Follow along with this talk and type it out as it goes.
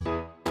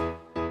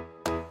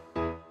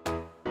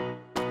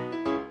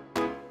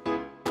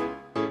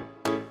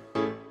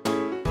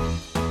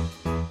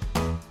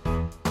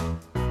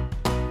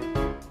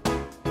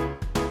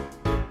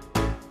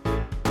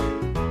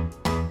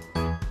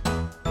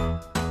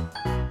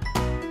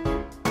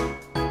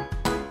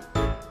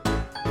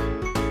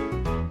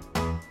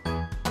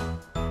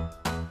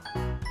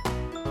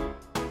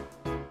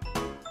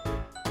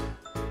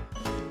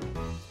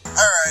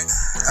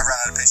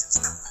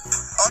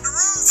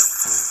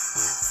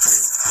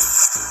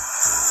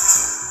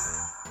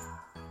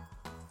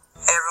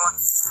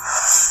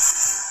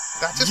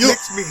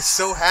just makes me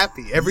so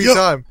happy every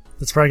time.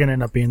 It's probably gonna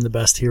end up being the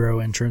best hero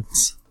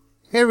entrance.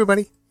 Hey,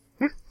 everybody.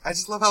 I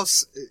just love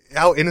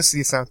how innocent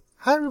he sounds.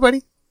 Hi,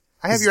 everybody.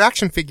 I have your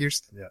action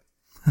figures.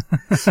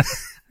 Yeah.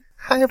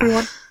 Hi,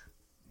 everyone.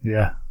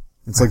 Yeah.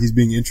 It's like he's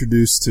being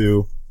introduced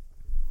to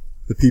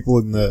the people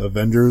in the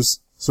Avengers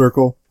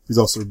circle. He's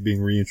also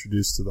being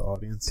reintroduced to the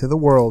audience. To the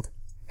world.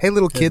 Hey,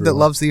 little kid that Everyone.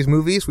 loves these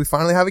movies, we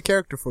finally have a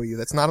character for you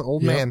that's not an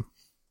old man.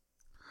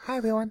 Hi,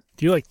 everyone.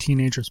 Do you like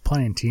teenagers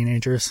playing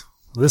teenagers?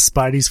 This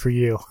Spidey's for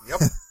you. Yep.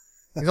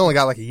 He's only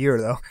got like a year,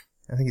 though.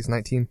 I think he's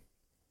 19.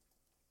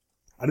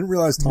 I didn't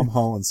realize Tom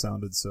Holland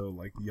sounded so,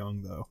 like,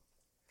 young, though.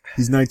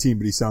 He's 19,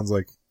 but he sounds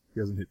like he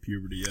hasn't hit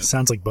puberty yet.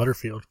 Sounds like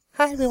Butterfield.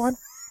 Hi, everyone.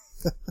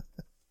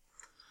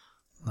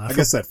 I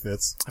guess that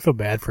fits. I feel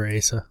bad for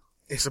Asa.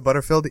 Asa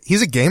Butterfield.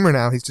 He's a gamer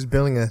now. He's just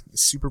building a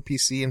super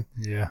PC and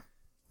Yeah.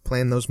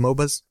 playing those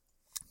MOBAs.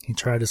 He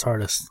tried his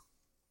hardest.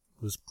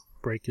 Was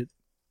break it.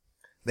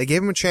 They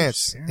gave him a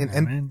chance.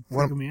 Man,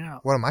 what, freaking me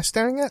out. what am I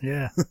staring at?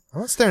 Yeah.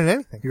 I'm not staring at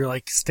anything. You're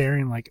like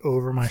staring like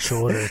over my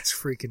shoulder. It's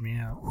freaking me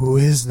out. Who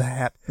is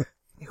that?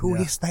 Who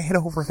Yeah. is that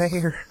over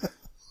there?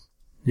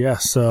 Yeah,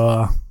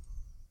 so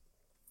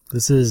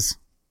this is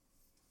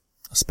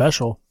a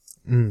special.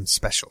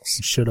 Specials.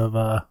 We should have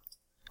I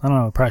don't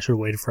know, probably should have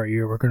waited for a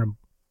year. We're gonna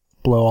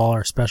blow all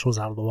our specials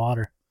out of the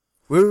water.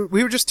 We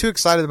were just too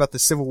excited about the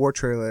Civil War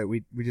trailer that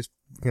we just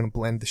gonna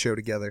blend the show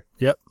together.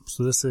 Yep.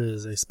 So this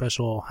is a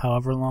special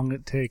however long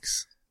it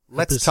takes.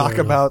 Let's episode talk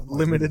of- about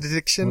limited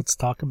addiction. Let's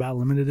talk about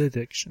limited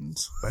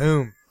addictions.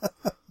 Boom.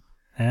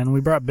 And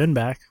we brought Ben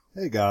back.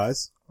 Hey,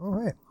 guys. All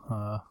right.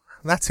 Uh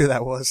That's who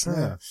that was.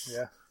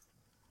 Yeah.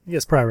 you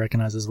guys probably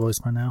recognize his voice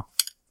by now.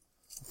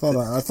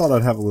 I thought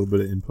I'd have a little bit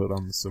of input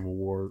on the Civil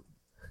War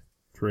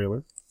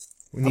trailer.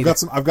 We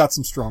I've got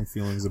some strong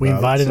feelings about it. We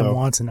invited him so-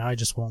 once and now he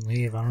just won't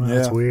leave. I don't know,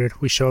 Yeah. it's weird.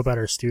 We show up at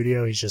our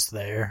studio, he's just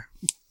there.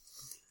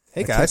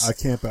 Hey I guys,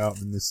 camp out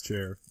in this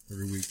chair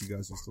every week. You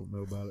guys just don't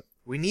know about it.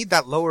 we need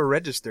that lower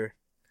register.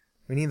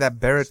 We need that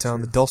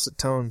baritone, the dulcet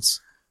tones.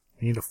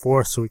 We need a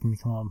fourth so we can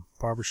become a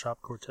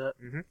barbershop quartet.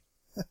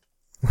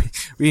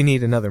 We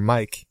need another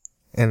mic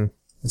and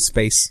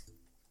space.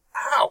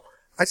 Ow!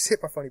 I just hit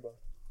my funny bone.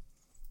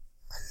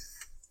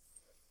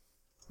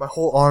 My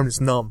whole arm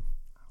is numb.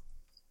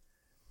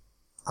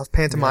 I was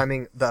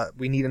pantomiming the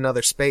we need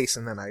another space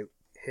and then I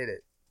hit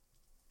it.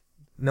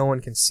 No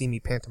one can see me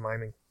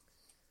pantomiming.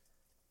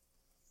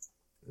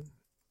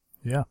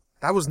 Yeah.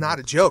 That was not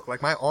a joke.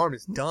 Like, my arm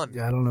is done.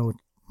 Yeah, I don't know what...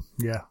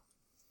 Yeah.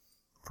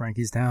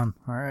 Frankie's down.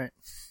 All right.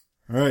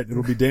 All right,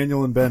 it'll be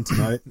Daniel and Ben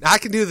tonight. I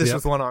can do this Yep.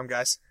 with one arm,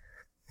 guys.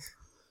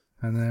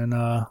 And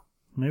then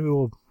maybe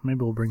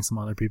we'll bring some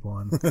other people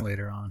in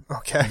later on.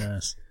 Okay.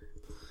 Yes.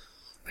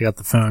 I got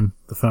the phone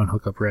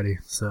hookup ready,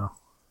 so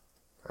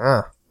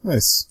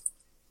Nice.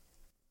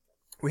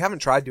 We haven't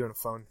tried doing a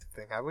phone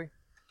thing, have we?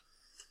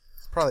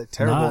 It's probably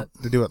terrible Not.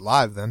 to do it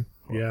live then.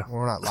 Yeah. Well,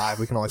 we're not live.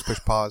 We can always push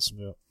pause.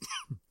 Yeah.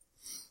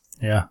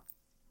 yeah.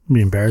 It'd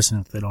be embarrassing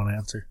if they don't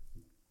answer.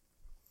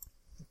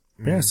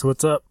 Yeah, so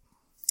what's up?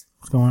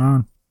 What's going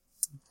on?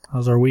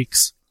 How's our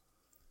weeks?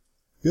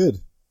 Good.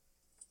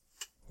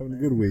 Having a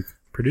good week.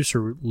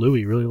 Producer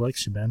Louie really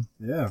likes you, Ben.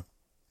 Yeah.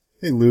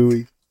 Hey,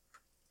 Louie.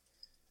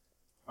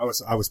 I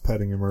was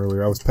petting him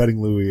earlier. I was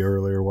petting Louie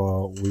earlier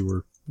while we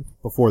were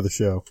before the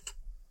show.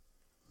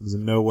 It was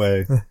in no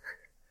way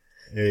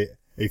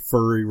a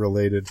furry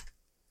related.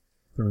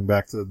 Coming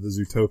back to the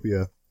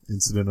Zootopia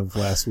incident of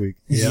last week.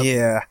 Yep.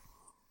 Yeah.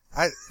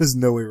 There's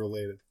no way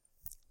related.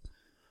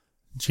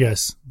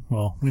 Yes.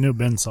 Well, we know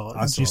Ben saw it.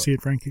 I Did you saw see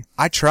it, Frankie?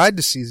 I tried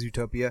to see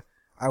Zootopia.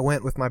 I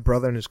went with my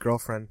brother and his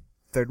girlfriend,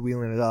 third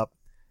wheeling it up.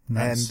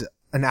 Nice. And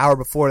an hour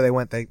before they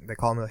went, they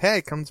called me like,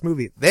 hey, come to this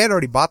movie. They had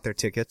already bought their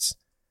tickets.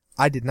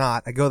 I did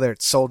not. I go there,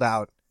 it's sold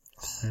out.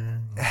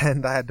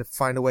 And I had to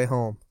find a way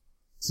home.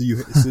 So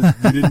you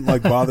didn't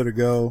like bother to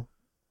go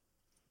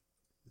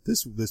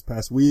this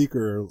past week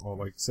or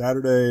like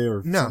Saturday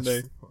or No.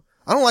 Sunday?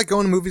 I don't like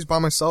going to movies by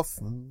myself.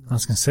 I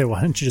was going to say,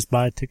 why didn't you just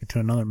buy a ticket to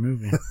another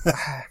movie?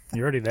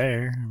 You're already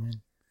there. I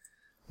mean,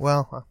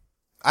 Well,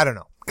 I don't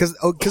know. Cause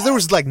there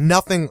was like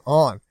nothing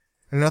on.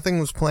 And nothing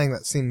was playing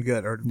that seemed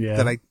good or Yeah.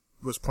 that I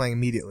was playing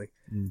immediately.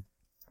 Mm.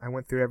 I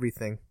went through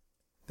everything.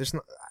 I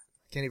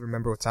can't even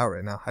remember what's out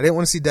right now. I didn't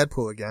want to see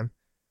Deadpool again.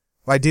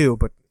 Well, I do,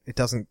 but it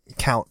doesn't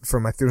count for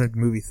my 300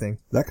 movie thing.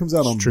 That comes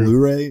out on It's true.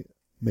 Blu-ray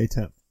May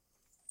 10th.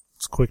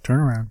 it's a quick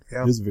turnaround.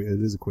 Yeah. It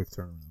is a quick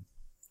turnaround.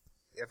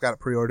 I've got it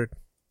pre-ordered.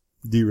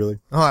 Do you really?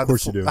 Oh, Of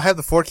course you do. I have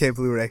the 4K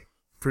Blu-ray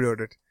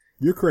pre-ordered.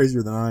 You're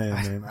crazier than I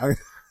am, man.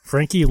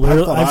 Frankie, I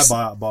literally,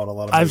 thought I bought a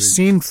lot of I've movies.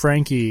 seen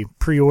Frankie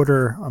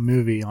pre-order a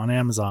movie on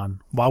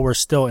Amazon while we're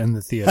still in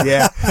the theater.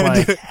 Yeah.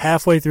 Like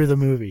halfway through the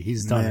movie,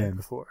 he's done Man. it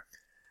before.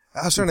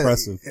 I was trying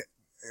Impressive. to.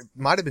 It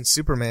might have been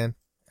Superman.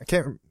 I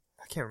can't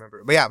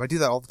remember. But yeah, I do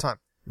that all the time.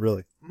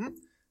 Really?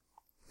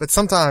 But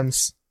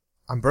sometimes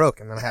I'm broke,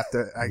 and then I have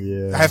to.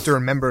 Yeah. I have to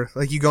remember.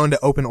 Like, you go into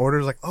open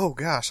orders, like, oh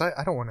gosh,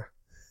 I don't want to.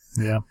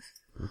 Yeah.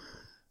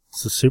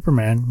 So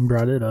Superman, you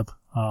brought it up.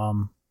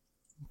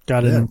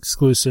 Got an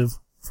exclusive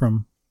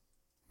from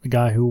the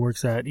guy who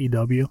works at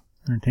EW.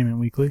 Entertainment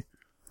Weekly.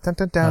 Dun,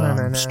 dun, dun, dun,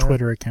 dun, His dun.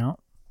 Twitter account.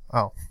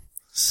 Oh,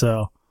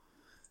 So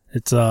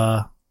it's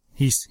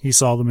he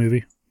saw the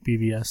movie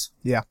BVS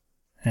yeah.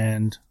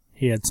 and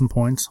he had some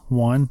points.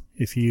 One,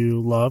 if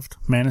you loved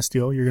Man of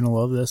Steel, you're gonna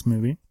love this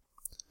movie.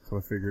 So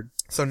I figured.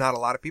 So not a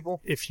lot of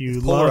people? If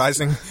you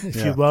Polarizing. If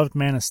Yeah. you loved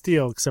Man of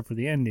Steel, except for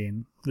the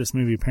ending, this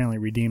movie apparently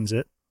redeems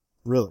it.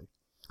 Really?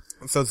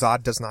 So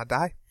Zod does not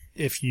die?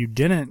 If you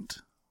didn't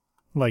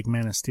like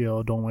Man of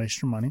Steel, don't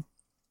waste your money.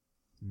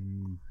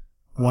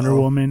 Wonder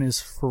Woman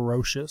is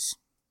ferocious.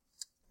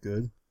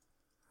 Good.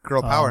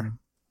 Girl power.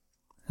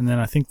 And then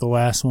I think the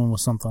last one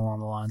was something along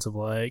the lines of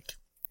like,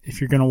 if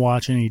you're going to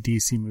watch any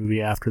DC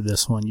movie after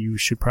this one, you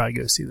should probably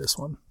go see this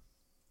one.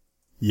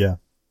 Yeah.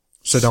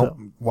 So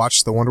don't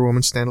watch the Wonder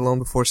Woman standalone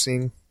before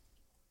seeing...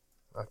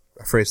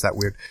 I phrased that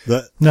weird.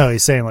 No,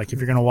 he's saying like, if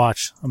you're going to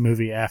watch a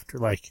movie after,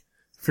 like,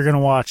 if you're going to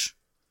watch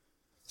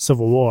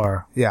Civil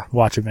War, Yeah.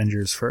 watch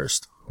Avengers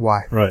first.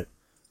 Why? Right.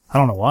 I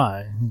don't know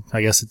why.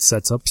 I guess it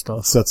sets up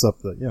stuff. Sets up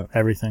the, yeah.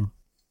 Everything.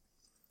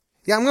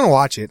 Yeah, I'm gonna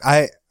watch it.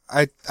 I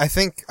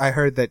think I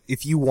heard that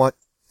if you want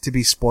to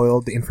be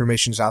spoiled, the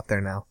information's out there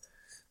now.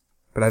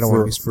 But I don't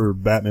want to be spoiled. For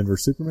Batman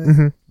vs Superman?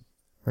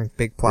 Mm-hmm. Like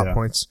big plot Yeah.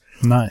 points.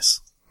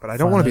 Nice. But I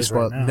don't Find want to be those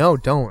right spoiled. now. No,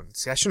 don't.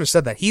 See, I shouldn't have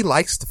said that. He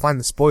likes to find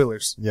the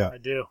spoilers. Yeah. I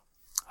do.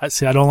 I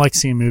don't like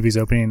seeing movies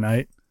opening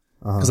night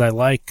Uh-huh. because I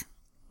like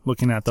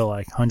looking at the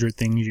like 100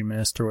 things you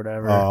missed or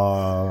whatever.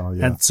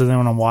 Yeah. And so then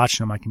when I'm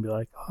watching them, I can be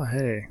like, oh,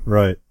 hey,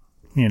 Right.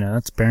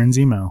 that's Baron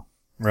Zemo.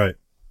 Right.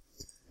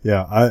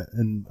 Yeah.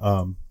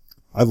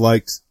 I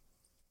liked,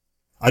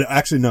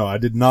 I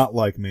did not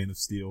like Man of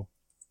Steel.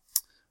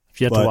 If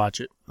you have But- to watch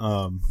it.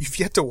 You've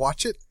yet to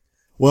watch it?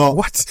 Well,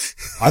 What?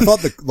 I thought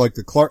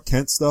the Clark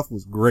Kent stuff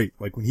was great.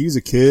 Like when he was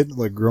a kid,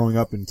 like growing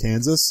up in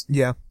Kansas,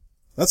 Yeah.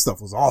 that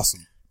stuff was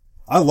awesome.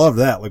 I loved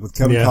that, like with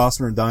Kevin Yeah.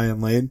 Costner and Diane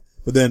Lane.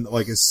 But then,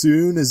 like, as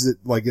soon as it,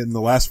 like, in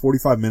the last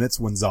 45 minutes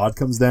when Zod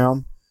comes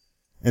down,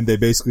 and they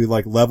basically,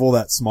 like, level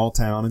that small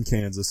town in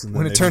Kansas, and then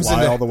When it they turns fly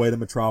into- all the way to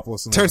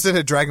Metropolis. And Turns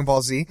into Dragon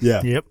Ball Z.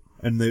 yeah. Yep.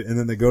 And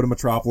then they go to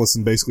Metropolis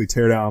and basically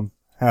tear down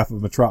half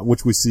of Metropolis,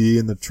 which we see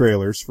in the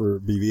trailers for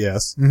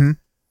BVS. Mm-hmm.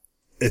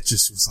 It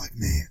just was like,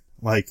 man,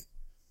 like,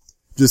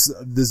 just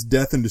this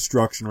death and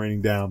destruction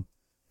raining down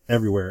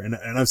everywhere. And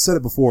I've said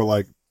it before,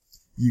 like,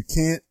 you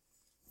can't,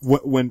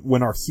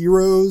 when our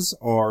heroes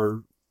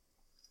are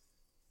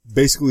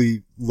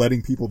basically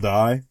letting people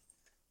die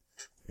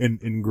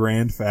in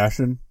grand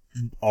fashion,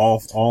 all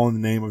in the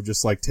name of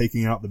just like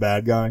taking out the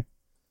bad guy,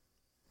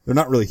 they're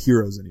not really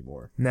heroes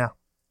anymore. No.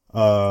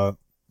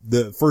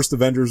 The first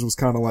Avengers was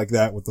kind of like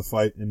that with the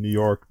fight in New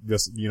York.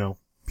 Just,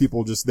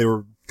 people they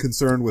were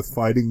concerned with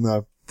fighting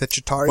The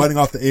Chitauri. fighting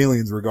off the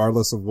aliens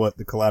regardless of what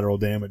the collateral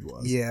damage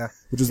was. Yeah.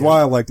 Which is why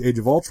I liked Age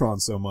of Ultron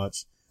so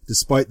much,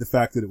 despite the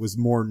fact that it was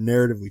more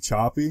narratively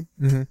choppy.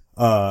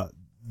 Mm-hmm.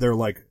 They're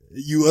like,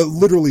 you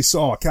literally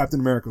saw Captain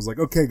America was like,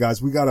 okay guys,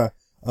 we gotta,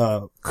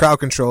 Crowd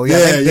control. Yeah.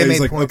 They he's made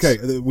like, points.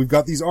 okay, we've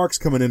got these arcs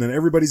coming in and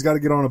everybody's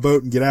gotta get on a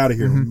boat and get out of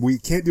here. Mm-hmm. We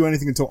can't do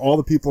anything until all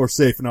the people are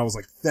safe. And I was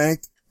like,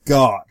 thank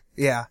God.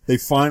 Yeah. They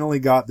finally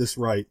got this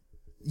right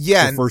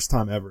Yeah. the first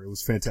time ever. It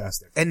was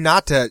fantastic. And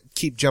not to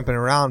keep jumping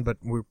around, but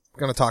we're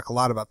going to talk a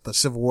lot about the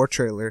Civil War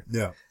trailer.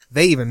 Yeah.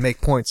 They even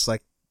make points,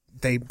 like,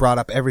 they brought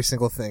up every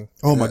single thing.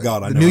 Oh my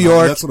God, I know. New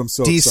York, That's what I'm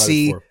so DC,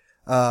 excited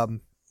for.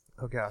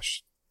 oh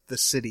gosh, the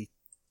city,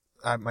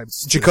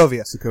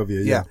 Sokovia.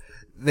 Sokovia, Yeah.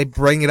 They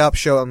bring it up,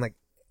 show, I'm like,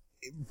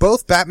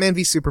 both Batman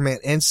v Superman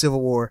and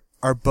Civil War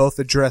are both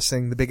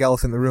addressing the big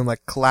elephant in the room,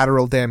 like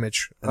collateral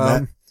damage.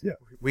 And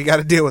We got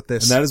to deal with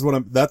this. And that is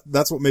what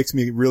that's what makes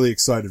me really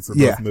excited for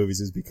Yeah. both movies,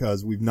 is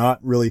because we've not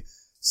really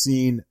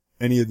seen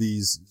any of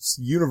these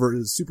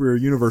superhero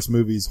universe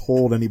movies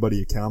hold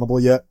anybody accountable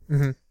yet.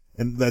 Mhm.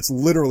 And that's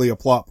literally a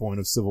plot point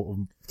of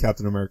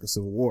Captain America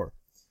Civil War.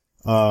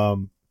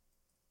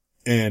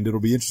 And it'll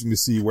be interesting to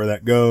see where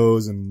that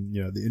goes and,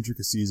 the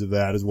intricacies of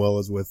that, as well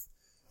as with,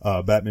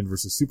 Batman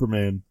versus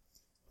Superman.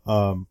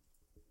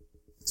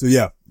 So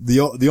yeah, the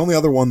only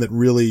other one that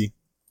really,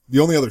 the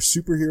only other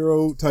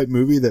superhero type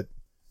movie that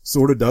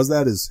sort of does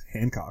that is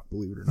Hancock,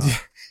 believe it or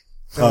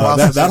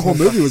not. That whole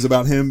movie was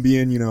about him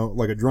being,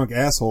 like a drunk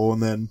asshole,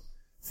 and then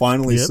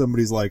finally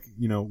somebody's like,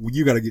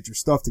 you gotta get your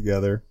stuff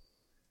together,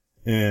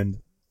 and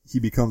he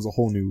becomes a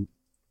whole new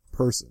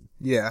person.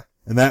 Yeah.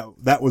 And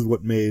that was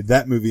what made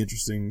that movie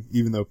interesting,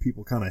 even though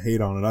people kind of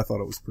hate on it. I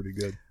thought it was pretty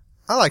good.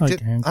 I liked Like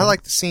it. Hancock. I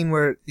liked the scene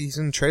where he's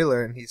in the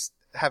trailer and he's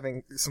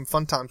having some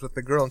fun times with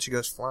the girl and she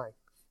goes flying.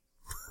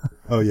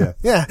 Oh yeah.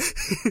 Yeah.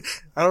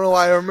 I don't know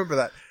why I remember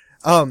that.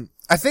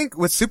 I think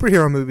with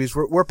superhero movies,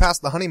 we're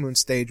past the honeymoon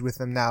stage with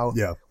them now.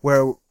 Yeah.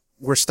 Where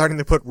we're starting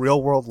to put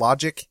real world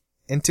logic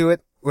into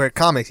it. Where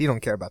comics, you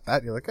don't care about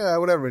that. You're like,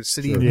 whatever,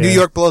 city, Sure. New Yeah.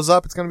 York blows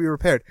up, it's gonna be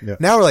repaired. Yeah.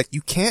 Now we're like,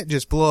 you can't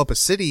just blow up a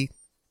city.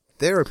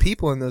 There are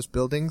people in those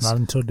buildings. Not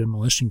until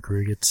Demolition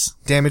Crew gets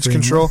Damage greenlit.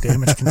 control.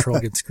 Damage Control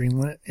gets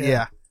greenlit.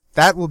 Yeah.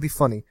 That will be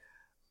funny.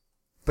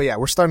 But yeah,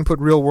 we're starting to put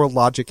real world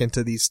logic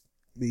into these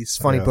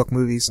funny Yeah. book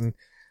movies, and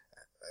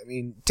I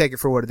mean, take it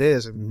for what it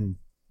is. Mhm.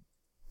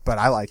 But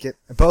I like it.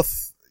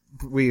 Both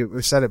we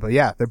said it, but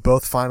yeah, they're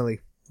both finally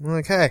we're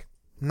like, hey,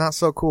 not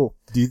so cool.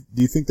 Do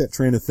you think that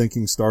train of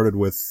thinking started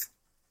with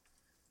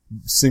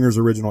Singer's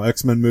original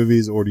X-Men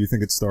movies, or do you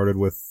think it started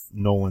with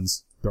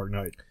Nolan's Dark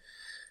Knight?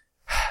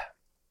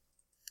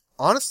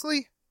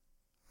 Honestly,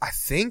 I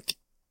think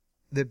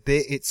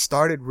it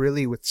started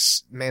really with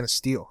Man of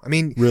Steel. I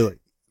mean, Really?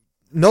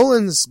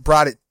 Nolan's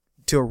brought it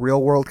to a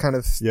real world kind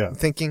of Yeah.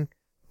 thinking,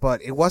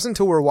 but it wasn't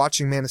until we were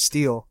watching Man of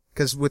Steel,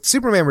 because with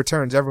Superman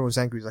Returns, everyone was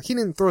angry. Like, he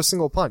didn't throw a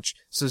single punch.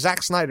 So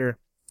Zack Snyder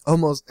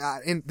almost,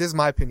 and this is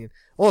my opinion,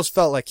 almost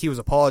felt like he was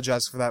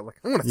apologizing for that. Like,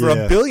 I'm gonna throw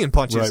Yeah. a billion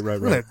punches. Right.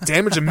 I'm gonna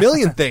damage a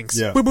million things.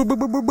 Yeah. Boom, boom, boom,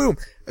 boom, boom, boom.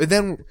 And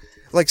then,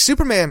 like,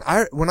 Superman,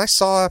 when I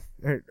saw,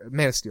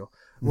 Man of Steel,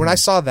 when I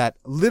saw that,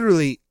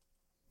 literally,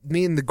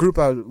 me and the group,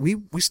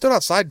 we stood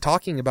outside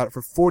talking about it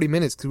for 40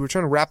 minutes because we were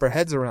trying to wrap our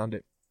heads around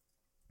it.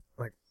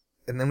 Like,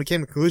 and then we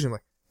came to the conclusion,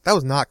 like, that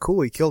was not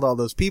cool. He killed all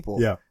those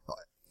people. Yeah.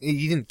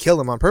 He didn't kill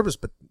them on purpose,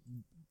 but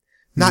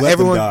not let them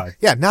everyone, die.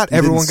 yeah, not He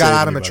everyone didn't got save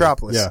out of anybody.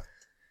 Metropolis. Yeah.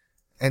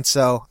 And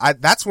so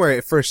that's where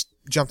it first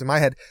jumped in my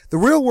head. The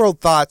real world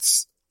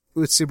thoughts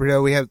with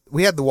superhero,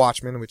 we had The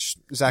Watchmen, which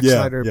Zack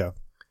Snyder Yeah.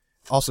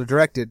 also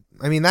directed.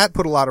 I mean, that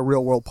put a lot of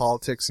real world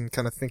politics and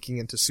kind of thinking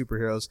into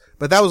superheroes,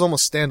 but that was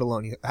almost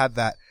standalone. You had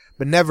that,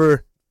 but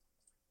never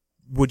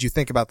would you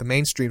think about the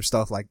mainstream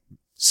stuff like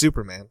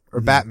Superman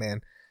or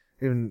Batman,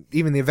 even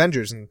the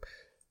Avengers. And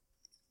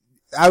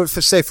I would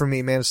say for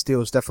me, Man of Steel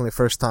was definitely the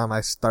first time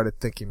I started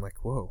thinking like,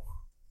 whoa,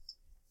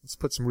 let's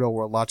put some real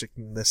world logic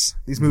in this.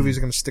 These movies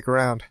are going to stick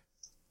around.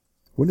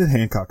 When did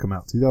Hancock come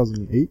out?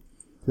 2008?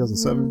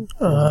 2007?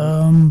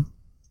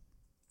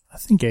 I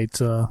think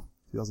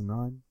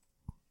 2009?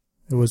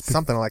 it was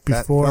Something like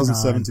that. before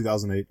 2007, 9.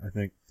 2008, I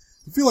think.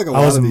 I feel like a I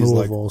lot was of in these,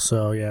 Louisville,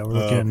 so yeah, we're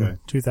looking okay.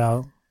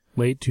 2000,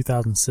 late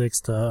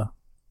 2006 to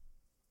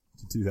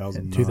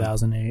 2009.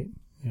 2008.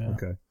 Yeah.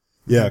 Okay.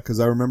 Yeah, because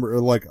I remember,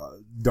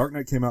 Dark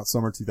Knight came out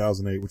summer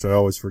 2008, which I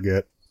always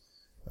forget.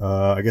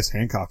 I guess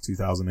Hancock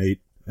 2008,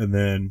 and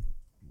then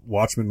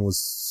Watchmen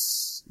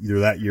was either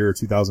that year or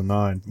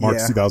 2009. March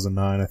Yeah.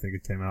 2009, I think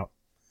it came out.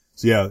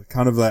 So yeah,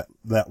 kind of that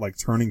like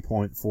turning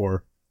point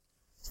for,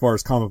 as far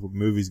as comic book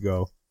movies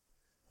go.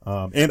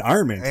 And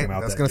Iron Man came And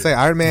out I was that going to year. say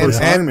Iron Man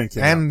First Iron Man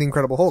came and out. The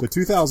Incredible Hulk. So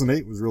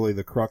 2008 was really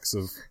the crux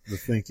of the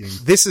thinking.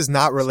 This is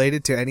not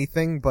related to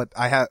anything, but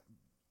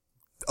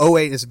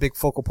 08 is a big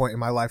focal point in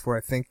my life where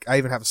I think I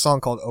even have a song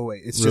called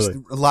 08. It's just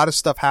Really? a lot of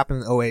stuff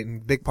happened in 08,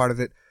 and a big part of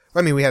it,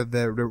 I mean, we had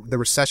the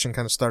recession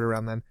kind of started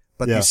around then,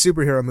 but Yeah. these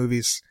superhero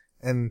movies,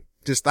 and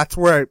just that's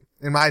where,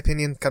 in my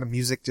opinion, kind of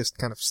music just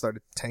kind of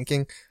started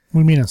tanking.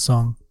 We mean a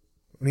song.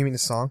 What do you mean a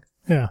song?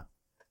 Yeah.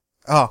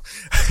 Oh,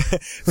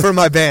 for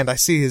my band, I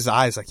see his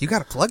eyes like, you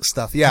gotta plug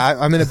stuff. Yeah,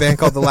 I'm in a band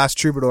called The Last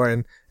Troubadour,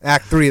 and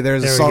Act 3,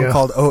 there's There a we song go.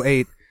 called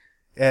 08,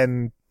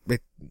 and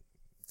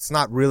it's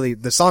not really,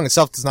 the song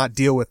itself does not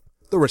deal with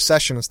the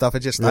recession and stuff. It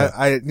just, Yeah.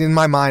 I in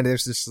my mind,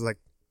 there's this like,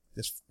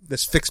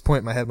 this fixed point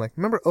in my head. I'm like,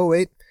 remember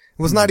 08?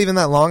 It was not even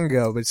that long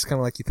ago, but it's kind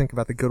of like you think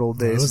about the good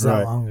old It days. was Right.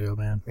 that long ago,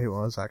 man. It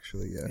was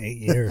actually, yeah. 8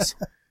 years.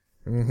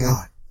 Mhm.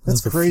 God, that's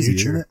was the crazy,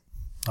 future. isn't it?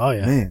 Oh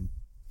yeah. Man,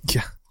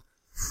 Yeah.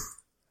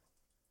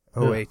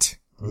 08.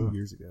 8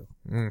 years ago.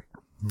 Mm.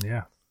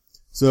 Yeah.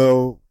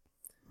 So,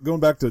 going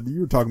back to,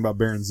 you were talking about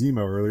Baron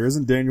Zemo earlier.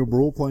 Isn't Daniel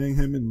Bruhl playing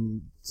him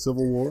in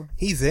Civil War?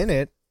 He's in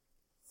it.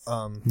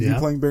 Is Yeah. he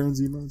playing Baron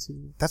Zemo in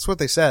Civil War? That's what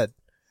they said.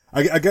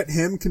 I got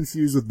him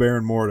confused with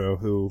Baron Mordo,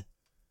 who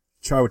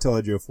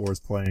Chiwetel Ejiofor is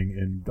playing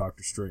in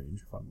Doctor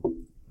Strange, if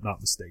I'm not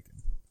mistaken.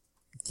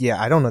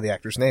 Yeah, I don't know the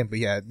actor's name, but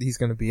yeah, he's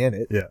gonna be in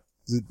it. Yeah.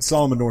 Is it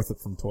Solomon Northup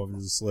from 12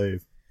 Years a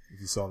Slave,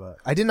 if you saw that.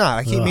 I did not.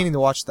 I keep Ugh. meast to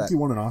watch I think that. he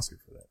won an Oscar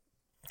for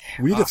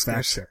that. We need a Oscars.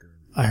 fact checker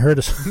I heard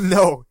a,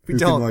 No, we who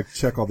don't. can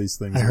check all these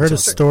things. I heard a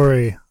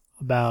story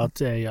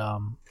about a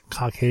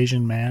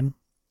Caucasian man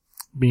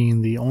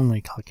being the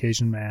only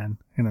Caucasian man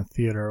in a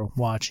theater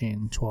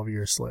watching 12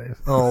 Years Slave.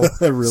 Oh,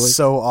 Really?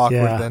 so awkward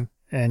Yeah. then.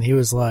 And he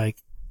was like,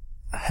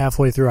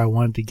 halfway through I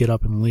wanted to get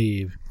up and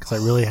leave because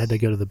I really had to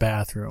go to the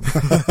bathroom.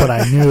 But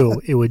I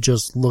knew it would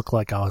just look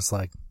like I was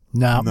like,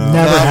 no, No, never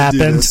I'll do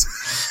happened.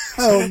 this.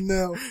 Oh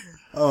no.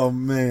 Oh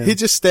man. He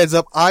just stands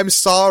up. I'm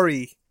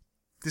sorry.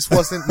 This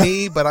wasn't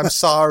me, but I'm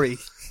sorry.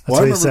 That's Well,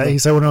 I what he remember said. the- He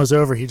said when it was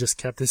over, he just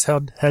kept his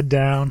head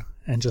down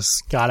and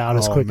just got out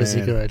as Oh, quick as he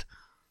man. could.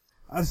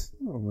 I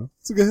don't know.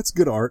 It's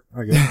good art,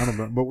 I guess. I don't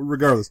know. But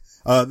regardless,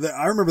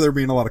 I remember there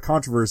being a lot of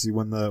controversy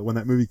when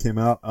that movie came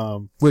out.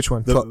 Which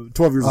one? The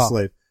 12 Years a Oh.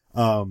 Slave.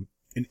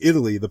 In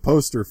Italy, the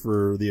poster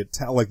for the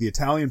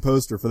Italian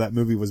poster for that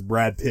movie was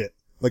Brad Pitt.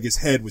 Like his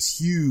head was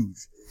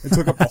huge. It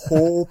took up the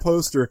whole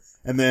poster,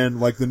 and then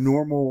like the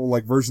normal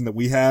like version that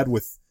we had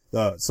with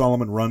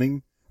Solomon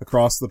running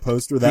across the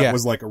poster, that Yeah.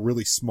 was like a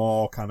really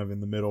small kind of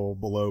in the middle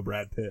below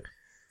Brad Pitt.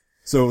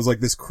 So it was like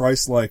this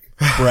Christ-like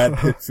Brad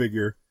Pitt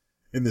figure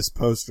in this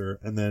poster,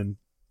 and then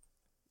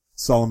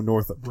Solomon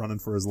Northup running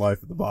for his life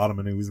at the bottom,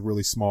 and he was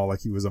really small,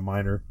 like he was a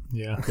minor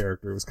Yeah.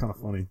 character. It was kind of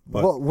funny.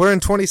 But Well, we're in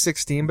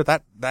 2016, but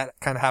that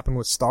kind of happened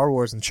with Star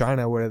Wars in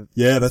China, where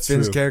yeah, that's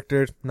Finn's true.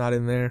 character not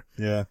in there.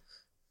 Yeah.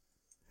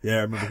 Yeah,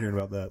 I remember hearing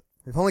about that.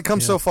 We've only come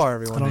so far,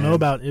 everyone. I don't know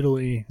about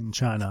Italy and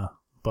China,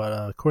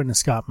 but according to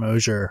Scott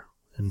Mosier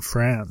in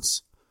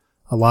France,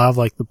 a lot of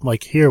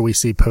like here we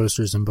see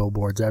posters and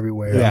billboards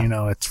everywhere. Yeah. You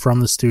know, it's from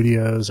the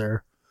studios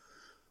or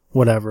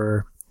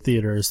whatever,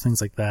 theaters,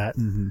 things like that.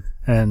 Mm-hmm.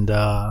 And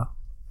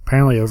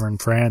apparently over in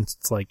France,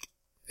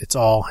 it's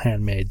all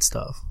handmade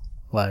stuff.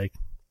 Like,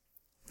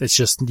 it's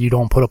just you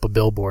don't put up a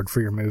billboard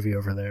for your movie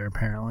over there.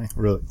 Apparently,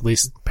 Really? at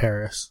least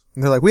Paris.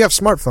 And they're like, we have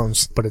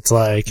smartphones. But it's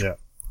like, Yeah.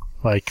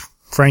 like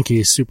Frankie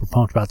is super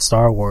pumped about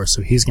Star Wars,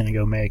 so he's gonna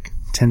go make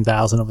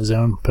 10,000 of his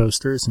own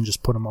posters and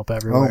just put them up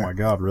everywhere. Oh my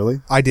God,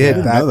 really? I did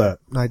I didn't know that.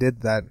 I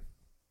did that.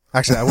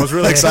 Actually, I was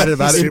really excited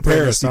about it. In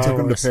Paris, he Star took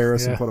them to Wars.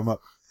 Paris Yeah. and put them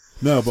up.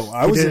 No, but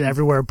I We was did in, it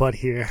everywhere but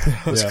here.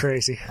 It was Yeah.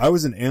 crazy. I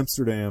was in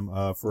Amsterdam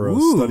for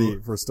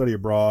Ooh. a study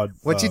abroad.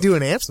 What'd you do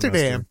in Amsterdam?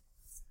 semester.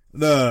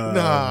 No.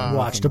 Nah.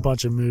 Watched a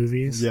bunch of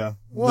movies. Yeah.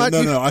 What?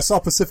 No, You- I saw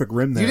Pacific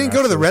Rim there. You didn't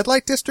go to the actually. red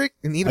light district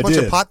and eat a I bunch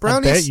of did. pot I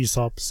bet brownies? you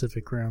saw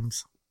Pacific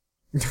Rims.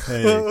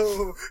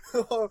 Hey,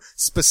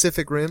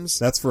 Specific rims.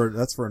 that's for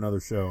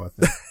another show, I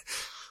think.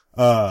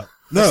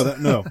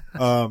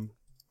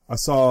 I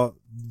saw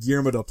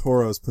Guillermo del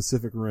Toro's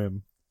Pacific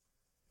Rim.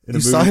 In You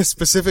a saw movie. his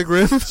specific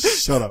rim?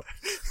 Shut up.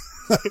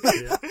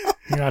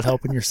 You're not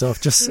helping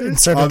yourself. Just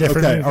insert a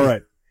different okay, movie. all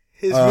right.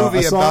 His movie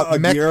I saw about a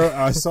mech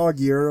I saw a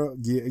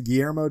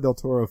Guillermo del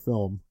Toro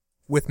film.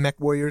 with mech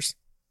warriors.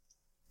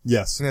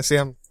 Yes. Yeah, see,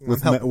 I'm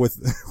with helping.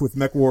 with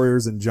mech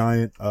warriors and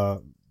giant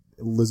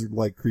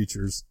lizard-like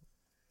creatures.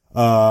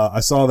 I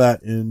saw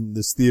that in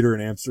this theater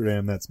in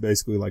Amsterdam. That's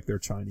basically like their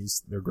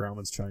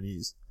Grauman's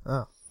Chinese.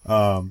 Oh.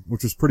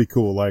 Which was pretty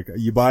cool. Like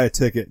you buy a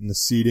ticket and the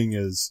seating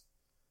is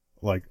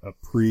like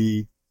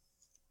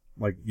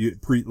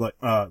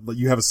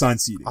you have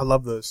assigned seating. I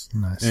love those.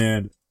 Nice.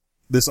 And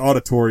this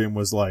auditorium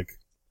was like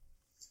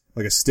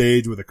a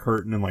stage with a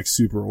curtain and like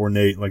super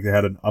ornate. Like they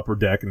had an upper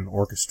deck and an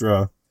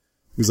orchestra.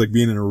 It was like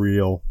being in a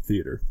real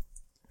theater,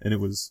 and it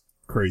was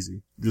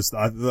crazy. Just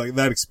like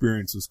that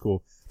experience was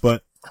cool.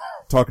 But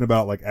talking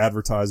about like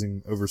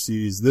advertising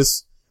overseas,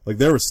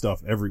 there was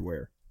stuff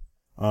everywhere.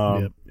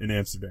 In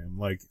Amsterdam,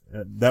 like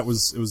it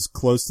was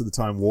close to the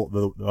time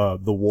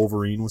the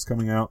Wolverine was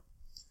coming out.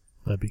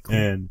 That'd be cool.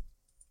 And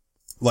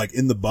like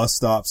in the bus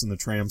stops and the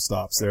tram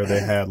stops there,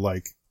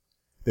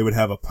 they would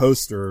have a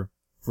poster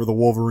for the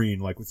Wolverine,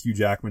 like with Hugh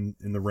Jackman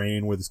in the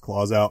rain with his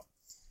claws out.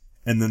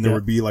 And then there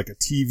would be like a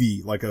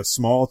TV, like a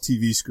small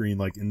TV screen,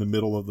 like in the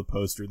middle of the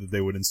poster that they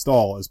would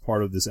install as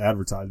part of this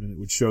advertisement. It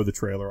would show the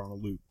trailer on a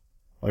loop,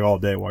 like all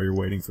day while you're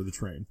waiting for the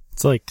train.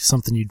 It's like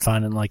something you'd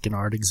find in like an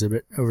art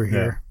exhibit over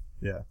here.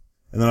 Yeah.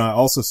 And then I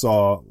also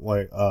saw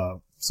like,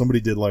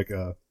 somebody did like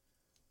a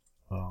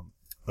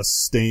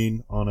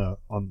stain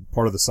on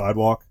part of the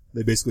sidewalk.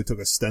 They basically took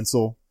a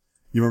stencil.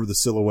 You remember the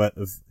silhouette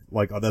of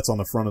like, that's on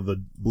the front of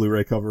the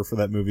Blu-ray cover for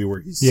that movie where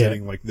he's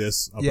sitting like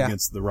this up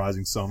against the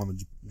rising sun on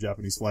the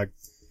Japanese flag.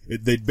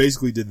 They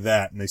basically did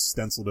that and they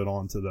stenciled it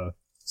onto the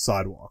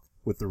sidewalk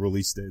with the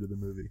release date of the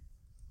movie.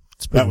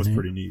 That was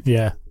pretty neat.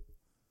 Yeah.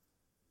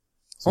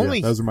 So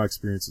those are my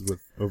experiences with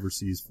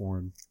overseas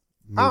foreign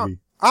movie.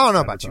 I don't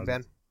know about you,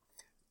 Ben.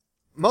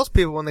 Most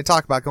people, when they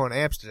talk about going to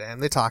Amsterdam,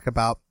 they talk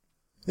about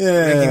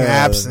drinking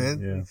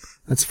absinthe. Yeah.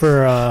 That's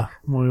for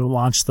when we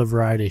launch the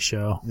variety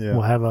show. Yeah.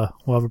 We'll have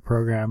a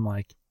program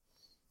like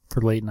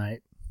for late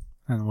night,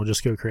 and we'll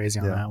just go crazy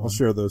on that I'll one.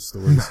 share those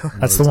stories.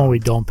 That's the one we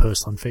don't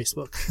post on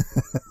Facebook.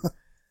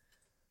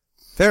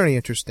 Very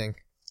interesting.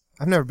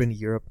 I've never been to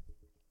Europe.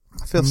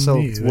 I feel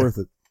It's worth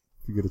it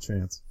if you get a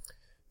chance.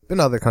 Been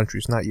to other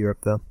countries, not Europe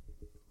though.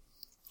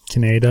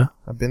 Canada,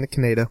 I've been to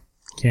Canada,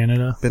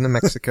 Canada, been to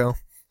Mexico,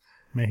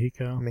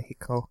 Mexico,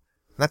 Mexico.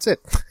 That's it.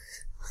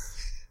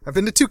 I've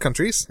been to 2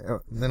 countries, and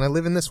then I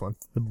live in this one.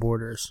 the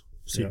borders.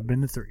 So you've been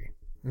to 3.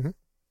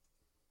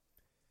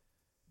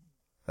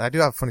 I do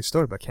have a funny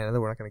story about Canada.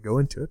 We're not going to go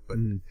into it, but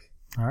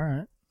All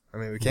right. I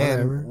mean, we can.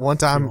 Whatever. One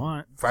If you time,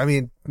 want. I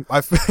mean,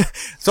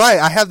 so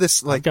I have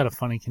this I've like, got a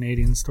funny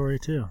Canadian story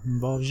too.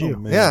 Involves you. Oh,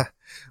 man. yeah,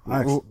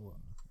 I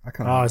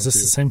kind of. Oh, is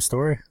this the same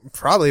story?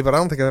 probably, but I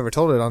don't think I've ever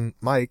told it on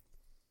mic.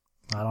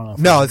 I don't know.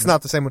 No, it's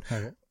not the same one.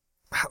 Okay.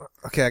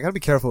 Okay, I gotta be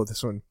careful with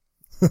this one.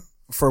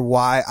 For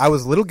why I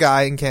was a little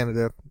guy in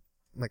Canada,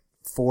 like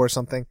 4 or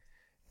something,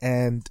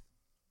 and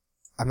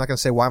I'm not gonna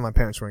say why my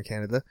parents were in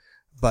Canada,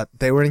 but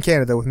they were in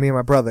Canada with me and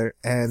my brother,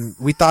 and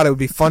we thought it would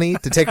be funny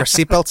to take our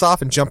seatbelts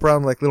off and jump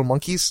around like little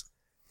monkeys.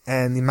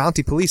 And the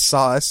Mountie police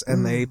saw us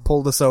and they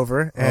pulled us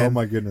over. And Oh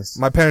my goodness.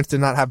 my parents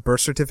did not have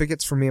birth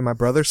certificates for me and my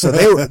brother, so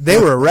they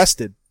were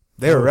arrested.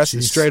 They were Oh,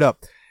 arrested geez. straight up.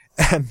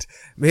 And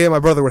me and my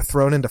brother were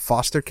thrown into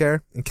foster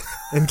care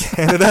in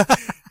Canada.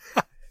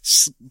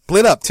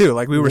 Split up too.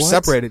 Like we were What?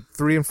 separated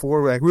 3 and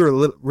 4. Like we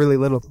were really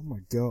little. Oh my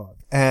god.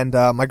 And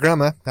my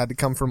grandma had to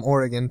come from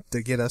Oregon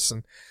to get us.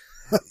 And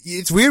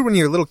it's weird when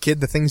you're a little kid,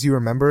 the things you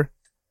remember.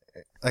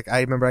 Like I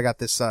remember I got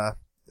this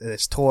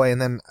toy,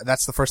 and then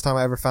that's the first time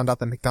I ever found out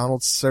that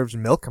McDonald's serves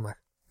milk. I'm like,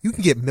 you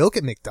can get milk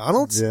at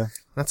McDonald's? Yeah.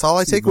 That's all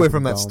I take away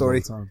from that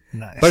story.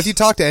 Nice. But if you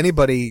talk to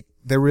anybody,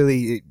 they're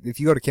really, if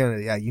you go to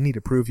Canada, yeah, you need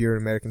to prove you're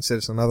an American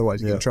citizen.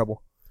 Otherwise you get in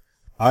trouble.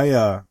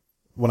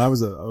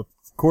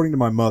 according to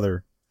my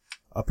mother,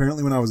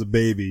 apparently when I was a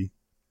baby,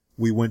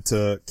 we went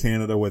to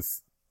Canada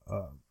with,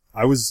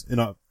 I was in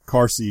a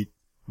car seat,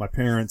 my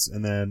parents,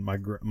 and then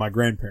my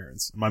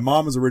grandparents. My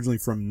mom was originally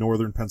from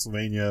northern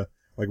Pennsylvania,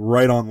 like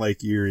right on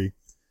Lake Erie.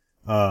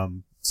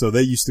 So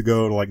they used to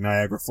go to like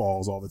Niagara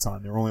Falls all the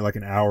time. They were only like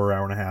an hour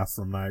and a half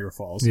from Niagara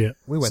Falls. Yeah.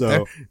 We went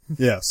there.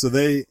 Yeah.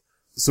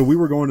 So we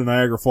were going to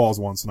Niagara Falls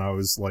once when I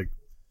was like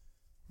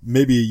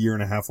maybe a year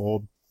and a half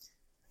old.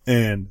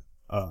 And,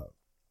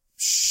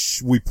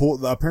 we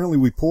pulled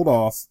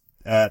off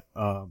at,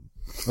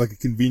 like a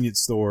convenience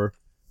store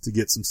to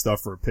get some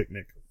stuff for a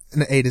picnic.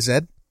 An A to Z?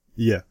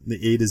 Yeah,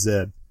 the A to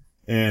Z.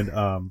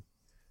 And,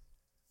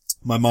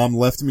 my mom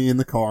left me in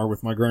the car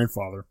with my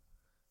grandfather.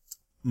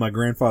 My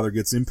grandfather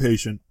gets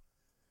impatient.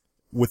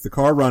 With the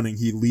car running,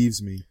 he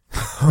leaves me.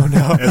 Oh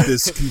no. At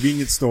this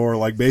convenience store,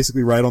 like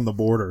basically right on the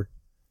border.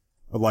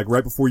 Like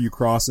right before you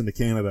cross into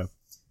Canada.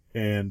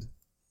 And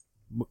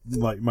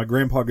like my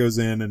grandpa goes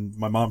in and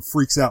my mom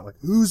freaks out like,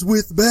 who's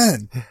with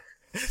Ben?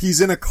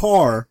 He's in a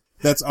car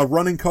that's a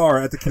running car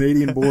at the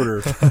Canadian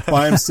border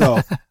by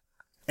himself.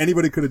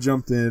 Anybody could have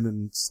jumped in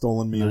and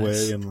stolen me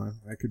away, and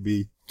I could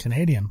be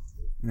Canadian.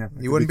 Yeah,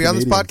 You wouldn't be on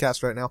this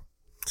podcast right now.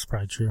 That's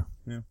probably true.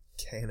 Yeah,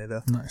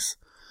 Canada. Nice.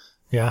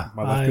 Yeah.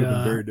 my life could have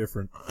been very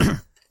different.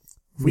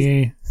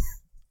 Me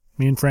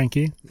and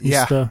Frankie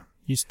Yeah.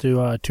 used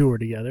to tour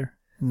together.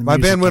 in the My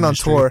music band went on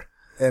industry. tour,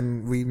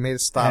 and we made a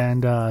stop.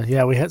 And,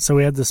 we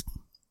had this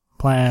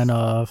plan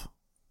of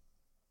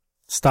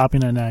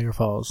stopping at Niagara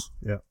Falls.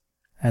 Yeah.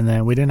 And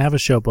then we didn't have a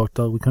show booked,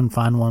 though. We couldn't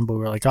find one, but we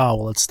were like, oh,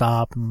 well, let's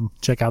stop and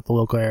check out the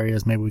local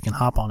areas. Maybe we can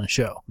hop on a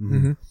show.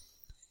 Mm-hmm.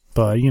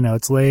 But,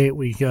 it's late.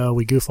 We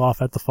goof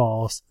off at the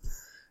falls.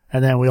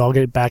 And then we all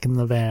get back in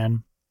the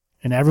van.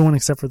 And everyone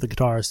except for the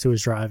guitarist who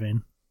was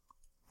driving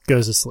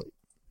goes to sleep.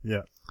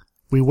 Yeah.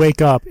 We wake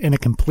up in a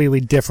completely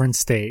different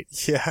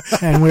state. Yeah.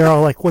 And we're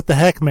all like, what the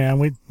heck, man?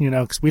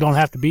 Because we don't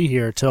have to be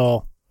here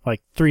till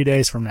like 3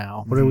 days from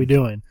now. What are we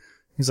doing?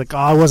 He's like, oh,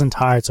 I wasn't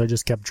tired, so I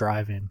just kept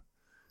driving.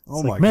 Oh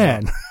It's my like,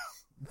 man.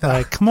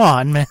 Like, come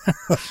on, man.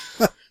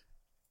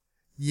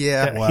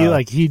 Yeah.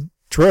 Wow. He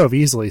drove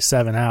easily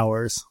 7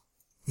 hours.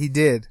 He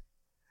did.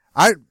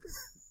 I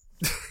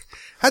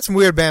had some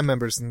weird band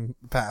members in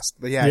the past,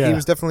 but yeah, Yeah. he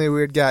was definitely a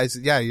weird guy.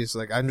 He was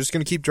like, I'm just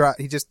gonna keep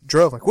driving. He just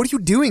drove. Like, what are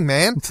you doing,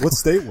 man? What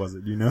state was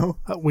it? Do you know?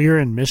 We were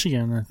in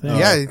Michigan, I think.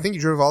 Yeah, I think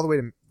you drove all the way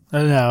to.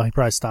 No, he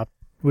probably stopped.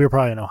 We were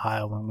probably in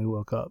Ohio when we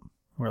woke up.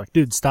 We're like,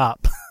 dude,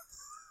 stop.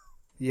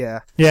 Yeah.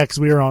 Yeah, because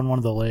we were on one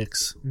of the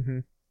lakes. Mm-hmm.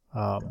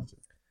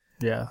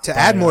 Yeah. To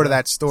add more to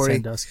that story,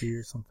 Sandusky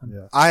or something.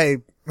 Yeah. I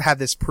had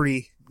this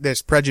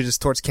prejudice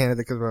towards Canada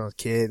because when I was a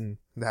kid and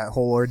that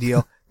whole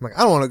ordeal. I'm like,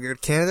 I don't want to go to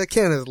Canada.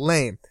 Canada's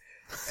lame.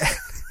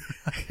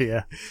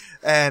 Yeah.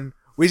 And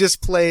we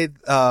just played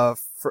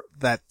for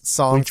that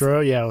song. We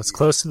drove, it was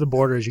close to the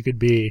border as you could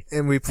be.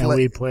 And we And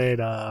we played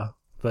the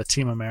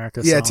Team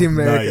America song. Yeah, Team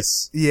America.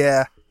 Nice.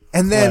 Yeah.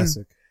 And then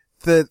Classic.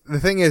 the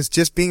thing is,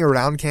 just being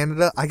around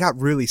Canada, I got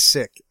really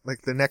sick.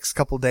 Like the next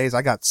couple days,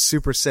 I got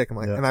super sick. I'm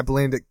like, Yeah. and I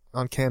blamed it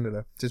on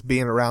Canada, just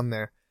being around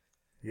there.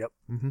 Yep.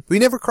 Mm-hmm. We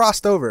never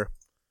crossed over.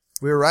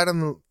 We were right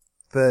on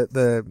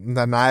the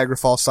Niagara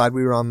Falls side.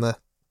 We were on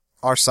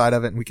our side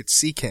of it, and we could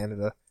see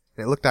Canada.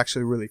 And it looked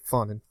actually really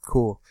fun and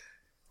cool.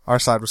 Our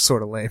side was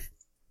sort of lame.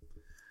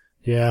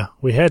 Yeah,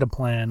 we had a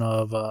plan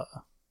of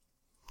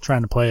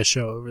trying to play a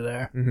show over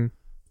there. Mm-hmm.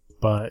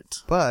 But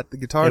the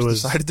guitarist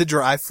was- decided to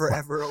drive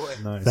forever away.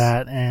 Nice.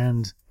 that,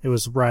 and it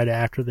was right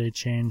after they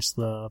changed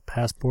the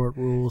passport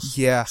rules.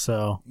 Yeah.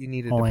 So You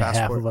needed a only half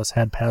passport. of us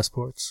had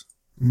passports.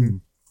 Mm-hmm.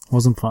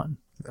 Wasn't fun.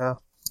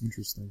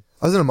 Interesting.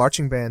 I was in a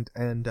marching band,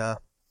 and I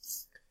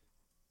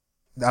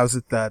was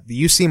at the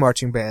UC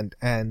marching band,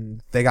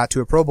 and they got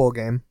to a Pro Bowl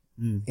game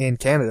in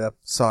Canada,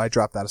 so I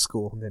dropped out of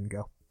school and didn't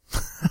go.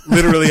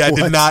 Literally, I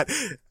did not.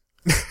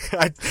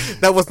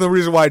 That wasn't the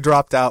reason why I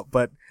dropped out,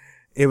 but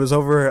it was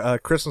over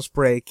Christmas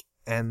break,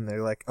 and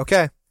they're like,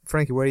 "Okay,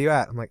 Frankie, where are you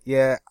at?" I'm like,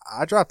 "Yeah,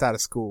 I dropped out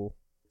of school.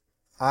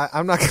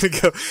 I'm not gonna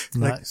go."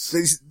 Like,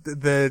 Nice.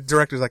 the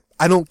director's like,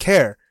 "I don't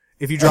care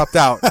if you dropped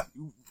out."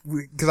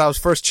 Because I was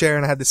first chair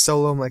and I had this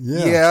solo. I'm like,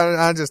 yeah,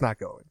 I'm just not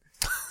going.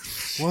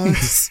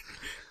 What?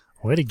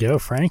 Way to go,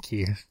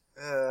 Frankie.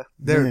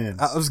 Man.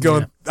 I was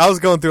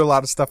going through a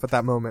lot of stuff at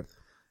that moment.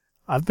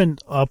 I've been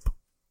up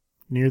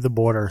near the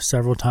border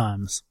several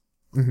times.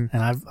 Mm-hmm.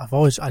 And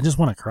I just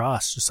want to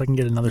cross just so I can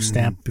get another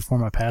stamp before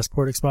my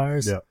passport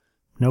expires. Yeah.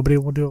 Nobody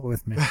will do it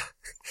with me.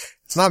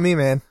 It's not me,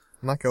 man.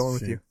 I'm not going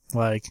with you.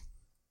 Like,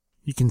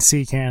 you can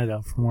see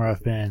Canada from where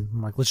I've been.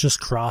 I'm like, let's just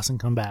cross and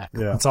come back.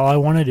 Yeah. That's all I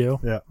want to do.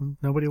 Yeah.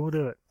 Nobody will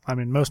do it. I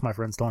mean, most of my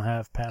friends don't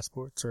have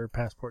passports or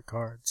passport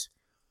cards.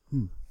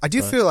 I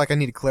do feel like I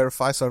need to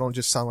clarify so I don't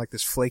just sound like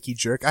this flaky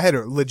jerk. I had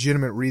a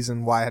legitimate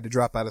reason why I had to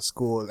drop out of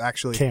school.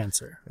 Actually,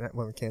 Cancer. that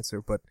wasn't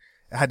cancer, but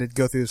I had to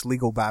go through this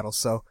legal battle.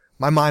 So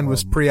My mind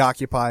was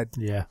preoccupied.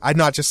 Yeah. I'm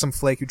not just some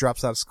flake who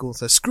drops out of school and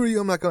says, "Screw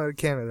you, I'm not going to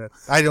Canada."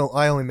 I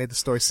only made the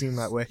story seem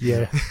that way.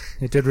 Yeah.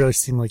 It did really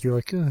seem like you were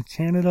like,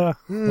 Canada?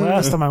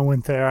 Last time I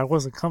went there, I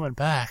wasn't coming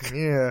back.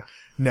 Yeah.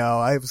 No,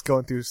 I was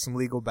going through some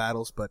legal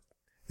battles, but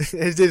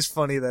it is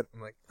funny that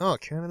I'm like, oh,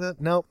 Canada?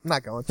 No,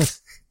 not going.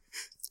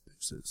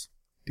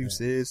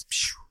 Deuces.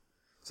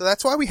 So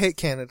that's why we hate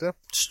Canada.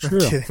 It's I'm true.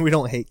 kidding. We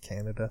don't hate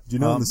Canada. Do you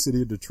know in the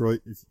city of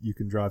Detroit, if you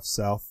can drive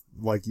south,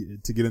 like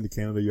to get into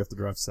Canada, you have to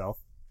drive south?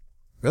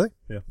 Really?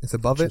 Yeah. It's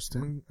above it,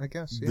 Interesting. I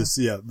guess.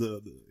 Yeah.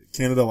 The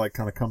Canada like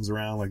kind of comes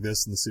around like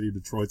this, and the city of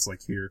Detroit's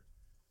like here.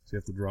 So you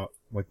have to drop,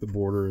 like the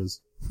border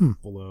is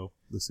below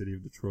the city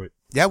of Detroit.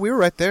 Yeah, we were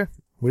right there.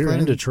 We were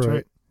Playing in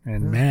Detroit.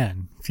 And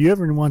man, if you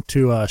ever want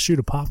to shoot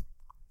a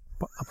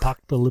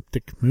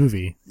apocalyptic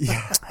movie,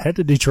 head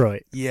to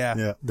Detroit. Yeah.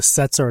 Yeah. The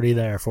set's already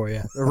there for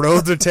you. The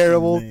roads are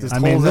terrible. Man. There's I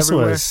mean, holes this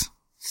everywhere. was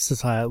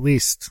at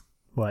least,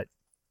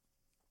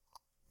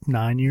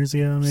 9 years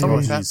ago, maybe? Something Oh,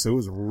 like that. geez, so it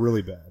was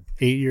really bad.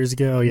 8 years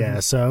ago, yeah.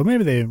 So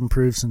maybe they've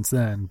improved since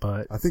then,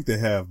 but I think they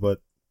have,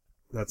 but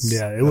that's it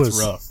that's was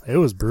rough. It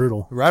was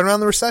brutal. Right around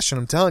the recession,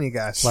 I'm telling you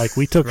guys. Like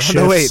we took Around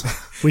the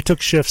shifts. We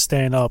took shifts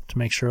staying up to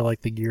make sure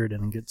like the gear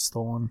didn't get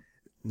stolen.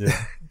 Yeah.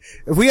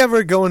 If we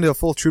ever go into a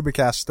full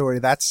Troubercast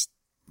story,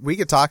 we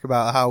could talk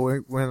about how we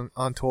went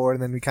on tour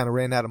and then we kind of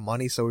ran out of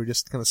money, so we were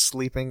just kind of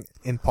sleeping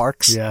in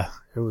parks. Yeah,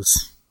 it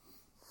was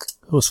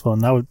fun.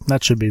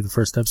 That should be the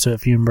first episode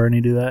if you and Bernie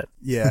do that.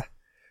 Yeah.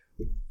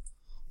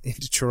 In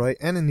Detroit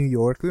and in New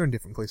York. We were in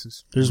different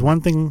places. There's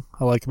one thing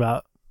I like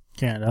about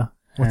Canada.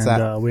 What's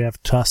and, that? We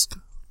have Tusk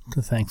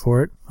to thank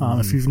for it.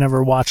 If you've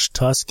never watched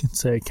Tusk,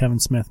 it's a Kevin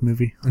Smith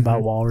movie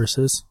about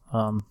walruses.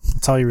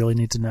 That's all you really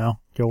need to know.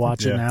 Go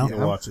watch it now.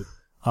 Go watch it.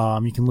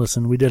 You can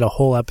listen. We did a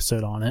whole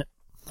episode on it.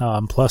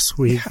 Plus,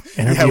 we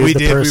interviewed Yeah, we the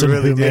did. We person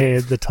really who did.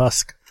 made the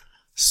Tusk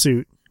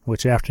suit,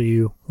 which after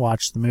you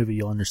watch the movie,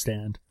 you'll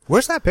understand.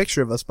 Where's that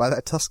picture of us by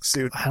that Tusk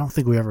suit? I don't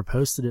think we ever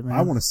posted it, man.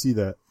 I want to see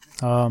that.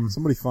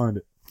 Somebody find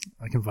it.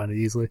 I can find it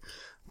easily.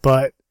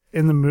 But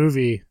in the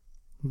movie,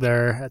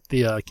 they're at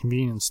the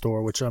convenience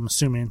store, which I'm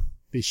assuming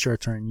these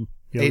shirts are in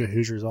Yoga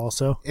Hoosiers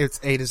also. It's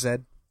A to Z.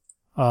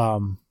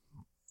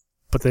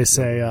 But they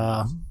say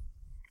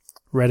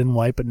red and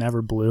white, but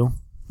never blue.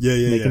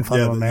 Yeah, Making fun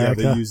of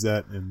America. Yeah, they use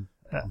that, and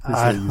I'm pretty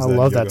sure I they use that in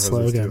love Yoga that Hosers,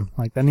 slogan. too.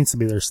 Like, that needs to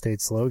be their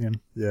state slogan.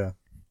 Yeah.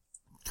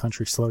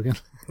 Country slogan.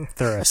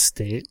 They're a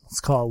state. Let's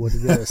call it what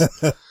it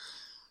is.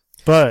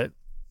 But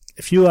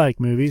if you like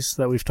movies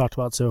that we've talked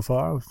about so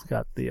far, we've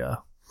got the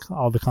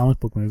all the comic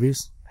book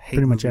movies.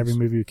 Pretty much every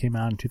movie that came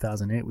out in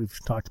 2008 we've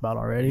talked about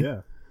already.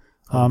 Yeah.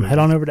 Head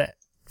on over to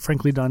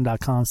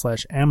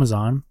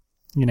franklydunn.com/Amazon.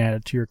 You can add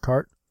it to your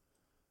cart.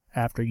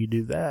 After you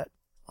do that,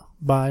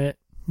 buy it.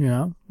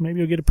 Maybe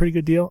you'll get a pretty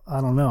good deal. I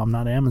don't know. I'm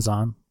not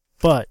Amazon,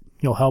 but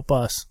you'll help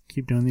us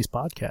keep doing these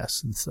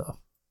podcasts and stuff.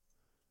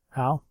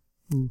 How?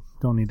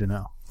 Don't need to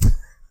know.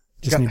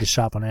 Just need to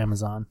shop on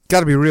Amazon.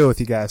 Gotta be real with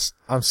you guys.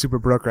 I'm super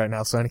broke right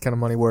now, so any kind of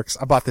money works.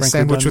 I bought this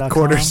sandwich with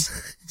quarters.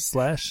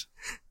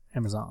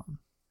 /Amazon.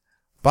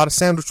 Bought a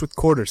sandwich with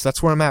quarters.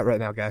 That's where I'm at right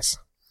now, guys.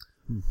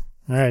 All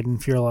right, and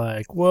if you're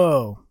like,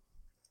 whoa,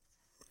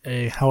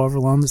 however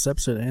long this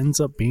episode ends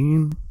up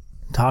being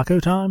taco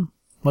time,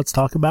 let's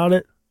talk about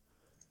it.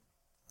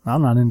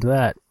 I'm not into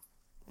that.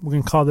 We're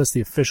going to call this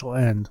the official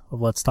end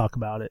of Let's Talk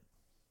About It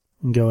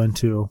and go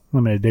into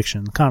Limited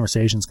Addiction. The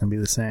conversation's going to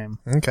be the same.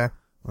 Okay.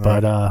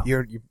 But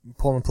You're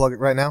pulling the plug it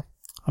right now?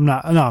 I'm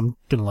going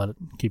to let it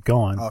keep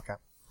going. Okay.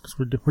 'Cause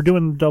we're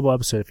doing a double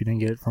episode if you didn't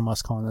get it from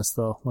us calling this,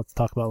 though. Let's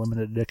Talk About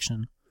Limited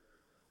Addiction.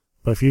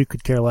 But if you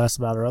could care less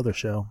about our other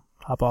show,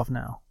 hop off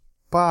now.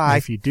 And Bye.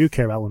 if you do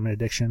care about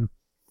Limited Addiction,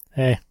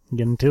 hey,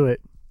 get into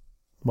it.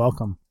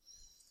 Welcome.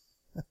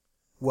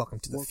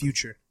 Welcome to the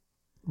future.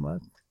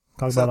 What?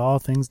 Talk about all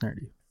things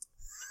nerdy.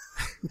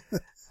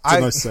 It's a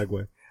nice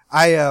segue.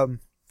 I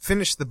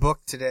finished the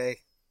book today.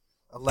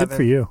 11. Good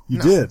for you. You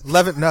did.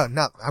 11. No,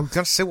 I was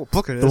gonna say what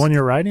book it is. The one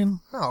you're writing?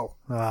 No,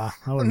 I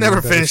I'm wouldn't never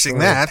know that finishing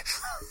story. that.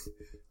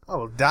 I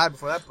will die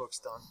before that book's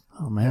done.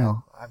 Oh, man.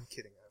 No, I'm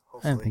kidding. I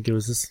Hopefully. didn't think it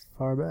was this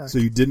far back. So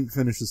you didn't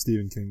finish the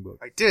Stephen King book.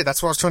 I did.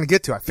 That's what I was trying to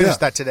get to. I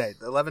finished Yeah. that today.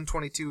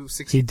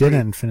 11/22/63. He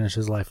didn't finish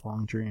his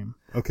lifelong dream.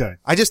 Okay.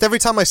 I just every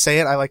time I say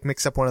it, I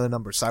mix up one of the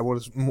numbers. So I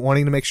was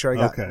wanting to make sure I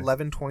got Okay.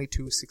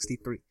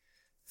 11/22/63.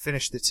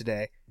 Finished it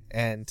today,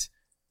 and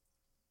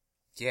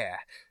yeah,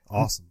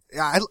 Awesome.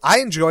 I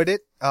enjoyed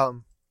it.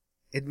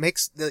 It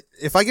makes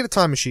if I get a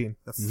time machine,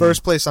 the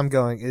first place I'm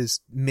going is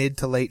mid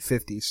to late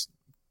 50s.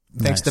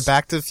 Thanks to Nice.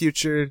 Back to the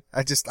Future.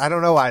 I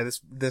don't know why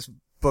this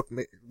book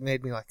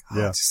made me like,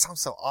 Yeah. it just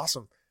sounds so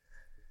awesome.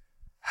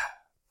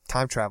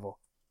 Time travel.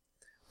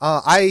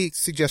 I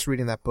suggest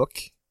reading that book.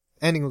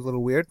 Ending was a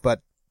little weird,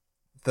 but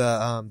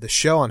the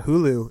show on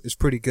Hulu is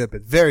pretty good,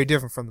 but very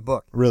different from the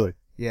book. Really?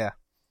 Yeah.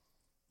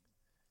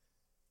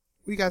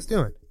 What are you guys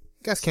doing?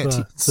 You guys can't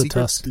see It's the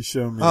secrets Tusk. He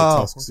showed me the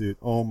Oh. Tusk suit.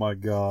 Oh my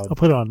god. I'll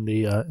put it on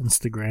the on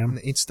Instagram.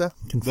 the Insta.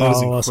 You can That is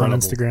follow us on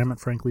incredible. Instagram at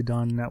Frankly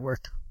Done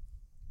Network.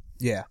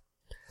 Yeah.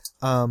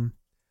 But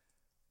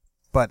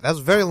that was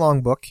a very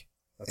long book,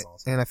 That's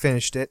awesome. and I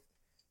finished it.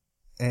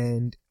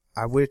 and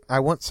I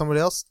want somebody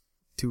else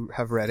to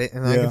have read it,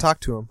 and I Yeah. can talk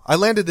to him. I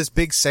landed this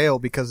big sale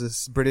because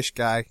this British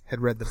guy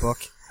had read the book.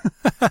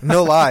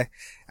 No lie.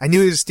 I knew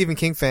he was a Stephen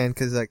King fan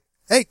because like,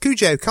 hey,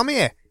 Cujo, come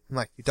here. I'm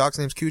like, your dog's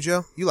name's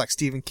Cujo? You like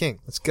Stephen King.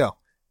 Let's go.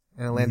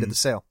 And I landed the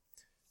sale.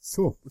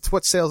 Cool. It's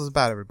what sales is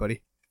about,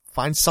 everybody.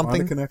 Find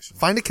something. Find a connection.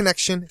 Find a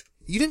connection.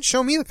 You didn't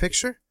show me the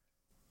picture.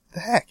 The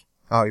heck?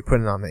 Oh, you're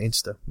putting it on the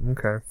Insta.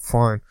 Okay,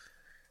 fine.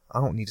 I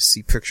don't need to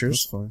see That's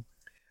pictures. fine.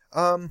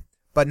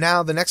 But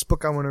now the next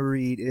book I want to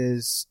read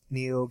is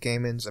Neil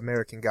Gaiman's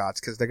American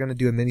Gods, because they're going to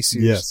do a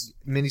miniseries, Yes.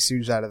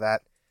 miniseries out of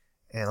that,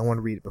 and I want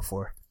to read it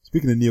before.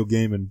 Speaking of Neil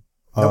Gaiman,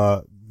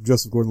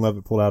 Joseph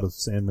Gordon-Levitt pulled out of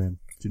Sandman.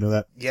 Do you know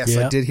that? Yes,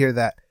 Yeah. I did hear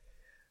that.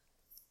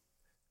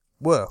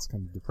 Whoa. It's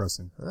kind of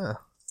depressing.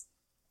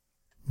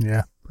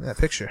 Yeah, That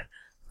picture.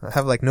 I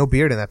have like no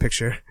beard in that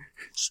picture.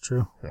 it's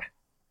true.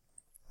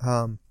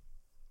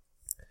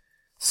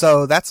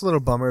 So that's a little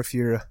bummer if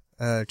you're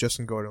a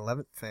Justin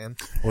Gordon-Levitt fan.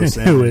 Or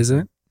Sandman. Who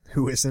isn't?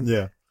 Who isn't?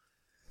 Yeah.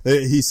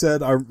 He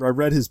said, I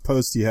read his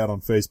post he had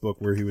on Facebook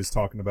where he was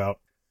talking about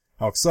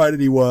how excited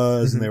he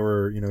was, and they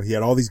were, he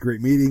had all these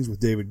great meetings with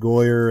David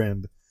Goyer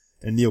and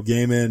Neil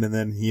Gaiman, and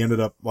then he ended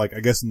up, like, I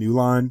guess New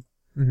Line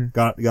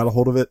got a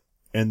hold of it,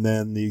 and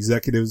then the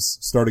executives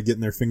started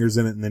getting their fingers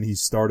in it, and then he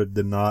started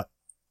to not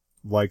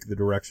like the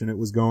direction it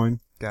was going.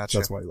 Gotcha.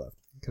 That's why he left.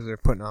 Because they're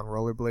putting on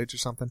rollerblades or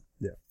something.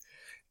 Yeah.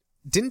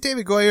 Didn't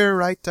David Goyer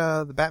write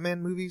the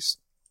Batman movies?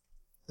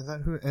 Is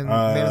that who? And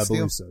Man of I Steel?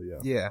 believe so, yeah.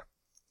 Yeah.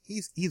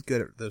 He's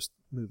good at those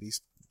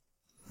movies.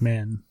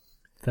 Man,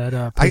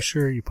 that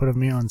picture you put of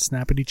me on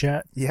Snappity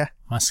Chat, Yeah.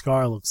 my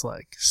scar looks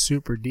like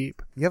super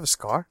deep. You have a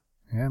scar?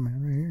 Yeah,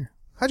 man, right here.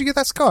 How'd you get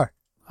that scar?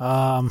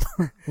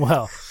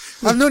 Well,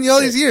 I've known you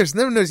all these years.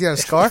 Never knows you had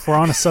a scar. if we're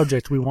on a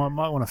subject we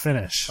might want to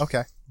finish,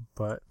 Okay.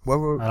 but What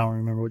were I don't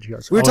remember what you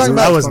guys. We were talking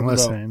about- I wasn't talking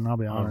about- listening. I'll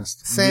be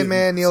honest.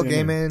 Sandman, Neil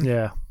Sandman. Gaiman.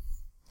 Yeah,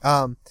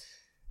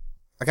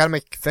 I gotta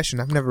make a confession.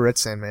 I've never read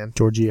Sandman.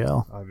 Georgie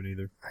L. I haven't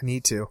either. I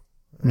need to.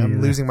 Me I'm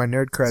either. losing my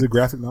nerd Is it a cred.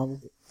 graphic novel?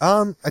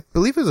 I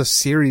believe it was a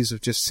series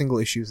of just single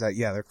issues that,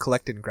 they're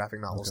collected in graphic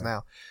novels Okay.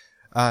 now.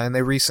 And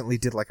they recently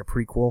did like a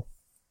prequel.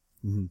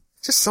 Mm-hmm.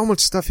 Just so much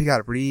stuff you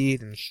gotta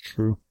read and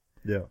True.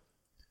 Yeah.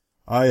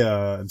 I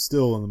am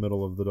still in the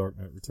middle of The Dark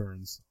Knight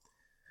Returns.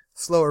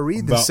 slower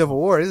read than About- Civil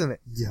War, isn't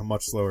it? Yeah,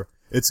 much slower.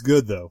 It's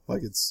good though.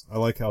 I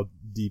like how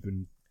deep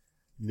and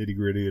nitty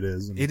gritty it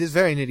is. And It is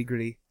very nitty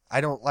gritty. I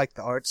don't like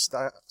the art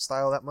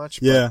style that much.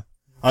 But yeah.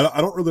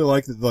 I don't really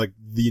like that. Like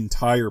the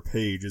entire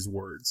page is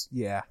words.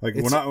 yeah. Like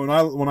It's-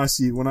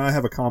 when I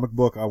have a comic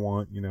book, I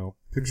want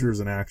pictures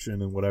and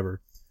action and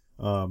whatever.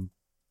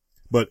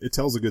 But it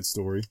tells a good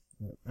story,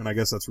 and I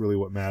guess that's really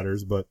what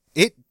matters. But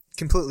it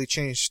completely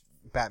changed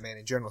Batman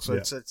in general, so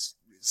Yeah. it's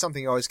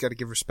something you always got to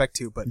give respect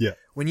to. But yeah,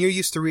 when you're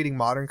used to reading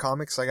modern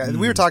comics, like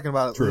we were talking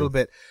about it a True. little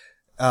bit.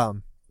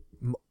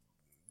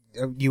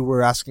 You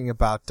were asking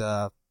about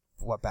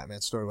what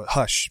Batman story was.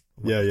 Hush.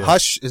 yeah.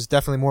 Hush is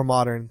definitely more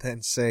modern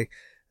than say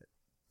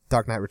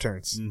Dark Knight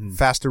Returns. Mhm.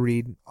 Faster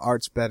read,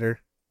 art's better.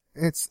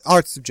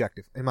 Art's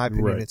subjective, in my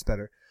opinion. Right. It's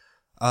better.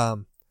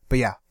 But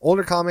yeah,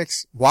 older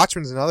comics.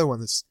 Watchmen's another one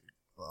that's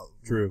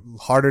True.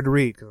 harder to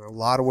read because a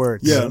lot of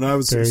words. Yeah, and I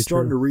was Very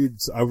starting true. to read.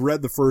 I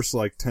read the first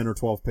 10 or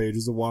 12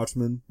 pages of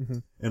Watchmen,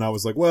 Mhm. and I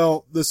was like,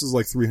 well, this is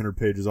 300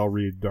 pages. I'll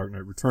read Dark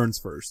Knight Returns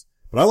first.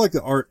 But I like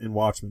the art in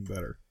Watchmen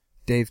better.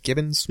 Dave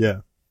Gibbons.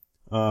 Yeah.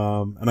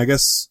 And I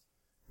guess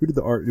who did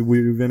the art? Do we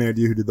have any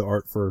idea who did the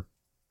art for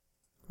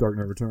Dark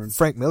Knight Returns?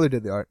 Frank Miller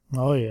did the art.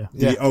 Oh yeah,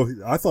 Did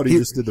he- I thought he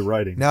just did the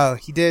writing. No,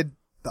 he did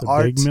the the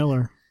art Big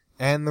Miller.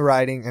 and the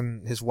writing,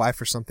 and his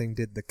wife or something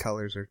did the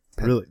colors or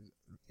pen Really?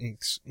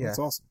 inks. Yeah, That's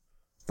awesome.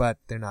 but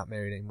they're not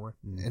married anymore.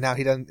 Mm. And now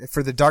he doesn't,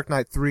 for the Dark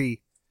Knight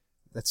 3,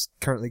 that's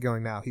currently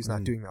going now, he's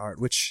not Mm. doing the art,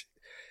 which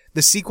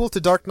the sequel to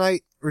Dark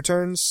Knight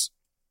Returns,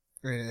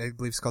 I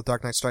believe it's called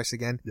Dark Knight Strikes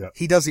Again. Yeah.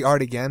 He does the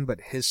art again, but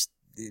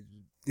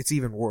it's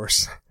even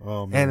worse.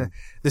 Oh man. And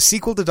the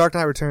sequel to Dark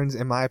Knight Returns,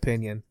 in my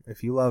opinion,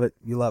 if you love it,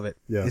 you love it.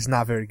 Yeah. It's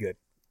not very good.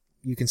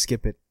 You can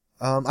skip it.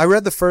 I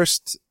read the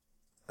first,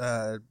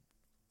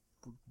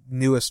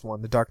 newest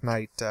one, the Dark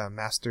Knight,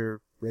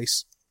 Master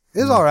Race.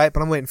 It was alright,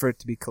 but I'm waiting for it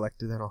to be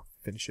collected, then I'll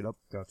finish it up.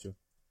 Gotcha.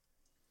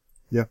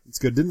 Yeah, it's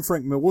good. Didn't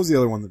Frank Miller? What was the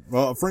other one?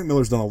 Frank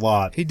Miller's done a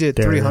lot. He did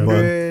Daredevil.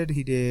 300,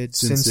 he did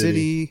Sin Sin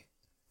City.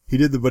 He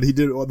did the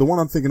one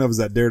I'm thinking of is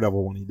that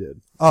Daredevil one he did.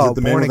 Oh, Is it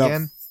the Man Born Without-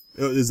 Again?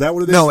 Is that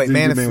what it is? No, wait, Did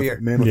he Man do of Fear.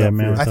 Man Without Yeah, Fear.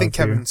 Man I Without think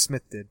Fear. Kevin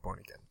Smith did Born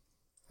Again.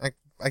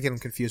 I get him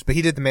confused, but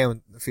he did the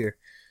Man with Fear.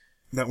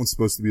 That one's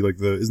supposed to be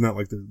isn't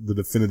that the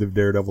definitive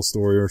Daredevil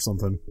story or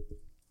something?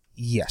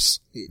 Yes.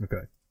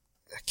 Okay.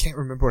 I can't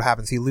remember what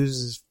happens. He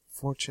loses his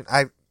fortune.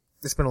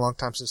 It's been a long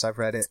time since I've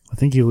read it. I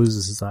think he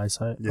loses his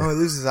eyesight. Yeah. Oh, he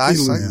loses his He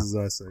eyesight. loses his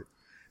eyesight.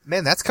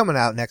 Man, that's coming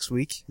out next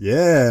week.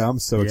 Yeah, I'm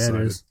so Yeah, it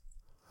excited. is.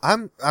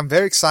 I'm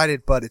very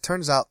excited, but it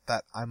turns out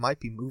that I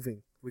might be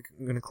moving. We're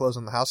going to close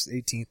on the house the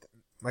 18th.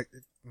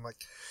 I'm like,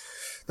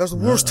 that was the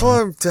worst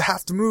time to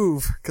have to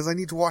move because I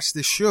need to watch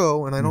this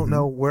show and I don't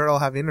know where I'll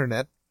have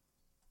internet.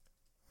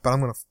 But I'm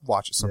going to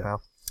watch it somehow.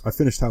 I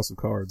finished House of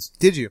Cards.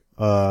 Did you?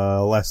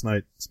 Last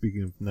night,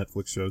 speaking of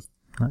Netflix shows.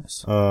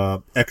 Nice.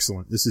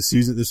 Excellent. This is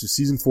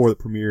season 4 that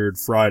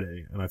premiered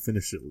Friday, and I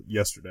finished it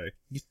yesterday.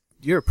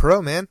 You're a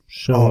pro, man.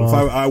 Show Oh, if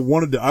off. I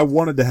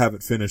wanted to have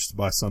it finished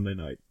by Sunday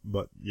night,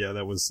 but yeah,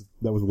 that was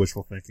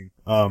wishful thinking.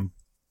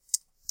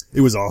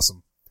 It was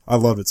awesome. I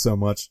loved it so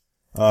much.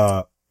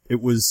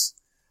 It was,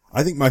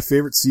 I think my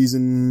favorite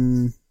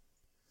season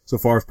so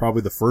far is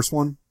probably the first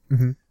one.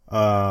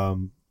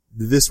 Mm-hmm.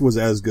 This was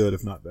as good,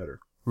 if not better,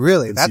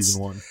 Really? than That's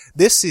season 1.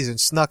 this season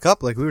snuck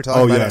up like we were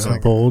talking Oh, about. yeah, It's I know.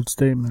 like, Bold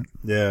statement.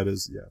 Yeah, it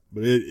is. Yeah,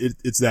 but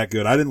it's that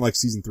good. I didn't like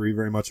season 3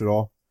 very much at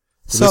all.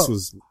 So So- this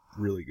was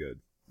really good.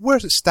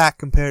 where's it stacked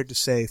compared to,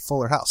 say,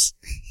 Fuller House?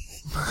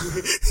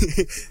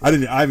 I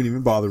haven't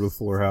even bothered with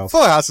Fuller House.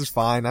 Fuller House is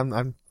fine.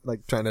 I'm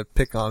like trying to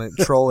pick on it and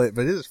troll it,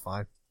 but it is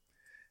fine.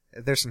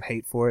 There's some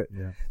hate for it.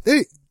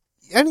 Yeah.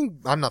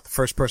 I'm not the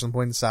first person to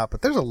point this out,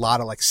 but there's a lot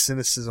of like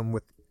cynicism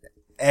with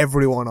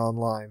everyone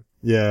online.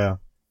 Yeah.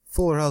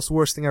 Fuller House,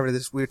 worst thing ever.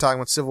 We were talking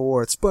about Civil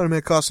War. It's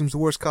Spider-Man costume's the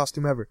worst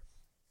costume ever.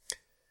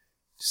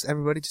 Just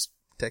everybody just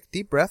take a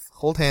deep breath,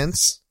 hold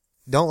hands.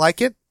 Don't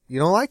like it? You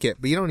don't like it,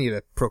 but you don't need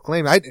to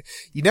proclaim it.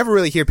 You never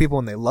really hear people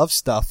when they love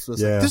stuff. So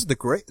it's Yeah. like, this is the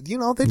great,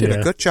 they did Yeah.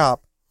 a good job.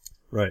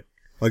 Right.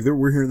 Like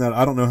we're hearing that.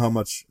 I don't know how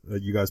much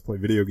you guys play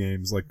video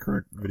games, like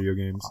current video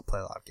games, I'll play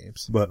a lot of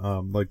games. but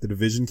like The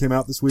Division came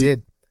out this week.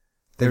 Did.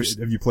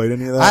 Have you played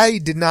any of that? I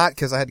did not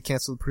because I had to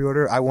cancel the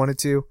pre-order. I wanted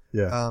to.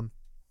 Yeah.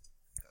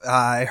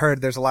 I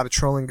heard there's a lot of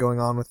trolling going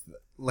on with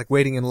like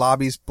waiting in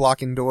lobbies,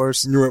 blocking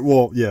doors. You're right.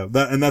 Well, yeah.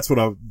 That's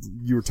what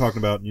you were talking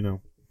about. You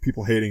know,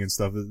 people hating and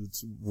stuff.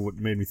 It's what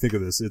made me think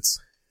of this.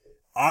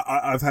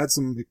 I've had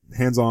some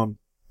hands-on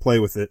play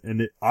with it,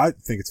 and I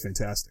think it's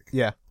fantastic.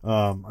 Yeah.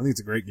 I think it's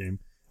a great game.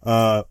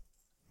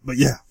 But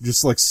yeah,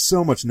 just like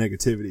so much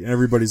negativity, and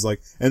everybody's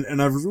like,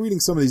 and I was reading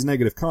some of these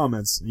negative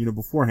comments,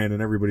 beforehand,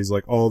 and everybody's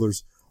like, oh,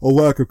 there's a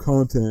lack of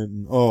content,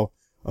 and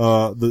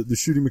the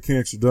shooting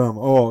mechanics are dumb.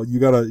 Oh,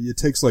 it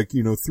takes like,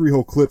 3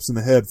 whole clips in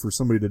the head for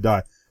somebody to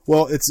die.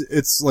 Well,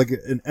 it's like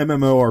an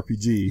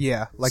MMORPG.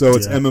 Yeah. Like, So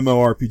it's Yeah.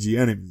 MMORPG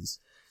enemies.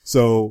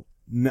 So,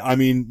 I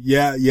mean,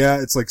 yeah,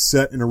 it's like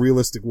set in a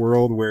realistic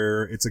world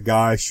where it's a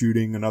guy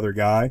shooting another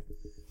guy,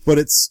 but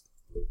it's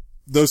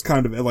those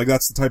kind of, like,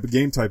 that's the type of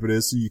game type it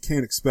is, so you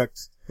can't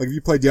expect, like, if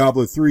you play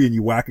Diablo 3 and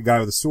you whack a guy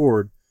with a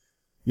sword,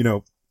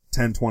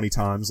 10, 20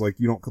 times, like,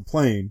 you don't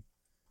complain,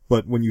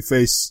 but when you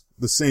face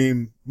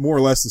more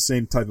or less the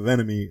same type of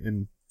enemy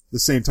in the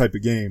same type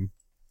of game,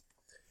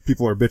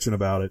 people are bitching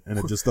about it, and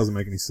it just doesn't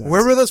make any sense.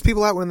 where were those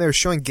people at when they were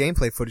showing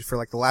gameplay footage for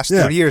like the last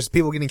 30 years?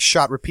 People getting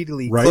shot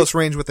repeatedly, Right. close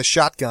range with a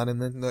shotgun,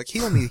 and then they're like,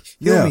 heal me,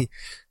 heal Yeah. me.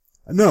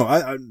 No,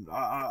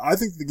 I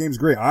think the game's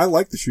great. I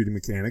like the shooting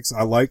mechanics.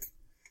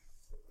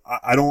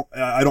 I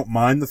don't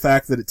mind the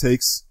fact that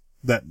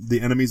that the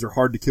enemies are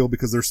hard to kill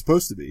because they're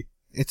supposed to be.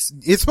 It's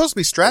supposed to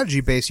be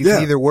strategy based. You Yeah.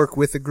 can either work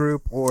with a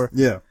group or,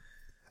 Yeah.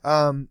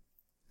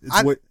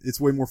 I- It's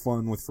way more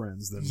fun with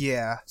friends than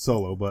yeah.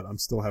 solo, but I'm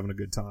still having a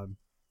good time.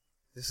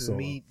 This is Solo.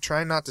 me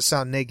trying not to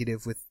sound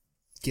negative with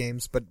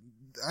games, but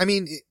I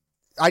mean,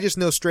 I just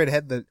know straight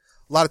ahead that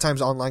a lot of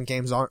times online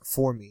games aren't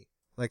for me.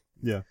 Like,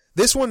 Yeah.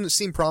 this one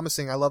seemed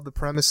promising. I love the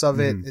premise of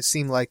it. Mhm. It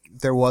seemed like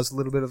there was a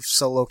little bit of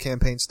solo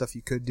campaign stuff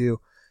you could do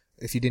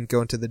if you didn't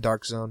go into the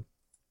dark zone.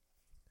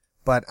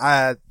 But,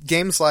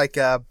 games like,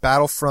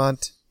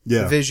 Battlefront,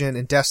 Yeah. Division,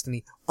 and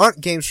Destiny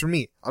aren't games for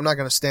me. I'm not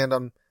gonna stand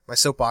on my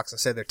soapbox and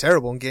say they're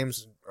terrible and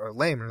games are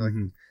lame. Like,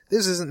 Mhm.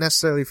 this isn't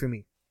necessarily for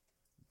me.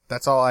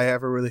 That's all I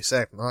ever really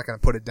say. I'm not gonna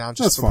put it down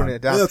just That's for fine. putting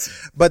it down. Yeah,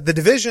 that's- But the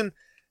Division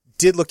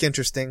did look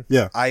interesting.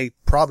 Yeah. I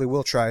probably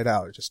will try it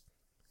out. Just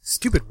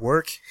stupid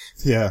work.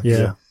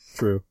 Yeah.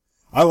 True.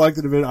 I like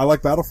the Division. I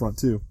like Battlefront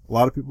too. A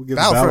lot of people give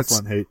Battlefront's-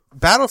 Battlefront hate.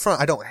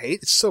 Battlefront, I don't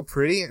hate. It's so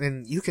pretty,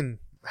 and you can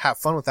have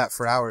fun with that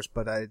for hours.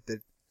 But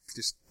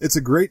It's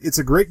a great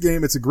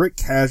game. It's a great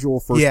casual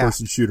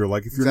first-person shooter.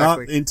 Like, if you're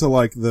Exactly. not into,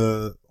 like,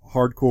 the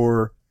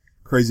hardcore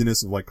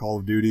craziness of, like, Call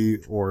of Duty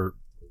or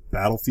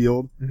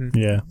Battlefield,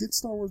 Yeah. get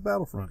Star Wars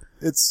Battlefront.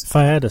 It's, If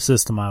I had a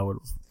system, I would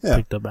have Yeah.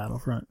 picked up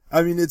Battlefront.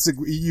 I mean,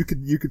 you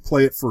could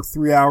play it for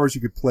 3 hours, you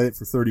could play it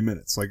for 30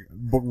 minutes. Like,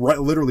 but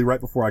literally right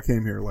before I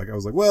came here, like, I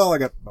was like, well, I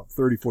got about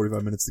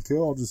 45 minutes to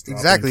kill. I'll just drop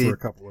Exactly. in for a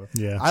couple of,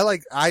 Yeah.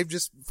 I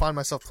just find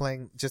myself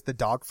playing just the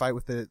dogfight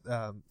with the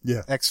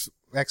yeah,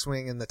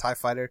 X-wing and the TIE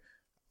fighter.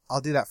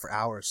 I'll do that for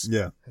hours.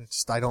 yeah. It's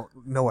just I don't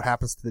know what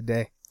happens to the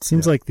day.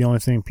 Seems Yeah. like the only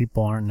thing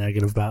people aren't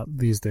negative about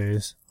these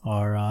days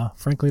are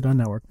Frankly Done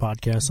Network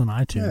podcasts on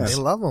iTunes. They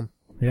love them.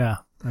 Yeah.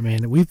 I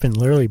mean, we've been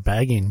literally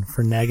begging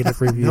for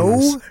negative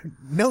reviews.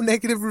 No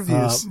negative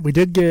reviews. We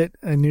did get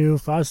a new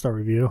 5-star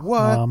review.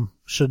 What?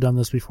 Should have done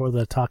this before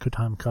the taco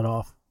time cut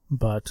off,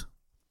 but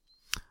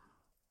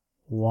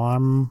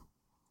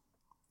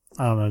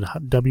I don't know,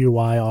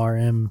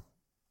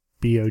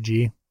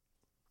 WYRMBOG,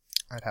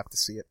 I'd have to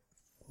see it.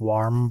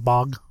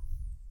 Warmbog.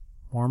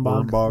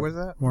 Where's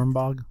that?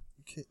 Warmbog.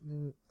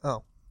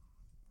 Oh,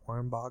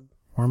 Warmbog.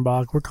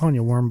 Wormbog. We're calling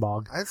you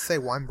Wormbog. I'd say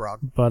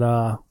Weinbrog.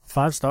 But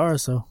 5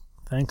 stars, so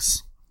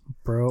thanks,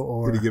 bro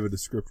or Did he give a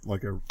description,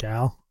 like a,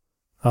 gal.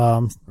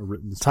 A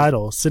written description.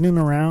 Title, Sitting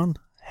Around,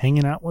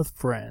 Hanging Out with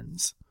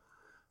Friends.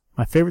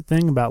 My favorite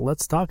thing about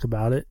Let's Talk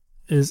About It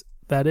is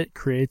that it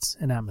creates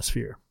an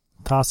atmosphere.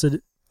 Does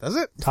it?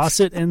 Toss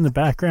it in the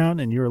background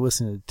and you are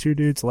listening to two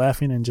dudes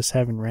laughing and just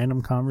having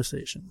random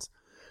conversations.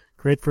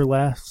 Great for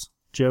laughs,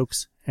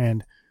 jokes,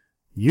 and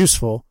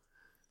useful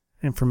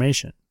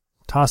information.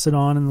 Toss it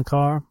on in the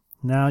car.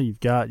 Now you've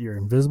got your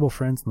invisible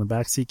friends in the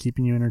backseat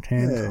keeping you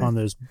entertained on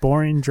those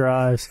boring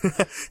drives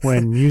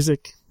when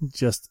music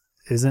just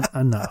isn't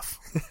enough.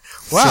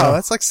 Wow, So-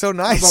 that's like so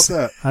nice. How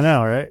about that? I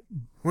know, right?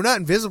 We're not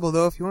invisible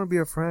though. If you want to be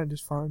a friend,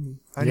 just find me.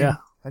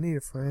 I need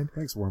a friend.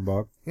 Thanks,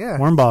 Warmbog. Yeah.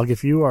 Warmbog,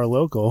 if you are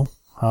local,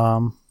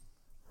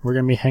 we're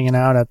going to be hanging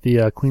out at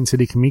the Queen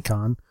City Comic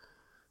Con.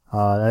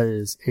 That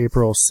is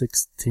April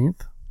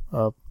 16th.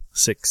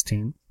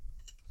 16th.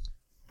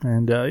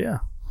 And, yeah,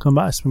 come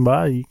by, swing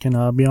by. You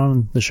can be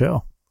on the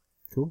show.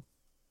 Cool.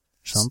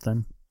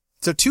 Something.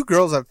 So 2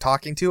 girls I'm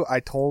talking to, I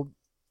told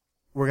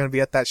we're going to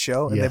be at that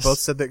show, and Yes. they both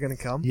said they're going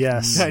to come.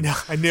 Yes. I know.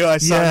 I knew I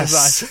saw in his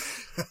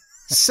eyes.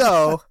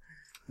 So,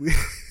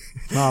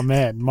 Oh,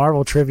 man.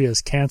 Marvel Trivia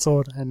is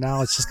canceled, and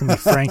now it's just going to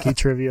be Frankie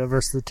Trivia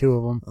versus the two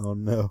of them. Oh,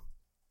 no.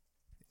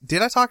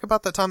 did I talk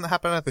about the time that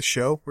happened at the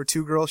show where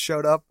 2 girls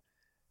showed up?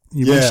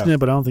 You Yeah. mentioned it,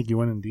 but I don't think you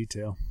went in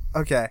detail.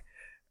 Okay.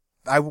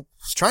 I was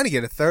trying to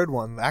get a third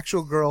one. The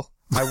actual girl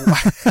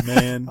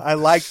Man. I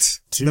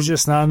liked. Two's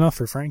just not enough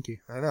for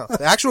Frankie. I know.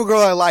 The actual girl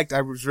I liked,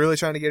 I was really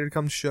trying to get her to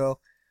come to the show.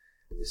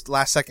 Just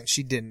last second,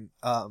 she didn't.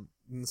 And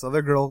this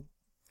other girl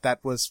that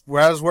was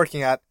where I was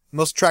working at,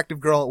 most attractive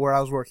girl at where I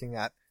was working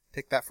at.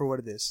 Take that for what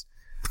it is.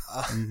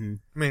 Mm-hmm.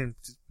 I mean,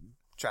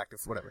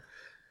 attractive, whatever.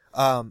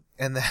 And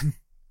then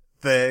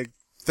the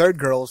third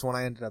girl is one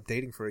I ended up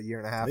dating for a year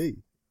and a half. Hey.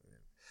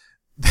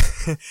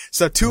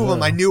 So 2 of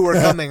them I knew were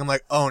coming. I'm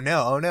like, oh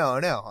no.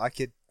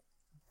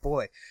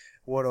 Boy,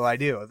 what do I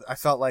do? I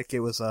felt like it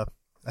was a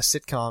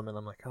sitcom, and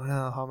I'm like, oh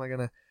no, how am I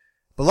gonna?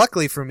 But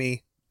luckily for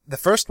me, the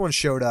first one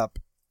showed up,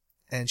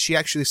 and she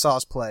actually saw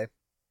us play.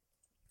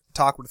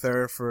 Talked with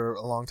her for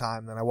a long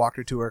time, then I walked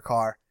her to her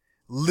car.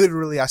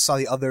 Literally, I saw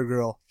the other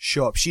girl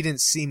show up. She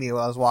didn't see me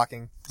while I was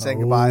walking,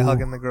 saying goodbye,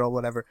 hugging the girl,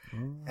 whatever,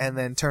 and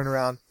then turn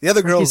around. The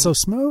other girl, Frankie's so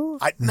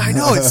smooth. I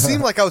know, it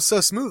seemed like I was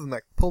so smooth and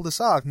like pulled us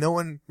off. No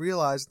one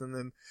realized, and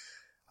then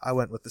I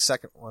went with the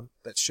second one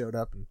that showed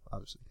up and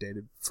obviously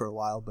dated for a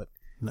while, but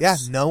yeah,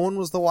 no one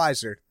was the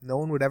wiser. No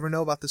one would ever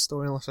know about this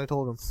story unless I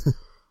told them.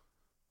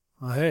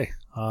 Oh, hey,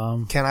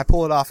 Can I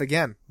pull it off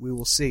again? We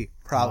will see.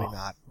 Probably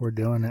not. we're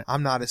doing it.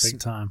 I'm not as Big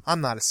time.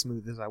 I'm not as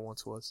smooth as I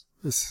once was,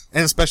 This,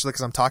 and especially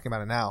because I'm talking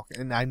about it now,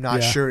 and I'm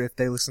not Yeah. sure if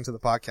they listen to the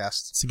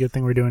podcast. it's a good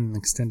thing we're doing an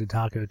extended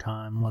taco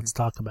time. Let's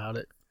talk about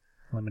it.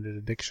 Limited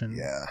addiction.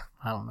 Yeah,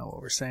 I don't know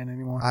what we're saying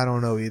anymore. I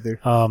don't know either.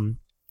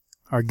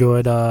 Our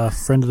good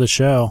friend of the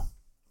show,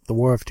 the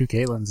War of Two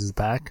Caitlins, is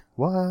back.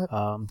 What?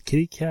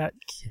 Kitty Cat,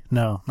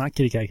 no, not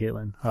Kitty Cat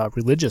Caitlin,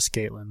 Religious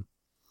Caitlin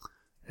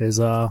is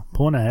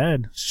pulling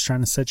ahead. She's trying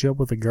to set you up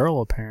with a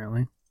girl,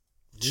 apparently.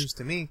 News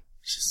to me.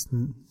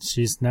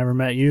 She's never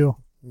met you.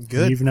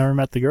 Good. You've never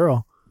met the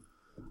girl.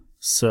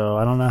 So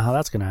I don't know how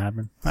that's going to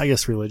happen. I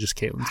guess Religious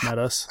Caitlin's met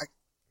us.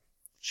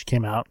 She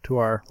came out to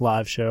our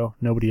live show.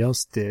 Nobody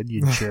else did,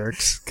 you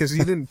jerks. Because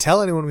you didn't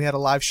tell anyone we had a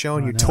live show,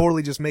 and I you're know.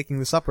 totally just making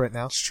this up right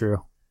now. It's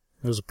true.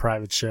 It was a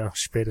private show.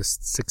 She paid us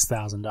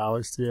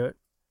 $6,000 to do it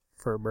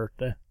for her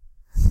birthday.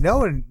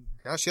 No,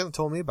 she hasn't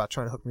told me about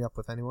trying to hook me up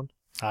with anyone.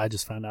 I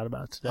just found out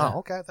about it today. Oh,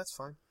 okay, that's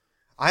fine.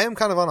 I am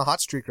kind of on a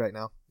hot streak right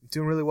now. I'm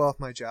doing really well with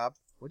my job.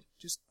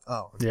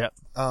 Yeah,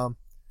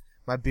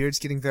 My beard's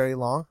getting very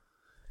long,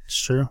 it's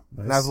true.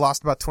 and I've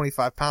lost about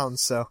 25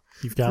 pounds, so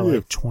You've got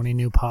like 20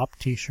 new Pop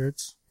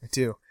t-shirts. I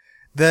do.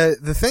 The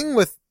thing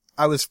with,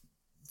 I was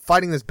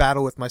fighting this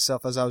battle with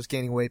myself as I was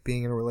gaining weight,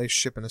 being in a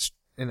relationship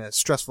in a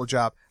stressful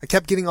job. I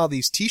kept getting all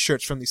these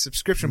t-shirts from these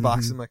subscription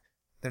boxes. I'm like,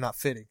 they're not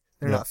fitting.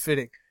 They're not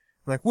fitting.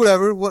 I'm like,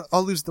 whatever,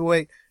 I'll lose the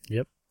weight.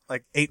 Yep.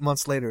 Like 8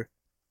 months later,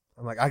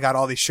 I'm like, I got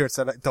all these shirts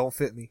that don't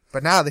fit me,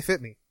 but now they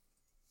fit me.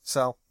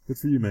 So Good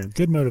for you, man.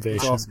 Good motivation.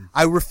 That's awesome.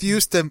 I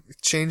refuse to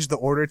change the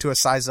order to a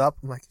size up.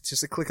 I'm like, it's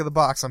just a click of the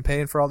box. I'm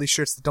paying for all these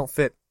shirts that don't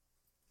fit.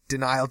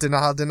 Denial.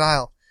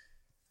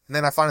 And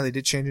then I finally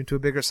did change into a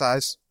bigger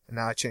size, and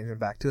now I changed them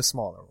back to a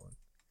smaller one.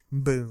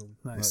 Boom.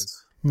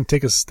 Nice. I'm going to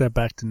take us a step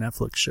back to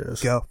Netflix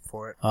shows. Go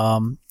for it.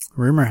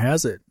 Rumor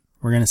has it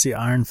we're going to see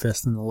Iron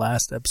Fist in the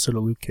last episode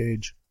of Luke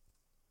Cage.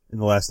 In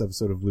the last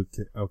episode of Luke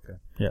Cage. Okay.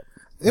 Yep.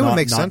 It would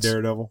make not sense.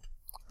 Daredevil.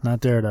 Not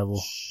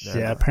Daredevil. No.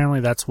 Yeah, apparently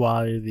that's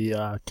why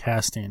the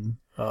casting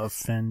of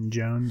Finn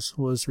Jones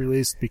was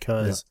released,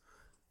 because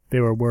they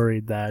were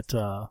worried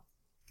that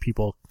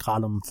people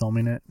caught him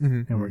filming it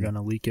Mhm. and were going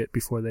to leak it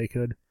before they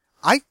could.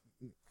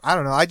 I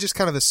don't know. I just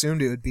kind of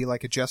assumed it would be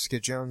like a Jessica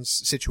Jones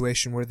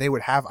situation where they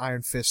would have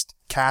Iron Fist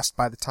cast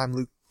by the time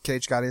Luke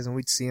Cage got his, and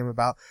we'd see him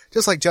about.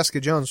 Just like Jessica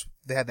Jones,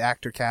 they had the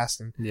actor cast,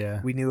 and Yeah.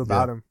 we knew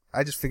about him.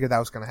 I just figured that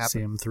was going to See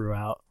happen. him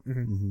throughout.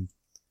 Mm-hmm.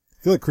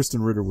 I feel like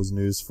Kristen Ritter was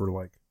news for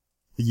like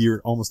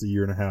almost a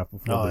year and a half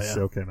before this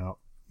show came out.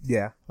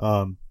 Yeah.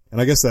 And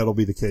I guess that'll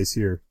be the case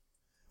here.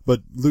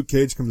 But Luke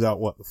Cage comes out,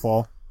 the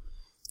fall?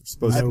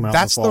 supposed to come out in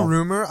That's the the fall.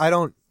 rumor. I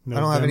don't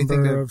have anything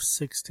November to. of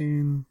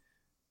 16.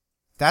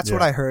 That's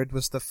what Yeah. I heard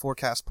was the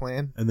forecast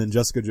plan. And then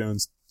Jessica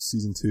Jones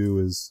season 2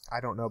 is.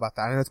 I don't know about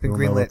that. I know it's I been don't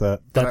know greenlit. about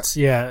that. That's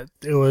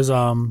it was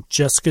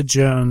Jessica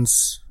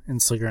Jones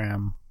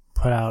Instagram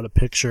put out a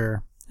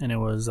picture, and it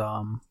was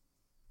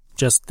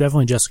just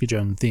definitely Jessica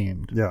Jones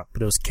themed. Yeah.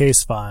 But it was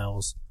case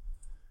files,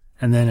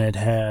 and then it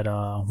had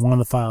one of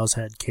the files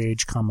had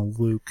Cage,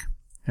 Luke,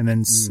 and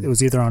then it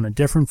was either on a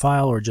different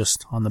file or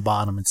just on the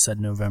bottom it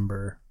said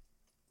November,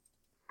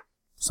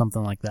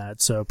 something like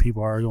that. So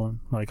people are going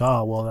like,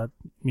 oh well, that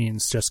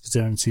means Jessica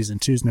Jones season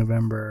 2's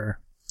November.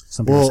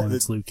 Some people saying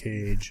it's Luke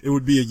Cage. It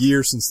would be a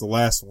year since the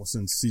last one,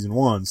 since season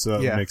 1, so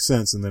that Yeah. would make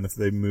sense. And then if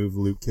they move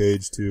Luke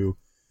Cage to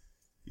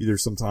either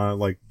sometime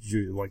like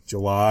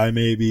July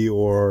maybe,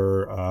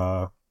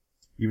 or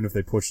even if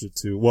they pushed it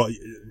to, well,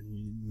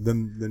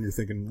 then you're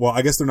thinking, well,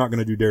 I guess they're not going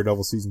to do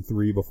Daredevil season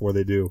 3 before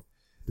they do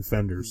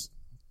Defenders,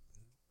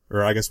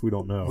 or I guess we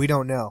don't know. We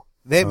don't know.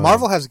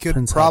 Marvel has a good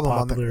Depends problem how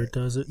on popular their. it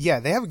does it. Yeah,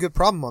 they have a good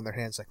problem on their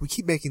hands. Like we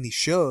keep making these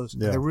shows,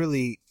 and Yeah. they're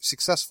really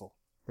successful.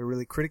 They're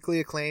really critically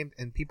acclaimed,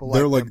 and people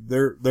They're like like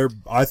them. they're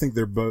I think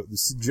they're both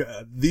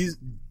these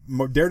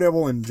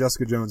Daredevil and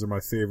Jessica Jones are my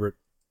favorite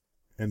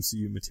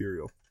MCU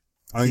material.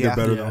 I think Yeah.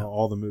 they're better Yeah. than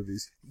all the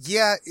movies.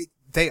 Yeah,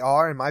 they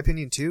are, in my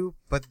opinion, too,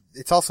 but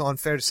it's also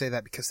unfair to say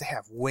that because they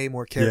have way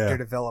more character Yeah.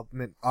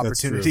 development That's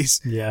true. opportunities.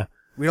 Yeah.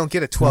 We don't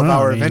get a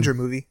 12-hour I mean, Avenger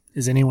movie.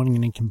 Is anyone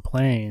going to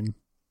complain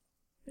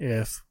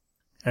if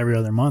every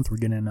other month we're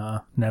getting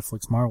a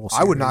Netflix Marvel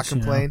series? I would not you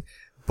know? complain,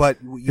 but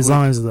As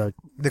long as the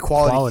the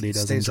quality, quality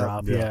doesn't stays drop.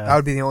 up. Yeah. That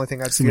would be the only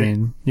thing I'd I say.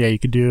 mean, yeah, you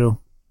could do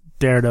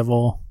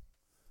Daredevil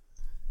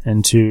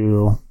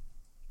into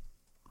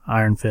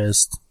Iron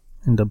Fist,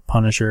 into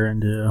Punisher,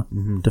 into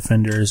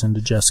Defenders,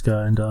 into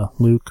Jessica, into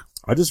Luke.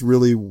 I just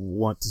really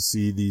want to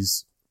see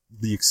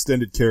the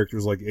extended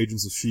characters like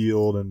Agents of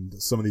S.H.I.E.L.D.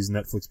 and some of these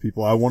Netflix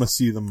people. I want to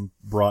see them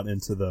brought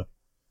into the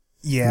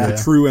Yeah.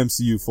 true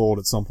MCU fold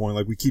at some point.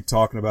 Like we keep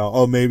talking about,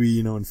 oh, maybe,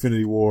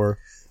 Infinity War.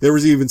 There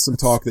was even some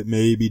talk that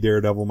maybe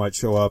Daredevil might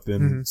show up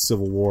in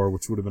Civil War,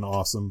 which would have been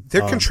awesome.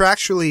 They're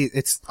contractually,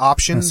 it's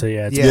option. So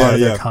yeah, it's Yeah, part of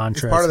yeah. their It's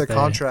contract. part of the that they-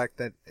 contract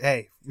that,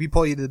 hey, we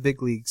pull you to the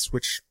big leagues,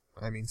 which,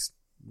 I mean,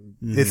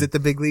 is it the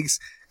big leagues?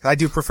 I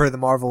do prefer the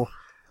Marvel,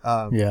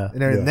 Yeah. and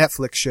their Yeah.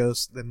 Netflix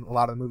shows than a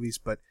lot of the movies,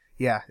 but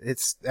yeah,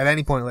 it's at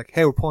any point like,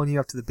 hey, we're pulling you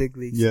up to the big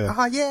leagues. Yeah.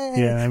 Ah, yeah.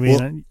 Yeah, I mean,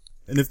 Well,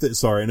 And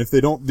if they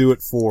don't do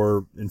it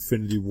for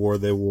Infinity War,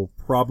 they will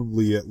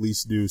probably at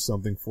least do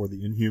something for the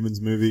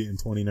Inhumans movie in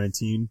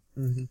 2019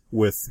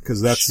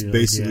 because that's S.H.I.E.L.D.,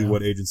 basically yeah.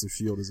 what Agents of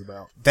S.H.I.E.L.D. is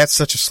about. That's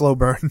such a slow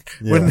burn.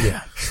 Yeah. When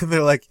Yeah.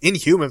 they're like,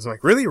 Inhumans. I'm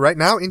like, really? Right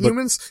now,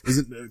 Inhumans?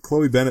 Isn't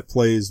Chloe Bennett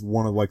plays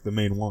one of like the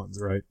main ones,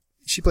 right?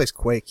 She plays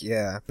Quake,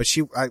 yeah. But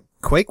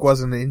Quake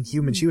wasn't an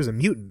Inhuman, she was a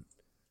mutant.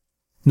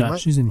 no, what?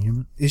 she's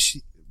Inhuman. Is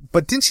she?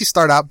 But didn't she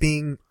start out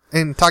being,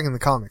 and talking in the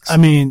comics? I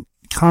mean,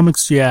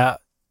 comics, yeah,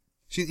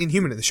 She's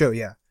Inhuman in the show,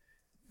 yeah.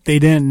 they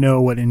didn't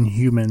know what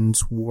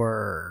Inhumans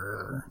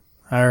were.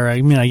 Or,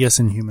 I mean, I guess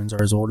Inhumans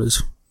are as old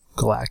as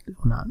Galactus.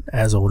 Not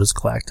as old as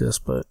Galactus,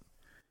 but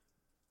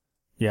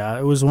yeah,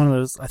 it was one of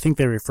those. I think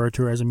they referred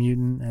to her as a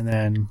mutant, and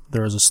then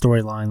there was a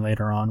storyline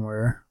later on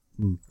where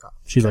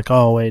she's like,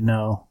 "Oh wait,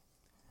 no,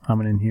 I'm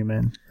an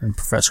Inhuman." And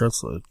Professor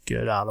X's like,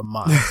 "Get out of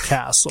my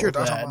castle, Good,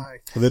 Dad."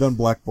 Have they done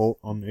Black Bolt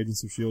on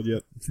Agents of S.H.I.E.L.D.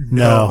 yet?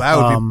 No, that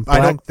would be, I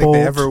don't Black think they Bolt,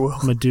 ever will.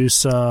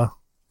 Medusa,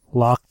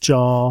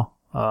 Lockjaw,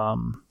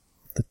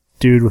 the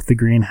dude with the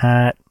green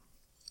hat.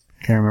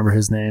 Can't remember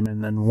his name,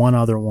 and then one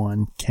other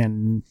one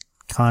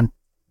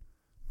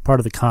part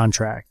of the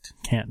contract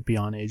can't be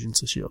on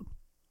Agents of S.H.I.E.L.D.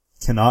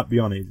 Cannot be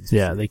on Agents of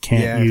Yeah, S.H.I.E.L.D. they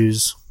can't Yeah.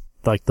 use,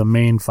 like, the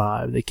main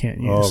 5, they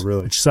can't use. Oh,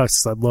 really? Which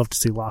sucks, 'cause I'd love to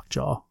see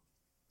Lockjaw.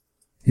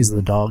 He's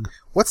the dog.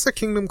 What's the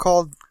kingdom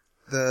called?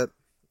 The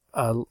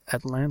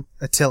Atlant?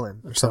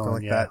 Attilan or something Attilan,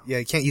 like yeah. that. Yeah,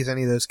 you can't use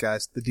any of those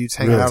guys. The dude's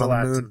hanging Really? out on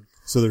the moon.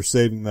 So they're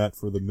saving that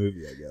for the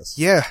movie, I guess.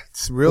 Yeah,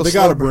 it's real But they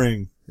slow gotta burn.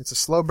 bring It's a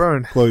slow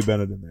burn. Chloe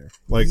Bennett in there.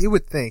 Like, You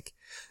would think.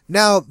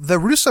 Now, the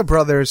Russo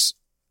brothers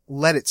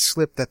let it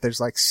slip that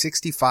there's like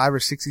 65 or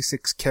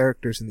 66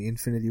 characters in the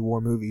Infinity War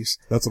movies.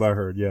 that's what I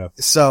heard, yeah.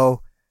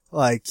 So,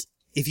 like,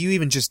 if you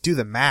even just do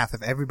the math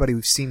of everybody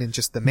we've seen in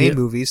just the main Yeah.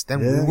 movies,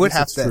 then Yeah, we I would guess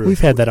have that's to. true. We've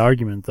had that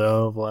argument,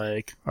 though, of,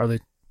 like, are they,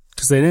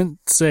 because they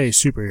didn't say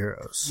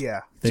superheroes.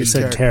 Yeah. They just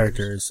said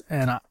characters.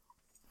 And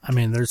I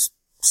mean, there's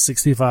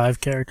 65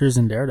 characters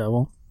in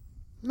Daredevil.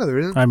 No, there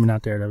isn't. I mean,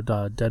 not Daredevil,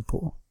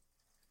 Deadpool.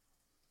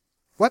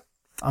 What?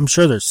 I'm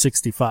sure there's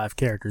 65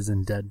 characters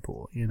in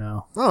Deadpool, you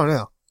know. Oh,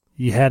 no.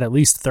 You had at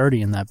least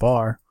 30 in that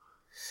bar.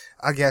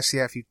 I guess,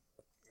 yeah, if you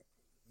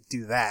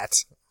do that.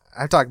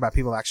 I'm talking about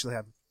people that actually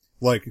have.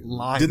 Like,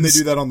 Lines. didn't they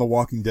do that on The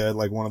Walking Dead?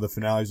 Like, one of the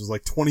finales was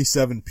like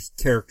 27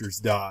 characters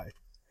die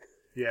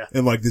Yeah.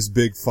 in like this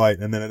big fight,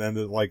 and then it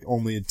ended like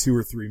only 2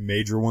 or 3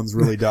 major ones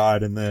really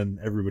died, and then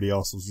everybody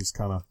else was just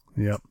kind of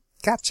Yep.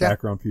 Gotcha.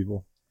 background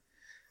people.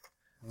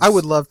 I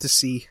would love to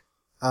see,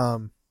 I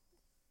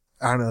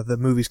don't know, the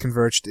movies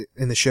converged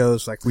in the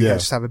shows. Like, we Yeah.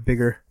 just have a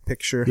bigger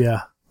picture.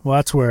 Yeah. Well,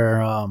 that's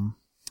where,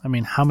 I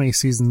mean, how many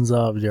seasons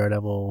of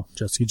Daredevil,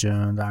 Jessica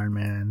Jones, Iron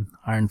Man,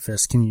 Iron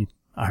Fist Luke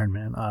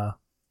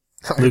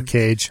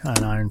Cage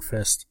and Iron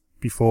Fist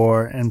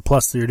before, and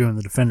plus you're doing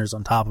the Defenders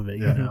on top of it,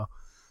 you know,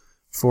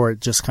 before it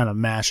just kind of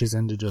mashes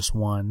into just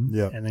one.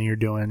 Yeah. And then you're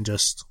doing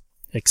just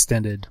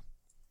extended,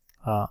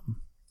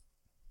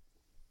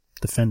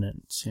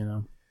 Defendants, you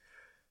know.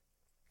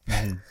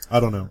 I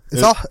don't know.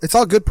 It's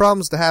all good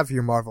problems to have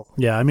here, Marvel.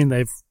 Yeah, I mean,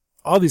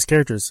 all these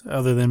characters,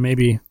 other than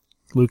maybe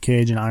Luke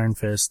Cage and Iron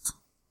Fist,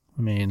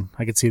 I mean,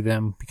 I could see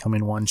them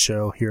becoming one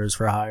show, Heroes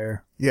for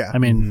Hire. Yeah. I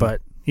mean,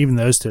 but even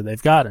those two,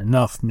 they've got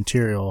enough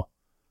material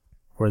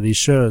where these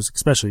shows,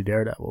 especially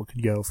Daredevil,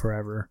 could go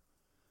forever.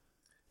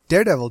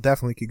 Daredevil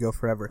definitely could go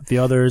forever. The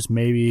others,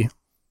 maybe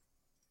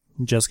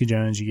Jessica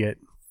Jones, you get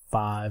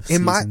 5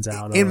 seasons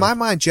out of. In my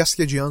mind,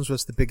 Jessica Jones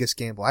was the biggest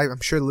gamble.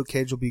 I'm sure Luke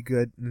Cage will be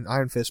good in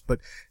Iron Fist, but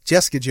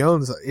Jessica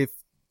Jones, if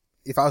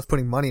I was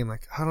putting money, I'm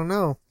like, I don't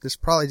know. This is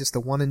probably just a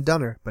one and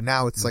doneer, but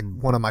now it's like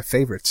one of my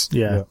favorites.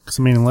 Yeah. Because,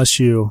 I mean, unless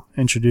you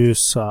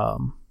introduce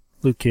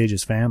Luke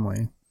Cage's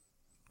family,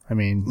 I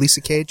mean.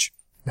 Lisa Cage?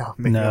 No,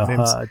 maybe no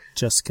names.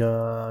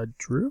 Jessica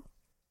Drew?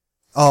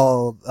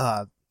 Oh,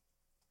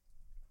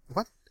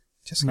 what?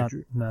 Jessica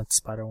Drew? Not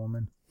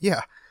Spider-Woman.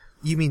 Yeah.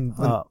 You mean,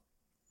 I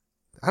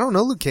don't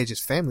know Luke Cage's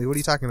family. What are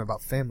you talking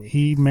about, family?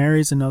 He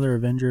marries another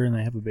Avenger and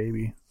they have a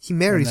baby. He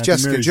marries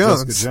Jessica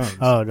Jones.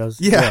 Oh, it does?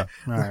 Yeah.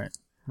 All right.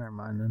 Never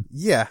mind then.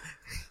 Yeah.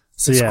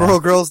 So, Squirrel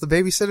Girl's the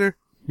babysitter?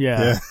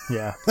 Yeah.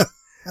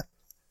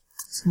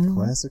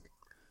 Classic.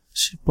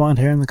 She blonde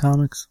hair in the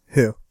comics?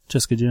 Who?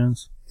 Jessica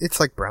Jones. It's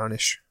like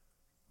brownish.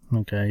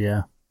 Okay,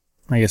 yeah.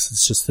 I guess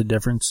it's just the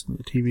difference in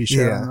the TV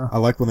show. Yeah. I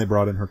like when they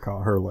brought in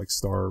her like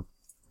Star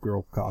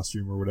Girl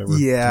costume or whatever.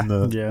 Yeah.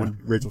 When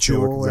Rachel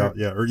Taylor comes out.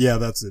 Yeah,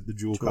 that's it. The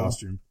Jewel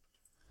costume.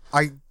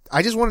 I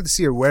just wanted to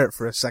see her wear it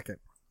for a second.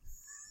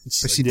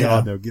 She's But like, she did.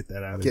 God, no, get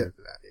that out of here.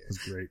 It was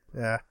great.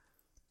 Yeah.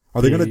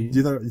 Are they gonna, do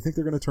you think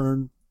they're gonna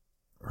turn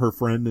her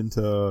friend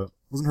into,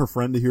 wasn't her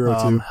friend a hero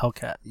too?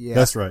 Hellcat. Yeah.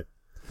 That's right.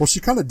 Well, she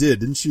kinda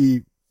did, didn't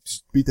she?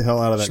 Beat the hell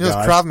out of that guy. She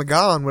knows Krav Maga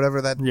on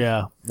whatever that.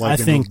 Yeah. Like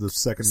I think the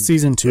second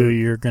season 2,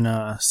 you're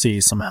gonna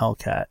see some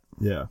Hellcat.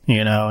 Yeah.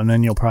 You know, and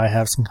then you'll probably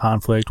have some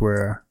conflict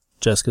where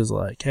Jessica's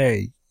like,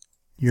 hey,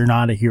 you're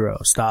not a hero.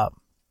 Stop.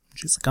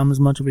 She's like, I'm as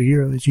much of a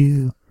hero as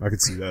you. I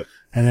could see that.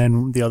 And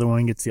then the other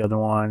one gets the other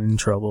one in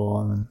trouble,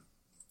 and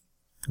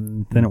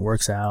then it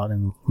works out,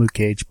 and Luke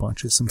Cage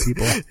punches some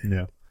people.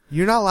 Yeah.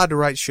 You're not allowed to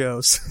write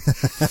shows.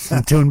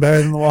 I'm doing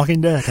better than The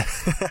Walking Dead.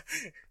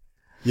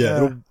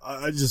 Yeah,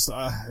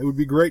 it would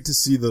be great to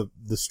see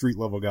the street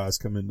level guys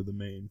come into the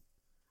main.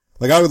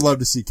 Like, I would love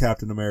to see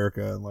Captain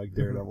America and like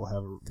Daredevil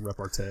have a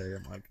repartee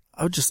and like.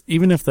 I would just,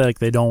 even if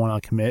they don't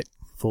want to commit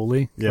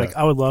fully, like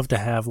I would love to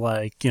have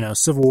like, you know,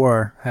 Civil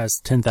War has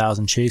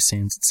 10,000 chase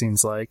scenes, it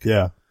seems like.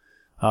 Yeah.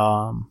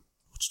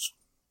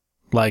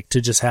 Like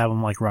to just have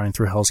them like running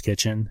through Hell's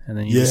Kitchen, and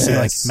then you just see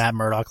like Matt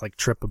Murdock like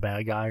trip a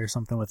bad guy or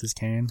something with his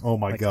cane. Oh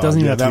my God. It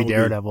doesn't even have to be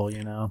Daredevil,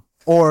 you know.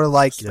 Or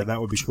like, that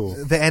would be cool.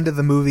 The end of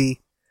the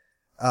movie,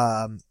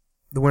 the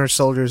Winter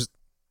Soldier's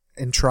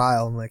in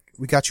trial, and like,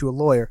 we got you a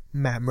lawyer,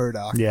 Matt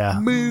Murdock. Yeah.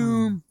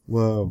 Boom.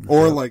 Whoa.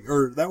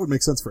 Or that would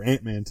make sense for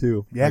Ant-Man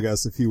too. Yeah. I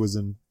guess if he was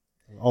in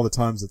all the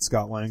times that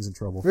Scott Lang's in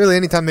trouble. Really,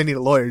 anytime they need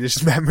a lawyer,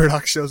 just Matt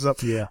Murdock shows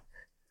up. Yeah.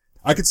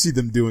 I could see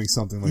them doing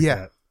something like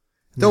that.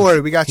 Don't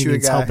worry, we got he you a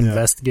needs guy. help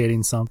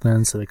investigating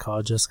something, so they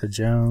call Jessica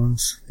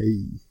Jones.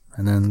 Hey.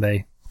 And then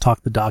they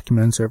talk the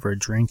documents over a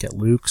drink at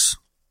Luke's.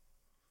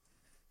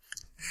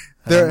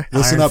 Listen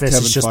Iron up, Fist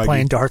Kevin is just Feige.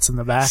 playing darts in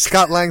the back.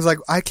 Scott Lang's like,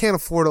 I can't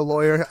afford a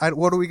lawyer.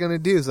 What are we gonna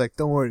do? He's like,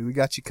 don't worry, we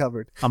got you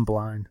covered. I'm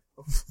blind.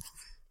 I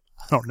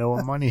don't know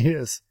what money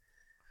is.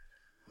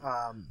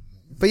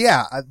 But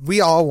yeah,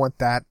 we all want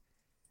that.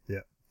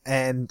 Yeah.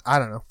 And I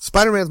don't know.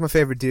 Spider-Man's my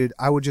favorite dude.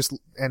 I would just,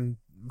 and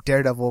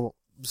Daredevil's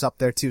up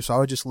there too, so I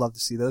would just love to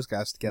see those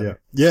guys together.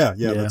 Yeah,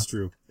 that's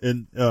true.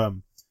 And,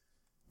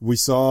 we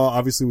saw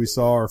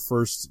our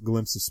first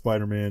glimpse of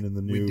Spider-Man in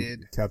the new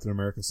Captain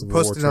America Civil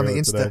War posted on the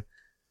Insta. Today.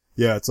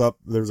 Yeah, it's up.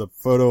 There's a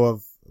photo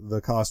of the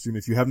costume.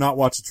 If you have not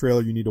watched the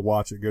trailer, you need to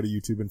watch it. Go to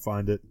YouTube and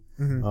find it.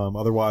 Mm-hmm.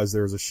 Otherwise,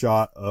 there's a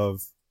shot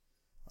of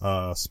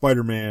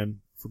Spider-Man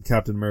from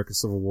Captain America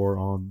Civil War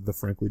on the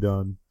Frankly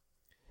Done.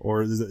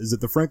 Or is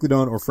it the Frankly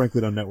Done or Frankly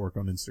Done Network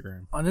on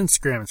Instagram? On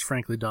Instagram, it's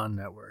Frankly Done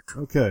Network.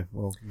 Okay,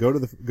 well, go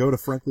to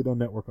Frankly Done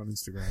Network on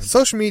Instagram.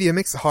 Social media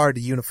makes it hard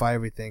to unify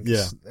everything.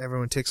 Yeah.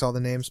 Everyone takes all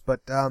the names, but,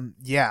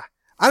 yeah.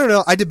 I don't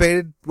know. I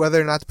debated whether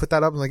or not to put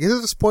that up. I'm like, is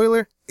it a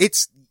spoiler?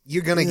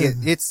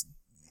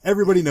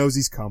 Everybody knows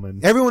he's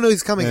coming. Everyone knows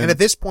he's coming. And at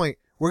this point,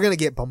 we're gonna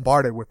get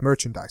bombarded with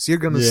merchandise. You're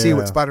gonna see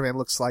what Spider-Man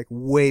looks like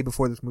way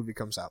before this movie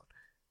comes out.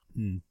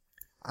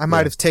 I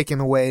might have taken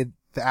away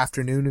the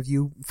afternoon of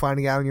you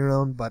finding out on your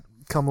own, but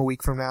come a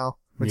week from now.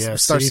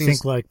 So you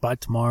think like by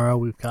tomorrow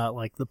we've got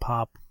like the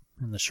pop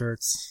and the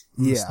shirts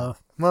and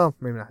stuff? Well,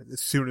 maybe not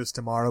as soon as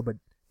tomorrow, but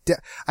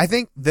I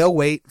think they'll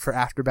wait for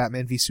after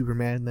Batman v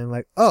Superman and then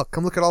like, oh,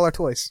 come look at all our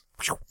toys.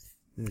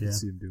 You can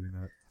see him doing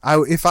that. I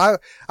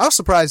was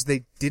surprised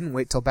they didn't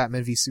wait till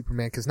Batman v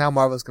Superman, because now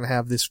Marvel's gonna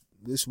have this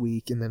this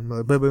week, and then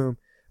boom, boom.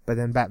 But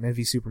then Batman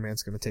v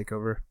Superman's going to take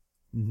over.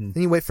 Mm-hmm.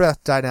 Then you wait for that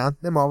to die down.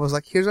 Then Marvel's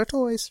like, here's our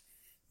toys.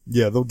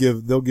 Yeah, they'll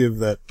give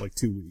that like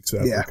 2 weeks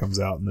after Yeah. it comes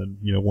out, and then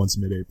once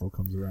mid-April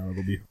comes around,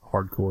 it'll be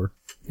hardcore.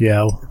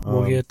 Yeah,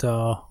 we'll get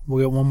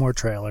one more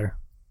trailer,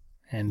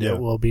 and Yeah. it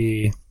will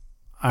be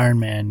Iron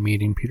Man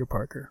meeting Peter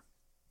Parker.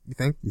 You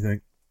think? You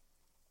think?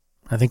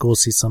 I think we'll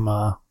see some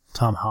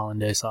Tom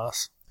Hollanday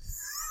sauce.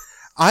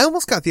 I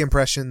almost got the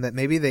impression that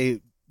maybe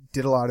they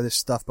did a lot of this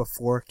stuff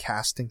before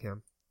casting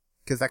him.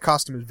 Because that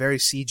costume is very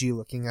CG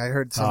looking. I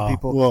heard some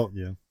people Well,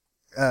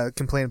 yeah.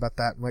 complain about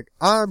that. I'm like,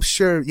 I'm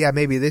sure, yeah,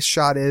 maybe this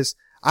shot is.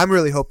 I'm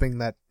really hoping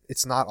that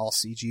it's not all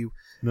CG.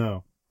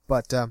 No.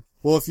 But,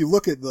 Well, if you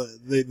look at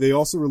they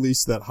also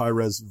released that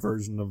high-res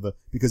version of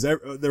because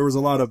there was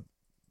a lot of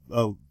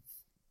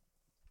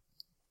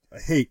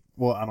hate.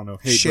 Well, I don't know,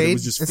 hate, shade? but it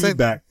was just It's like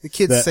feedback. the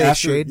kids that say after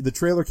shade. The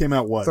trailer came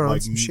out, Throw on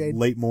like some shade.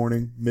 late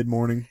morning,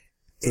 mid-morning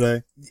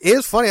today? It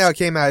was funny how it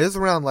came out. It was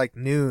around like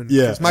noon.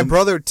 Yeah, 'Cause my and-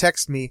 brother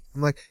texted me.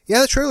 I'm like,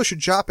 yeah, the trailer should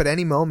drop at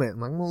any moment.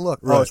 I'm like, well, look.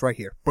 Right. Oh, it's right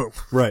here. Boom.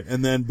 Right.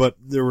 And then, but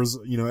there was,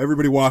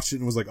 everybody watched it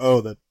and was like,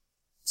 oh, that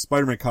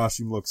Spider-Man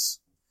costume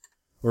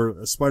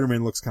or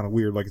Spider-Man looks kind of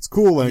weird. Like, it's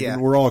cool, like, Yeah.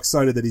 and we're all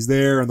excited that he's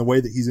there, and the way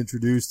that he's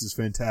introduced is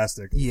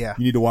fantastic. Yeah.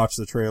 You need to watch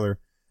the trailer,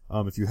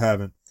 if you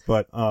haven't.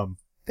 But,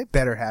 They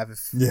better have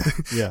if.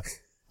 yeah.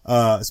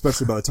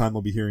 Especially by the time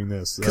they'll be hearing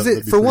this. Because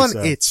That'd be for pretty one,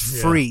 sad. it's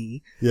Yeah.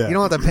 free. Yeah. You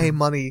don't have to pay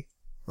money.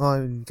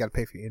 Well, you gotta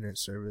pay for your internet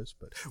service,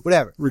 but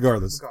whatever.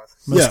 Regardless.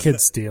 Most Yeah.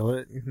 kids steal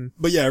it.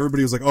 But yeah,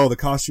 everybody was like, oh, the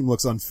costume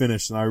looks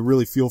unfinished, and I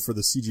really feel for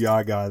the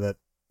CGI guy that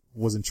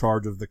was in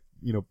charge of the,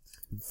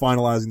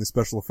 finalizing the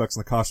special effects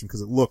on the costume,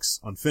 because it looks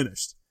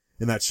unfinished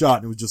in that shot,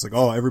 and it was just like,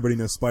 oh, everybody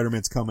knows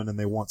Spider-Man's coming, and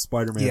they want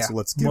Spider-Man, Yeah. so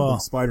let's give Well, them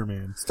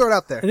Spider-Man. Let's throw it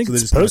out there. I think So they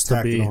it's just kinda supposed to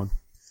tacked it be. on.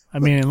 I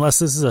mean, unless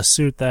this is a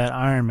suit that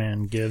Iron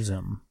Man gives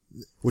him,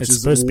 Which it's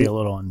is supposed to be a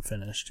little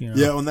unfinished.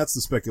 Yeah, and that's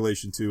the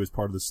speculation too, as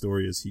part of the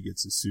story, is he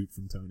gets his suit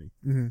from Tony.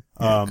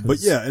 Mm-hmm. But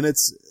yeah,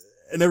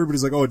 and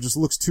everybody's like, oh, it just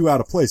looks too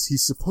out of place.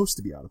 He's supposed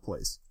to be out of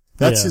place.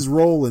 That's Yeah. his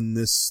role in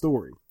this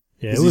story.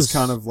 Yeah, 'Cause it was he's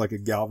kind of like a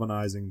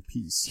galvanizing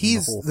piece. in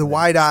He's whole the thing.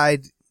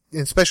 wide-eyed,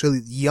 and especially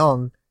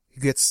young,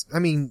 who gets,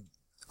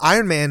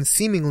 Iron Man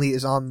seemingly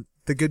is on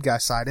the good guy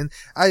side. And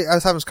I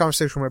was having this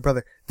conversation with my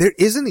brother. There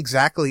isn't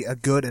exactly a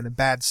good and a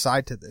bad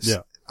side to this.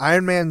 Yeah.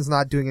 Iron Man's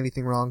not doing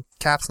anything wrong.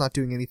 Cap's not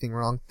doing anything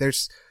wrong.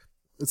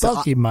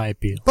 Bucky might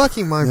be.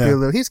 Bucky might be Yeah. a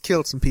little, he's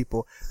killed some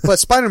people. But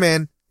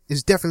Spider-Man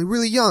is definitely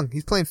really young.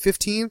 He's playing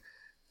 15.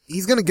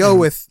 He's gonna go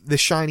with the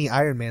shiny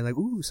Iron Man, like,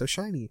 ooh, so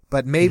shiny.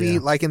 But maybe, Yeah.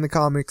 like in the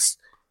comics,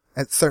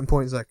 at a certain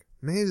point, he's like,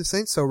 maybe this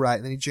ain't so right,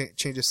 and then he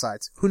changes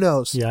sides. Who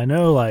knows? Yeah, I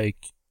know,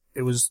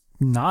 it was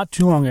not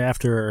too long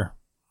after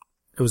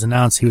it was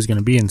announced he was going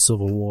to be in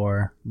Civil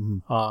War.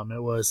 Mhm.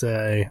 It was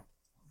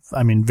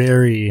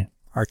very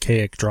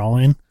archaic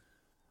drawing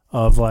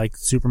of,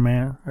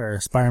 Superman or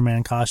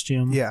Spider-Man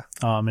costume. Yeah.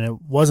 And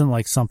it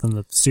wasn't, something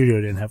that the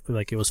studio didn't have,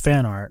 it was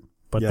fan art.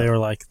 But Yeah. they were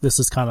like, this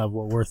is kind of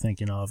what we're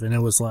thinking of. And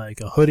it was a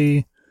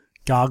hoodie,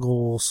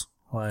 goggles,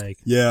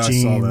 Yeah, I saw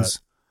jeans. that.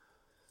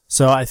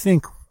 So I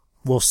think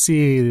we'll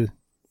see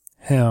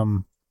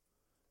him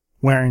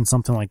wearing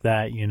something like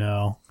that,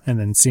 and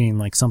then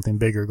seeing something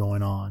bigger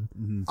going on.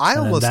 Mhm. I And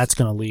then almost, that's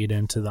going to lead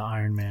into the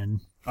Iron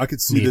Man. I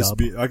could see Meet up.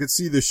 I could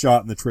see this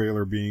shot in the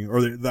trailer being,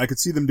 I could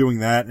see them doing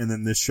that, and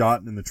then this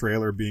shot in the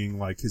trailer being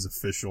his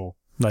official,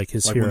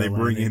 His when hero they bring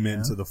landing, him yeah.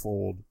 into the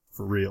fold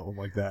for real.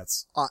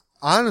 That's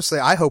honestly,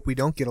 I hope we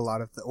don't get a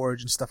lot of the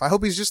origin stuff. I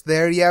hope he's just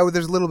there. Yeah,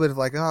 there's a little bit of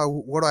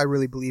what do I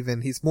really believe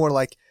in? He's more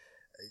like,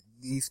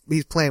 he's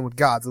playing with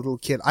God, the little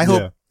kid. I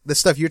hope Yeah. the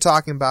stuff you're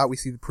talking about, we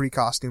see the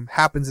pre-costume,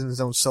 happens in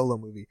his own solo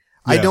movie.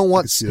 Yeah, I don't I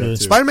want, could see that too.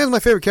 Spider-Man's my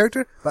favorite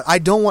character, but I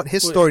don't want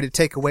his story to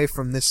take away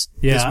from this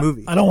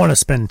movie. I don't want to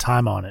spend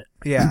time on it.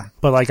 Yeah.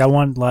 But I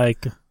want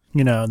in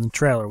the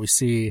trailer we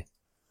see,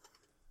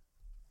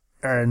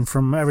 and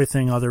from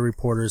everything other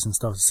reporters and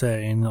stuff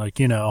saying,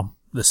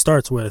 this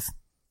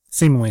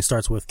seemingly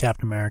starts with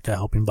Captain America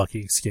helping Bucky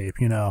escape,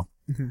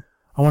 Mm-hmm.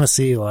 I want to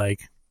see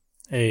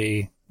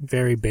a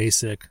very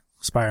basic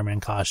Spider-Man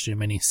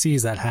costume, and he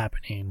sees that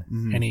happening,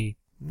 Mhm. and he,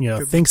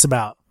 thinks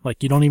about,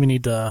 you don't even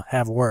need to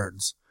have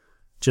words,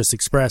 just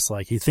express,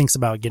 he thinks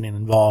about getting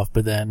involved,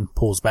 but then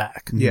pulls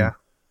back. Yeah.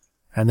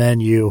 And then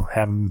you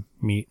have him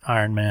meet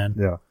Iron Man.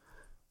 Yeah.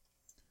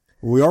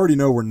 Well, we already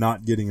know we're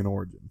not getting an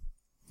origin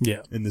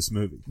Yeah. in this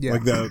movie. Yeah.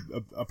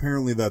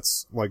 Apparently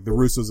that's, the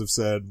Russos have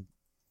said,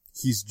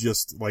 he's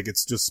just,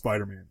 it's just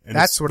Spider-Man. And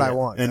That's it's- what I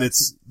want. And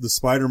it's the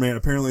Spider-Man,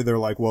 apparently they're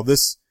like, well,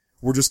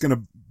 we're just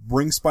gonna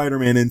bring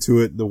Spider-Man into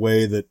it the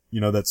way that,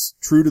 that's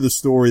true to the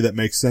story, that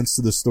makes sense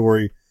to the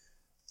story,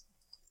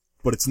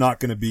 but it's not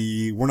gonna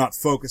be, we're not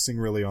focusing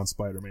really on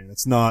Spider-Man.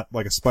 It's not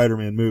like a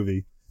Spider-Man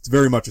movie. It's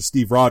very much a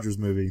Steve Rogers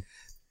movie,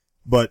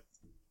 but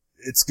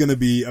it's gonna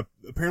be,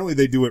 apparently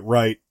they do it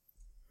right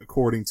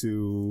according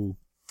to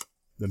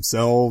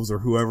themselves or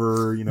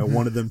whoever,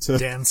 wanted them to.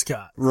 Dan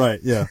Scott. Right,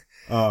 yeah.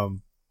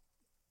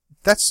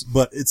 That's,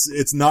 But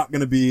it's not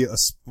gonna be a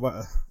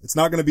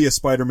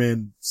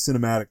Spider-Man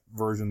cinematic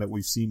version that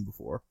we've seen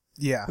before.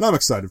 Yeah. And I'm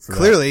excited for that.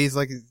 Clearly,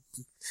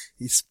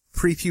 he's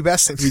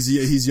prepubescent.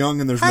 He's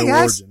young and there's Hi, no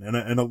guys.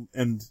 origin.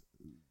 And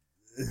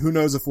who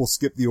knows if we'll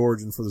skip the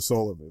origin for the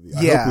Solo movie.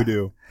 I Yeah. hope we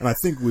do. And I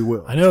think we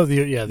will. I know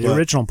the But-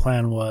 original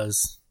plan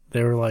was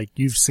they were like,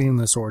 you've seen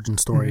this origin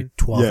story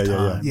 12 Yeah, yeah, yeah.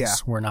 times. Yeah.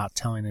 We're not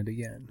telling it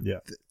again. Yeah.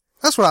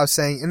 That's what I was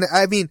saying. And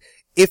I mean,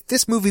 if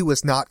this movie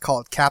was not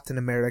called Captain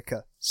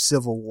America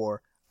Civil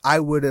War,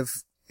 it would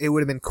have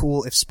been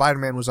cool if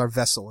Spider-Man was our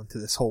vessel into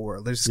this whole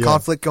world. There's this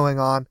conflict going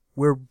on.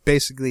 We're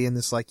basically in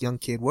this like young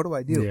kid. What do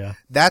I do? Yeah.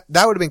 That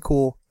would have been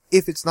cool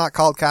if it's not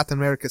called Captain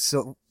America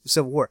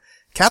Civil War.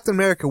 Captain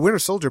America Winter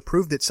Soldier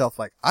proved itself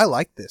like, I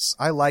like this.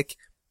 I like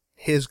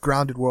his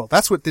grounded world.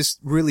 That's what this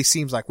really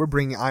seems like. We're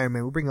bringing Iron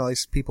Man. We're bringing all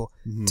these people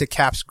to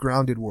Cap's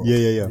grounded world. Yeah.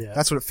 Yeah.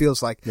 That's what it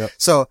feels like. Yep.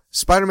 So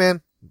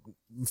Spider-Man,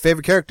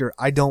 favorite character,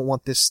 I don't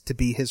want this to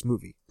be his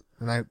movie.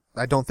 And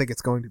I don't think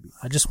it's going to be.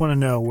 I just want to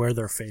know where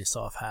their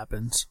face-off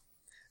happens.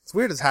 It's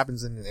weird as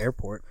happens in an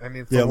airport. I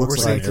mean, from Yeah, it what looks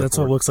we're like seeing. an That's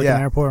what it looks like Yeah. in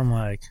an airport. I'm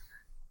like,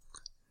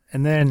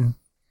 and then,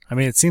 I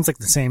mean, it seems like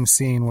the same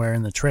scene where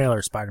in the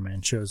trailer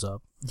Spider-Man shows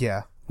up,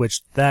 Yeah.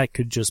 which that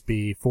could just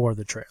be for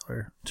the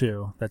trailer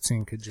too. That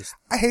scene could just,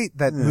 I hate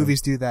that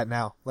movies do that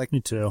now. Like, me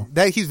too.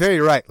 that, he's very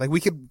right. Like,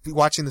 we could be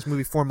watching this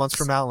movie 4 months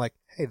from now and like,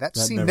 hey, that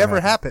scene never never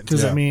happened. happened.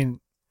 Because Yeah. I mean,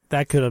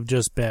 that could have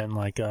just been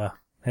like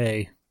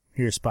hey,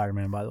 here's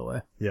Spider-Man, by the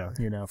way, Yeah.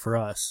 for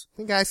us.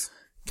 Hey, guys.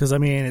 Because I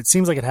mean, it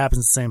seems like it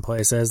happens the same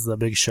place as the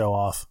big show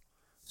off.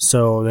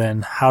 So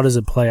then, how does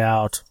it play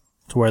out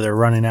to where they're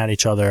running at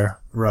each other,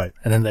 Right.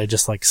 and then they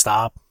just like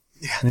stop?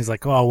 Yeah. And he's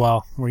like, "Oh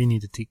well, we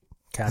need to take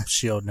Cap's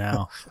shield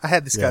now." I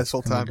had this guy this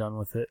whole And we're time. done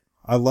with it.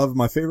 I love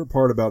my favorite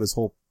part about his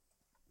whole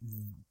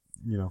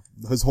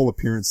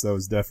appearance though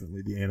is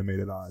definitely the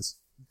animated eyes.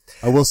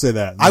 I will say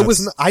that.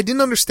 I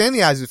didn't understand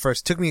the eyes at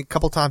first. It took me a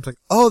couple times like,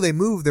 oh, they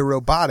move, they're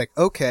robotic.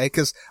 Okay.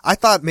 Cause I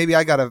thought maybe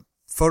I got a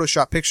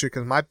Photoshop picture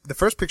cause the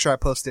first picture I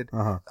posted,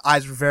 Uh-huh. the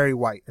eyes were very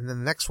white. And then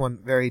the next one,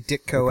 very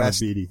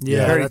Ditko-esque. beady.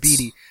 Yeah, very that's-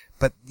 beady.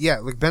 But yeah,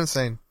 like Ben's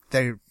saying,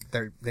 they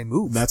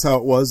move. And that's how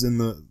it was in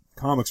the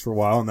comics for a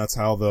while, and that's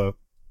how the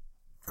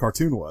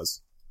cartoon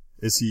was.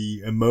 Is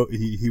he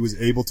was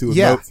able to emote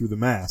Yeah. through the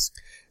mask.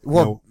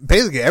 Well, No.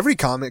 basically every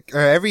comic or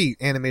every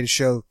animated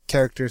show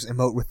characters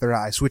emote with their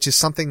eyes, which is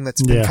something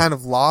that's been Yeah. kind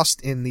of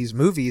lost in these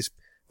movies.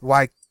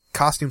 Why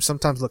costumes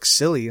sometimes look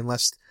silly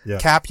unless Yeah.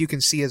 Cap, you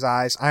can see his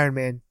eyes. Iron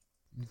Man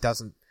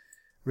doesn't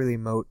really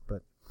emote,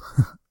 but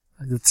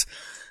It's,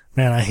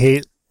 man, I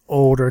hate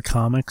older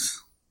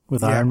comics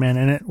with Yeah. Iron Man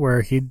in it,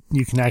 where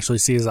you can actually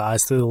see his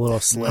eyes through the little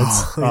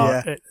slits.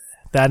 Oh, yeah.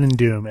 That in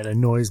Doom, it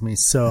annoys me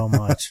so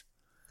much.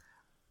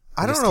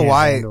 I don't just know can't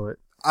why. handle it.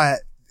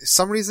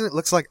 Some reason it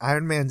looks like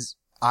Iron Man's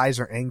eyes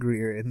are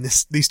angrier in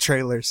these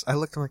trailers. I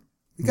looked, I'm like,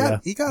 he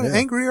got Yeah.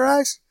 angrier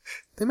eyes?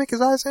 They make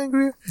his eyes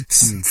angrier?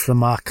 It's the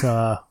Mach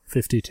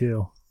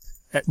 52.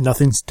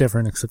 Nothing's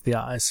different except the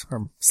eyes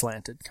are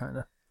slanted, kind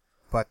of.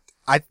 But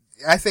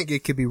I think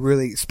it could be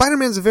really,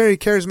 Spider-Man's a very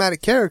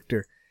charismatic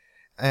character.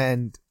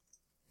 And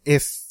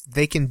if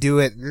they can do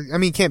it, I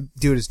mean, you can't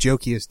do it as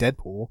jokey as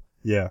Deadpool,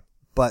 Yeah.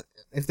 but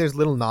if there's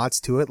little nods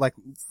to it, like,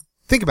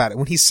 think about it.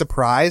 When he's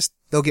surprised,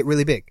 they'll get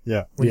really big.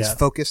 Yeah. When he's Yeah.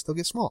 focused, they'll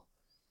get small.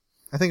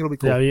 I think it'll be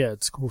cool. Yeah,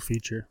 it's a cool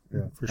feature.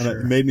 Yeah. For and sure.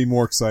 it made me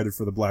more excited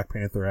for the Black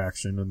Panther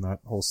action and that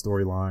whole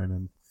storyline.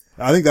 And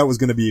I think that's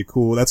going to be a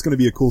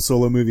cool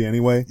solo movie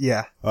anyway.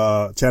 Yeah.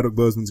 Chadwick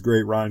Boseman's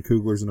great. Ryan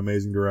Coogler's an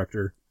amazing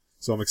director.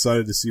 So I'm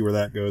excited to see where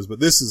that goes. But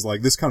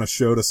this kind of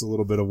showed us a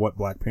little bit of what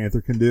Black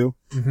Panther can do.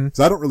 Mm-hmm. Cause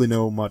I don't really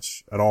know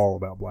much at all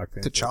about Black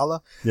Panther.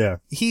 T'Challa. Yeah.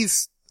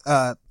 He's,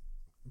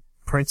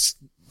 Prince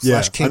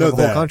Yeah, / king I know of the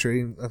whole that.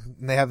 country. And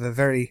they have a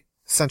very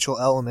essential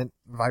element,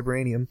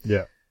 vibranium.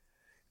 Yeah.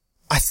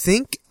 I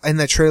think in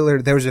the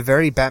trailer there was a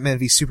very Batman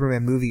v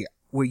Superman movie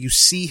where you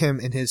see him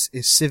in his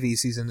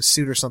civvies, he's in a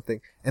suit or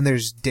something, and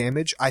there's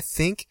damage. I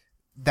think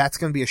that's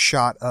going to be a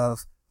shot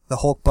of the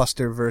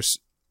Hulkbuster versus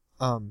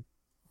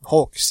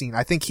Hulk scene.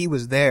 I think he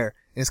was there.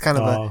 And it's kind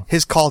of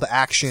his call to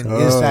action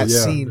is that yeah.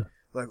 scene.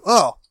 Like,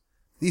 oh,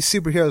 these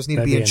superheroes need That'd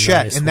to be be in a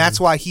check, nice and that's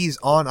why he's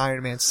on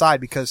Iron Man's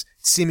side because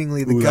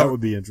seemingly the Ooh, that government.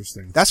 would be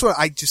interesting. That's what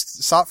I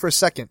just saw it for a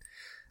second.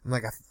 I'm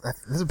like,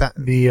 this is bad.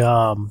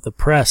 The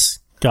press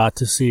got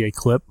to see a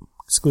clip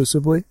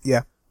exclusively.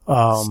 Yeah.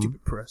 Um,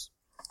 Stupid press.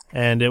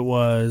 and it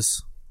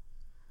was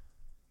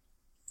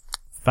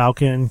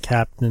Falcon,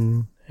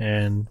 Captain,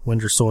 and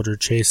Winter Soldier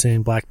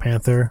chasing Black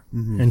Panther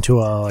into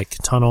a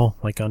tunnel,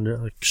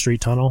 under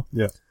street tunnel.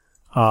 Yeah.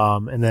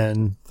 And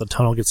then the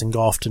tunnel gets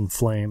engulfed in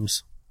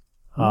flames.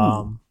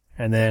 And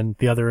then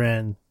the other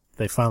end,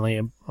 they finally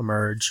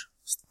emerge.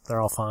 They're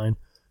all fine.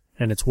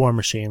 And it's War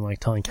Machine,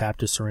 telling Cap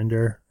to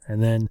surrender.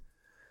 And then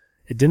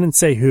it didn't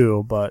say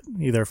who, but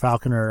either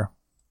Falcon or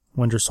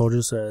Winter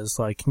Soldier says,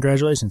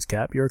 congratulations,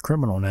 Cap, you're a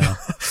criminal now.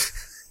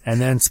 And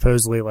then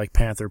supposedly,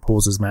 Panther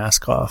pulls his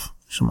mask off.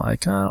 So I'm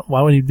like,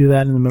 why would he do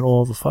that in the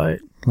middle of a fight?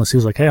 Unless he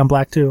was like, hey, I'm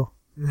black too.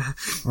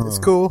 It's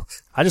cool.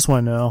 I just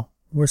want to know,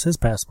 where's his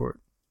passport?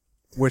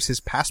 Where's his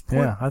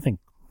passport? Yeah, I think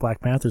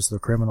Black Panther's the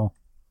criminal.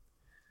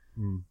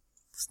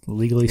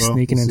 Legally Well,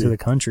 sneaking we'll into see. the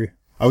country.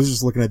 I was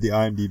just looking at the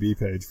IMDb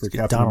page for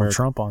Get Donald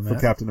Trump on for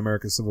that. Captain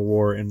America Civil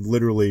War, and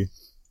literally,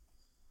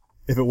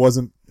 if it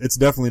wasn't, it's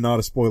definitely not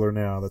a spoiler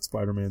now that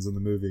Spider-Man's in the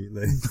movie.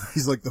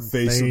 He's like the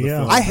face There of you the go.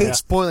 film. I hate Yeah.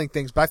 spoiling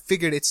things, but I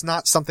figured it's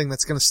not something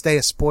that's going to stay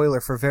a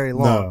spoiler for very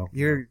long.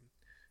 No.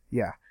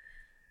 Yeah.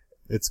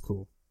 It's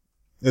cool.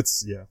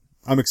 Yeah.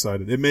 I'm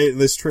excited.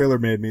 This trailer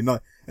made me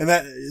not, and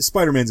that,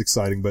 Spider-Man's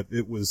exciting, but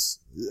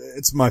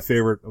it's my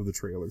favorite of the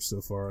trailers so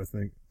far, I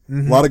think.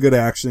 Mhm. A lot of good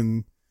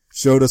action.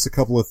 Showed us a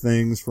couple of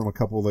things from a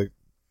couple like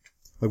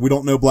we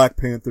don't know Black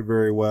Panther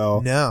very well.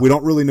 No. We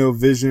don't really know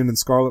Vision and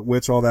Scarlet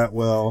Witch all that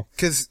well.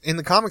 Because in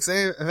the comics,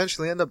 they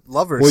eventually end up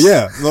lovers. Well,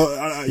 yeah.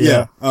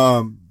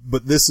 Yeah.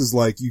 But this is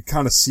like, you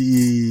kind of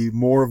see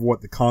more of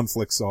what the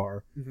conflicts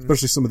are,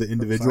 especially some of the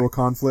individual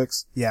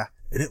conflicts. Yeah.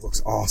 And it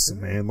looks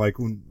awesome, man. Like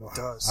when, It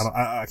does.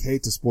 I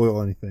hate to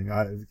spoil anything.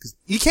 'Cause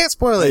You can't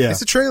spoil it. Yeah.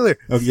 It's a trailer.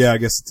 oh yeah, I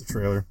guess it's a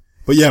trailer.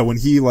 But yeah, when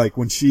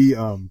she,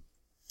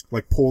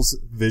 pulls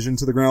Vision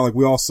to the ground, like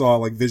we all saw,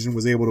 like Vision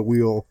was able to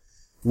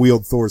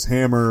wield Thor's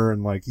hammer,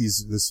 and like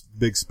he's this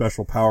big,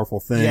 special, powerful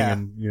thing, Yeah.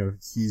 and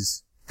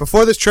he's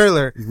Before this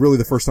trailer, really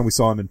the first time we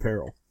saw him in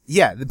peril.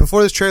 yeah,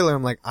 before this trailer,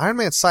 I'm like, Iron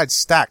Man's side's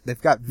stacked. They've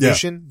got Yeah.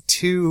 Vision,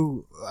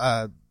 2,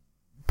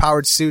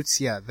 powered suits.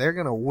 Yeah, they're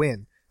gonna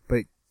win.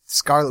 But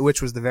Scarlet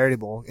Witch was the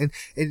variable. And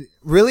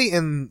really,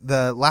 in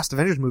the last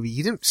Avengers movie,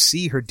 you didn't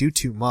see her do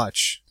too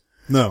much.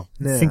 No.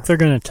 No. I think they're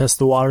going to test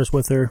the waters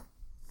with her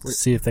to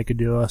see if they could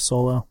do a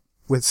solo.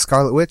 With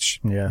Scarlet Witch?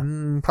 Yeah.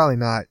 Probably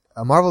not.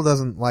 Marvel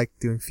doesn't like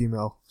doing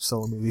female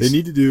solo movies. They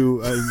need to do,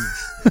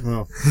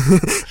 well,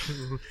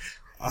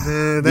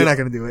 They're not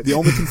gonna do it. the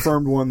only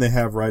confirmed one they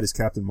have right is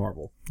Captain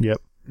Marvel.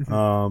 Yep.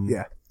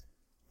 Yeah.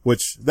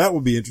 Which, that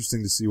would be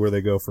interesting to see where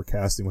they go for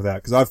casting with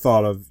that, cause I've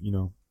thought of,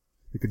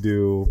 they could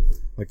do,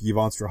 like,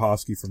 Yvonne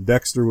Strahovski from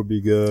Dexter would be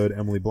good,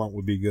 Emily Blunt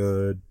would be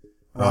good.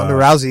 Ronda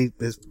Rousey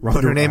is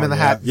put her name in the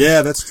hat.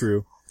 Yeah, that's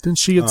true. Didn't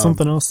she get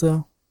something else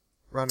though?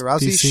 Ronda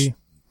Rousey? DC?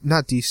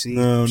 Not DC.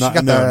 No, she not-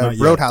 got no, the not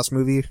yet. Roadhouse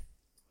movie.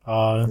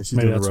 she's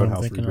Maybe doing that's the what I'm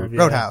Roadhouse thinking reboot. of. Yeah.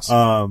 Roadhouse.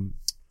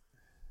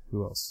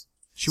 Who else?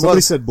 She Somebody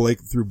was. said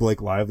threw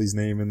Blake Lively's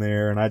name in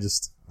there, and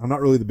I'm not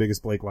really the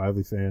biggest Blake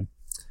Lively fan.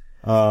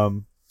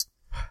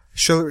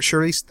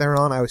 Charlize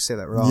Theron, I always say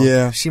that wrong.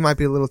 Yeah. She might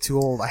be a little too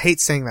old. I hate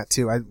saying that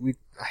too. I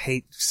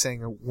hate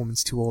saying a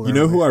woman's too old. You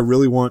know who I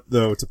really want,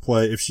 though, to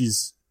play, if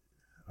she's,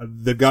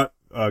 they've got,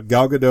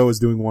 Gal Gadot is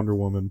doing Wonder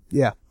Woman,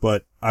 Yeah.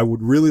 but I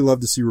would really love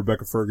to see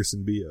Rebecca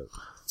Ferguson be a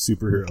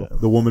superhero. Okay.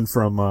 The woman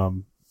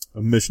from,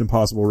 Mission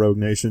Impossible Rogue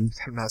Nation.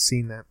 I have not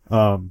seen that.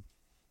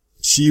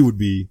 She would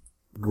be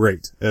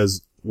great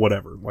as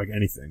whatever, like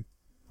anything.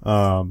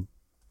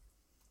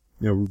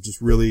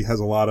 Just really has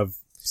a lot of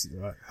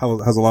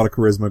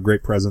charisma,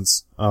 great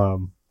presence,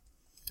 and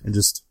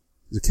just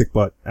is a kick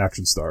butt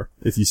action star.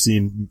 If you've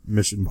seen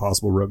Mission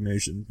Impossible Rogue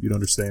Nation, you'd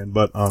understand.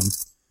 But, I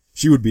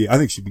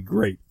think she'd be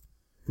great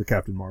for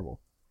Captain Marvel.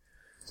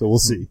 So we'll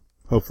see.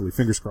 Hopefully.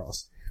 Fingers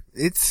crossed.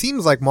 It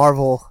seems like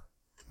Marvel,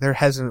 they're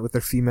hesitant with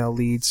their female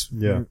leads.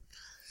 Yeah.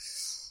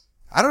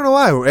 I don't know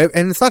why.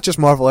 And it's not just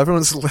Marvel.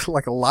 Everyone's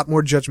like a lot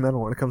more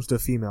judgmental when it comes to a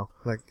female.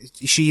 Like,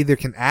 she either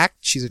can act,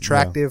 she's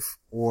attractive,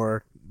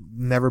 or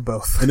never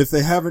both. And if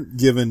they haven't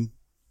given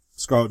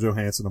Scarlett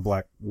Johansson a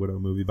Black Widow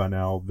movie by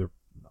now, they're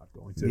not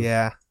going to.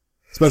 Yeah.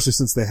 Especially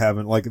since they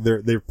haven't, like,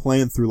 they're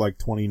playing through like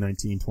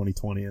 2019,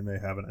 2020, and they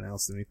haven't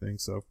announced anything,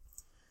 so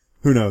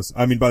who knows?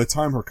 I mean, by the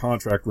time her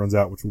contract runs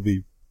out, which will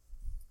be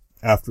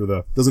after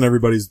doesn't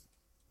everybody's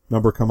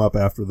number come up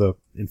after the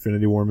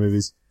Infinity War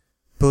movies?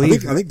 I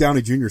think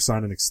Downey Jr.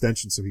 signed an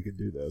extension so he could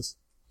do those.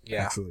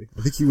 Yeah. Actually.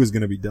 I think he was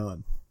gonna be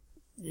done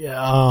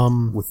Yeah.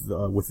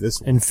 with this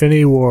one.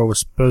 Infinity War was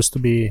supposed to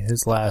be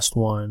his last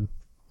one,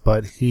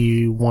 but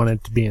he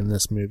wanted to be in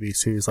this movie,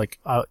 so he's like,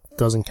 it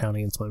doesn't count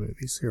against my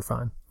movies. You're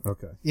fine.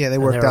 Okay. Yeah, they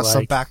And worked they were out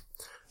some like-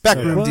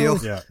 backroom Well, deal.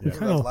 Yeah, We yeah.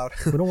 kind of, Loud.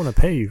 we don't want to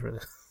pay you for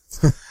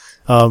this.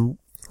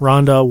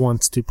 Rhonda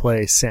wants to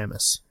play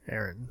Samus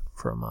Aran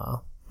from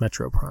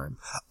Metro Prime.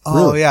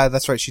 Oh, Really? yeah,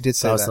 that's right. She did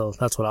say that.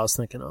 That's what I was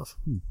thinking of.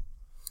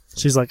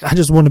 She's like, I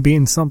just want to be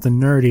in something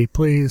nerdy,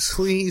 please.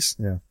 Please.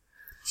 Yeah.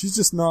 She's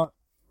just not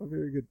a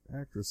very good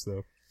actress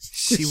though.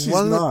 She She's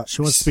wasn't. not.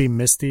 She wants to be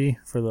Misty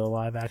for the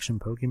live action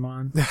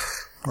Pokemon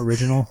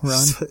original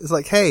run. It's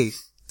like, hey,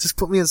 just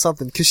put me in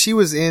something. Cause she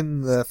was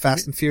in the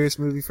Fast and Furious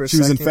movie for a She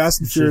second. was in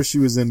Fast and Furious, she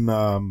was in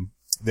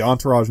the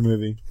Entourage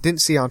movie.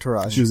 Didn't see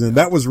Entourage. She was in,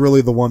 that was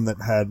really the one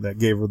that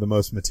gave her the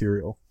most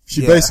material.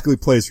 She Yeah. basically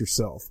plays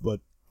herself,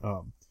 but,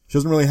 she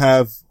doesn't really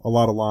have a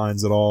lot of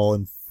lines at all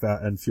in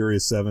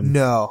Furious 7.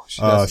 No, she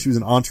doesn't. She was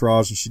in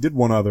Entourage and she did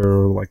one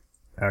other, like,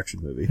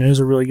 action movie. You know who's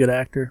a really good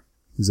actor?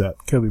 Who's that?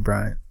 Kobe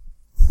Bryant.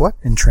 What?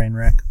 In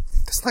Trainwreck.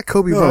 That's not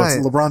Kobe No,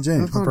 Bryant. it's LeBron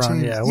James. LeBron LeBron,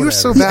 James. yeah, You were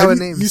so whatever. bad with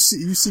names.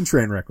 You've seen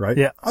Trainwreck, right?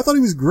 Yeah. I thought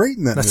he was great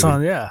in that That's movie.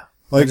 on, yeah.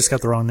 I Like, just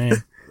got the wrong name.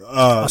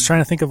 I was trying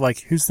to think of,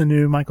 like, who's the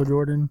new Michael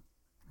Jordan?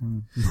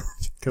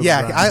 Kobe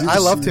Yeah, Bryant. I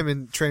loved him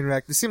in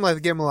Trainwreck. It seemed like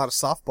they gave him a lot of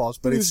softballs,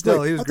 but he it's was still,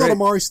 great. he was I great. thought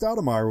Amari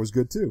Stoudemire was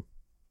good too.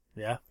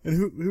 Yeah. And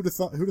who'd have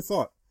thought?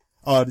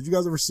 Did you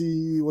guys ever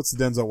see, what's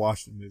the Denzel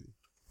Washington movie?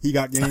 He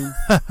Got Game.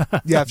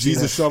 Yeah,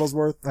 Jesus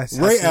Shuttlesworth. I've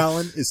Ray seen it.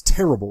 Allen is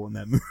terrible in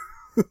that movie.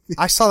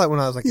 I saw that when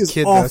I was like He a is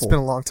kid. Though. It's awful. been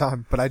a long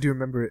time, but I do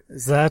remember it.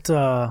 Is that,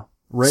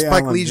 Ray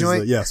Spike Allen Lee is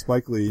joint? yeah,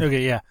 Spike Lee.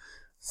 okay, yeah.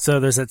 So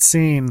there's that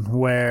scene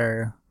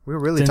where We were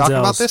really talking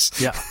about this?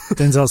 Yeah.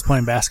 Denzel's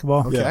playing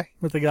basketball Okay.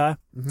 with the guy.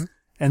 Mhm.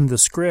 And the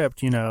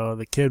script, you know,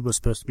 the kid was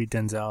supposed to be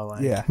Denzel,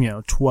 like, Yeah. you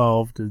know,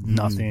 12 to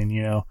nothing,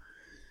 you know.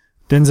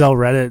 Denzel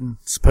read it, and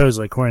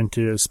supposedly, according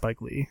to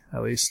Spike Lee,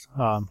 at least,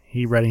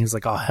 he read it, he was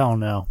like, oh, hell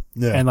no.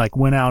 Yeah. And, like,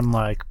 went out and,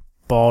 like,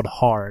 balled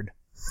hard.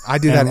 I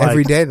do And, that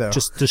every like, day, though.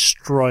 Just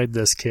destroyed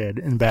this kid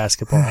in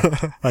basketball.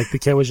 Like, the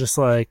kid was just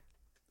like,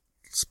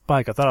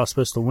 Spike, I thought I was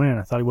supposed to win.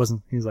 I thought he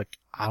wasn't. He's like,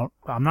 I'm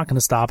not going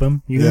to stop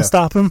him. You Yeah. going to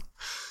stop him?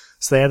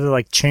 So they had to,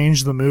 like,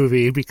 change the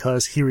movie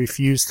because he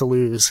refused to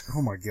lose.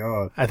 Oh my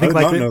god. I think, did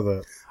like, not the- know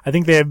that. I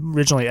think they had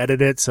originally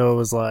edited it, so it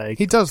was like,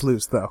 He does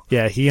lose, though.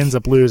 yeah, he ends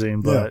up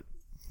losing, but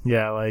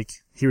yeah, like,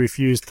 he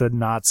refused to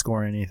not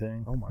score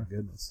anything. Oh my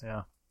goodness.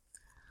 Yeah.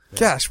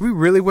 Gosh, we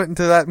really went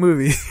into that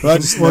movie. But I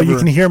just Well, you never-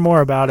 can hear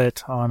more about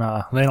it on,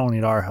 They Don't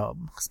Need Our Help,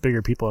 because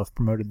bigger people have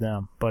promoted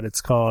them, but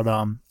it's called,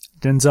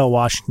 Denzel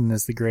Washington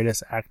is the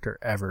Greatest Actor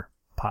Ever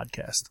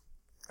podcast.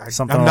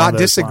 Something I'm along not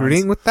those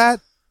disagreeing lines. with that.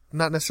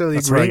 Not necessarily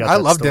That's where I agreeing. got I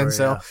that love story,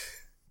 Denzel.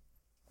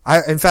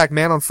 yeah. In fact,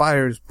 Man on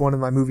Fire is one of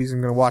my movies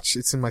I'm going to watch.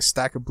 It's in my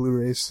stack of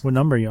Blu-rays. What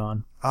number are you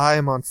on? I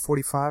am on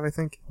 45, I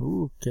think.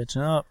 Ooh,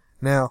 catching up.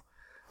 Now,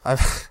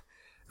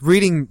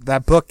 reading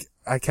that book,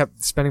 I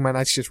kept spending my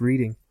nights just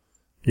reading.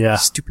 Yeah.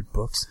 Stupid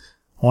books.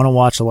 I want to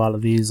watch a lot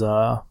of these,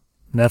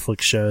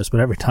 Netflix shows, but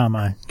every time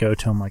I go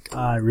to them, like,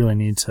 I really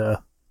need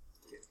to,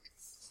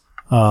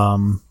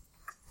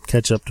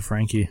 catch up to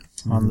Frankie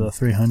on the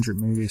 300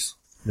 movies.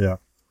 Yeah.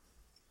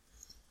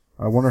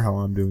 I wonder how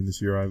I'm doing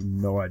this year. I have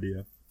no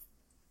idea.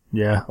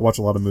 Yeah. I watch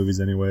a lot of movies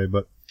anyway,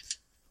 but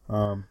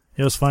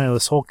It was funny.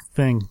 This whole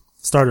thing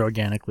started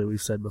organically,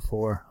 we've said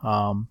before.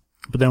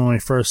 But then when we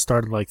first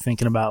started, like,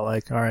 thinking about,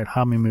 like, all right,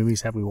 how many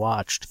movies have we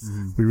watched?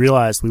 We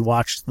realized we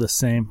watched the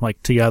same,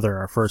 like, together,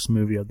 our first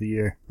movie of the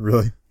year.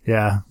 really,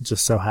 Yeah. It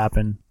just so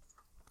happened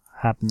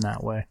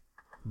that way.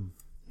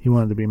 He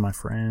wanted to be my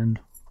friend.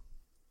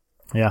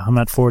 Yeah. I'm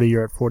at 40.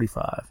 You're at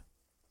 45.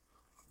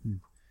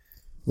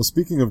 well,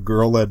 speaking of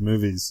girl-led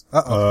movies,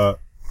 Uh-oh.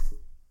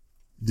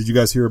 did you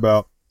guys hear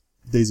about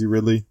Daisy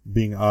Ridley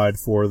being eyed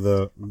for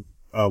the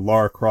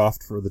Lara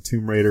Croft for the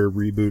Tomb Raider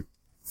reboot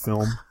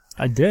film?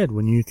 I did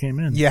when you came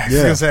in. Yeah, I was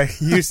Yeah. going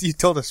to say, you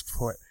told us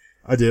before.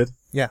 I did.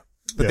 Yeah.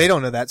 But Yeah. they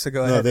don't know that, so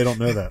go No, ahead. they don't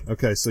know that.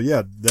 Okay, so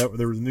yeah,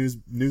 there was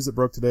news that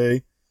broke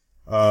today.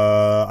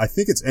 I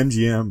think it's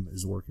MGM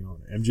is working on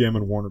it. MGM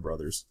and Warner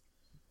Brothers.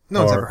 No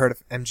one's Or- ever heard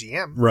of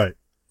MGM. Right.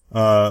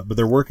 But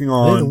they're working They're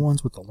the on,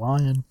 ones with the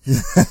lion.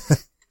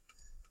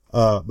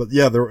 but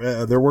yeah,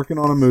 they're working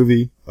on a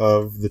movie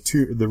of the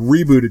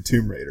rebooted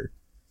Tomb Raider.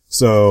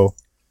 So,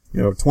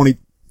 you know,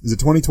 is it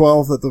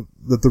 2012 that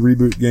the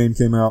reboot game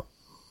came out?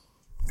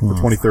 Or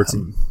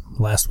 2013?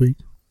 Last week.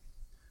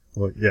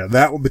 Well, yeah,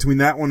 between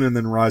that one and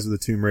then Rise of the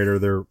Tomb Raider,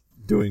 they're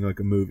doing like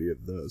a movie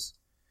of those.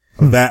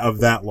 Of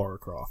that Lara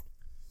Croft.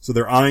 So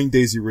they're eyeing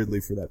Daisy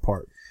Ridley for that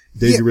part.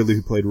 Daisy Yeah. Ridley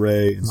who played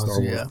Rey in Oh, Star so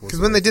Wars. yeah. Because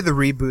when they did the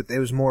reboot, it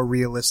was more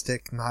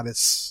realistic, not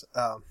as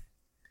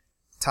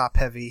top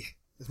heavy.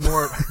 It's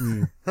more.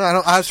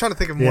 I was trying to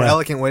think of a more Yeah.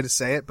 elegant way to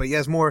say it, but yeah,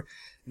 it's more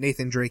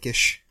Nathan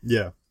Drake-ish.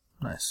 Yeah.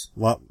 Nice.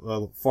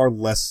 Far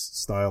less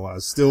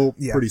stylized. Still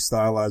Yeah. pretty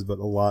stylized, but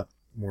a lot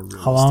more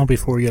realistic. How long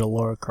before we get a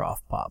Laura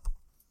Croft pop?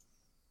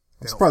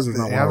 I'm surprised there's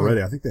not They one have one.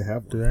 already. I think they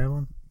have Do one. they have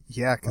one?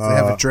 Yeah, because they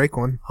have a Drake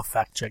one. I'll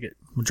fact check it.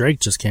 Well, Drake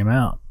just came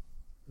out.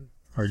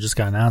 Or just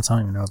got announced. I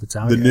don't even know if it's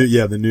out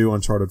yet. The new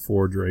Uncharted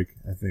 4 Drake,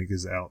 I think,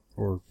 is out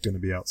or going to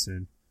be out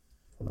soon.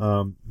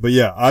 But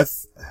yeah,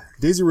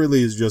 Daisy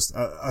Ridley is just,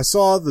 I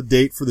saw the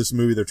date for this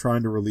movie. They're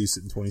trying to release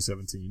it in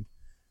 2017.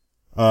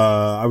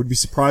 I would be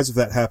surprised if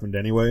that happened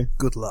anyway.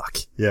 Good luck.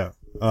 Yeah.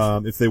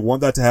 If they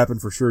want that to happen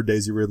for sure,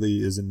 Daisy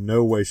Ridley is in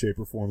no way, shape,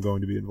 or form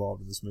going to be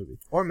involved in this movie.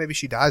 Or maybe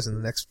she dies in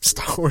the next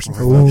Star Wars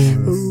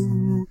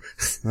movie.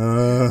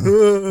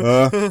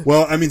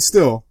 Well, I mean,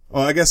 still,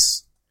 I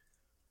guess,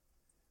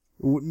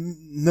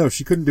 no,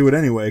 she couldn't do it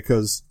anyway,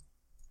 because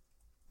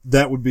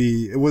that would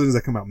be, does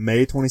that come out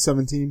May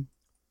 2017?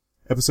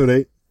 Episode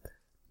 8?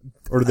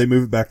 Or did they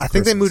move it back to I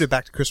think they Christmas? moved it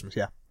back to Christmas,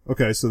 yeah.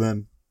 Okay, so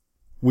then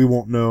we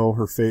won't know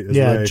her fate as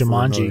Yeah, Rey for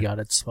Jumanji another- got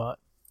its spot.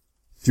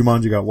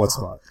 Jumanji got what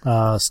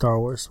spot? Star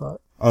Wars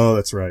spot. Oh,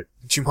 that's right.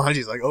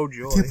 Jumanji's like, oh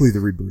joy. I can't believe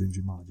they're rebooting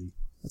Jumanji.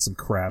 That's some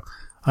crap.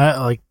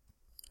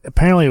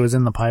 Apparently it was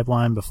in the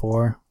pipeline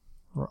before,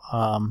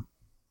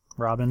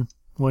 Robin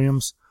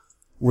Williams.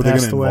 Were they going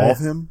Passed to away. involve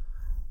him?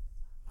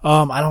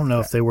 I don't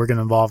know if they were going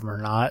to involve him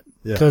or not.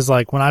 Yeah. Cause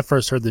like when I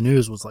first heard the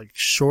news was like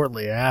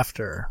shortly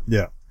after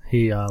Yeah.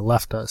 he,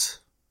 left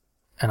us.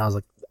 And I was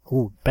like,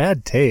 ooh,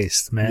 bad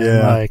taste, man.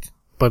 Yeah.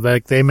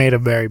 But they made a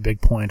very big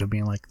point of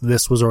being like,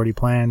 this was already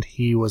planned.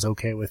 He was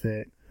okay with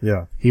it.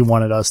 Yeah. He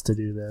wanted us to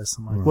do this.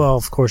 I'm like, well,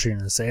 of course you're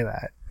going to say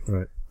that.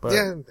 Right. But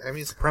Yeah, I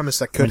mean, it's a premise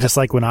that I could mean, just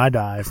like when I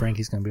die,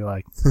 Frankie's going to be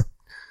like,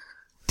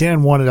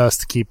 Dan wanted us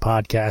to keep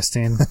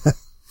podcasting.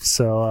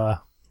 So,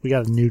 We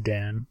got a new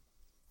Dan.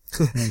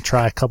 And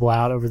try a couple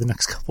out over the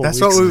next couple That's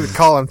weeks. what we would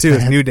call him too,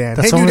 is New Dan.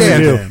 That's Hey, what New we're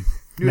Dan. gonna do.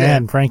 New Man,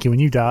 Dan. Frankie, when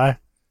you die,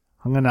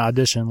 I'm going to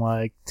audition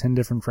like 10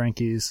 different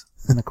Frankies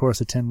in the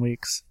course of 10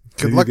 weeks.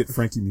 Good Maybe luck. you get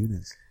Frankie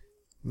Muniz.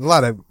 A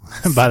lot of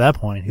By that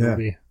point, he Yeah. will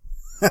be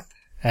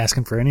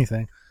asking for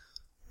anything.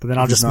 But then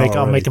I'll He's just not I'll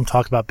already. make him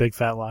talk about Big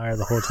Fat Liar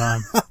the whole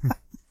time.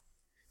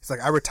 It's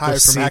like, I The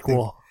retired from acting.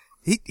 sequel.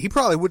 He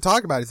probably would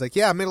talk about it. He's like,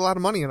 yeah, I made a lot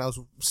of money and I was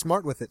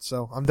smart with it,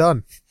 so I'm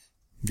done.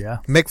 Yeah.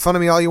 Make fun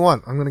of me all you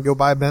want. I'm going to go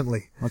buy a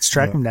Bentley. Let's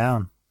track Yeah. him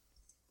down.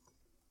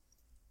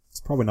 It's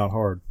probably not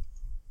hard.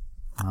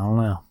 I don't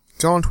know.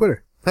 Go on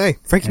Twitter. Hey,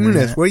 Frankie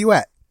Internet. Muniz, where you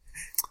at?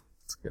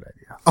 That's a good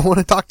idea. I want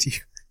to talk to you.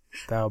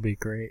 That would be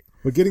great.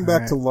 But getting back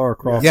Alright. to Lara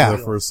Croft Yeah. there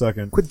for a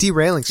second. Quit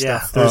derailing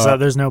Yeah. stuff.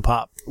 There's no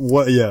pop.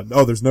 What? Yeah.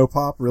 Oh, there's no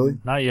pop, really?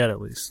 Not yet, at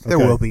least. There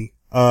Okay. will be.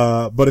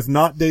 But if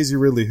not Daisy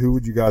Ridley, who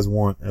would you guys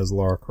want as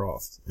Lara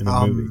Croft in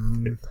a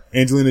movie?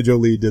 Angelina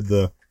Jolie did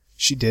the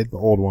She did.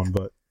 old one,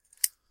 but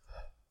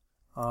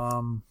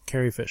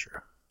Carrie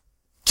Fisher.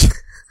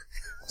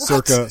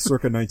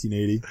 circa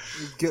 1980.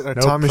 Get a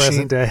No time machine.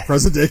 present day.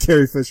 Present day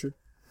Carrie Fisher.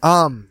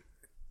 I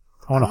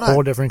want a I'm not-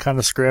 whole different kind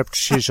of script.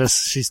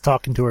 She's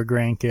talking to her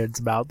grandkids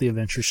about the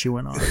adventures she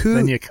went on. Who-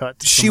 Then you cut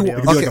to she somebody It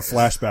else. could be Okay. like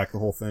a flashback, the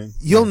whole thing.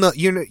 You'll know,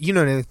 you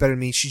know names better than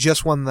me. She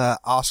just won the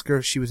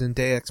Oscar. She was in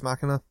Deus Ex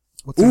Machina.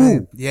 What's her Ooh.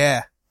 name?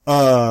 Yeah.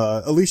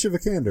 Alicia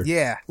Vikander.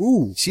 Yeah.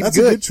 Ooh, She's that's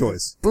good. a good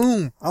choice.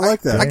 Boom. I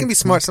like that. I can be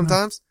smart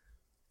sometimes.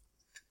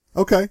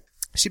 Okay.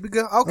 She'd be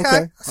good. Okay.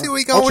 Okay. I see where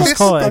you're I'll going with Just this.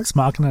 call it Ex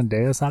Machina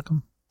Deus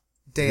Hakim.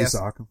 Deus.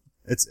 Isaac.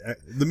 It's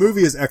the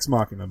movie is Ex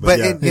Machina, but But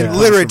yeah, in yeah.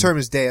 literary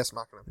terms, Deus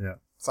Machina. Yeah.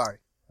 Sorry.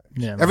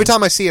 Yeah. Every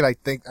time I see it, I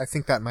think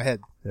that in my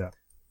head.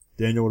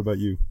 Daniel, what about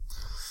you?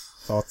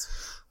 Thoughts?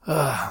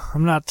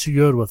 I'm not too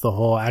good with the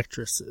whole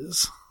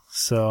actresses,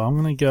 so I'm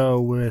gonna go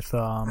with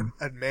A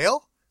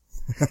male?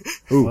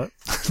 Ooh, what?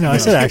 No, I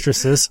said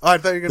actresses. Oh, I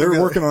thought you were going to they're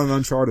go. working on an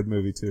Uncharted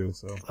movie too,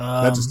 so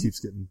that just keeps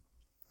getting.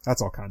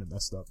 That's all kind of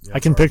messed up. Yeah, I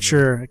can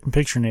Uncharted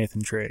picture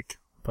Nathan Drake,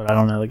 but I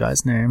don't know the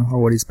guy's name or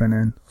what he's been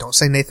in. Don't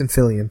say Nathan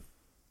Fillion.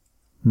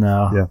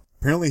 No. movie. Yeah.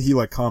 Apparently,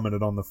 he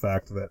commented on the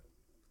fact that,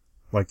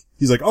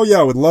 he's like, "Oh yeah,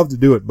 I would love to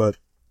do it, but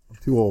I'm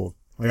too old."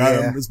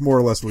 Yeah. It's more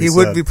or less what He he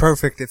would said. be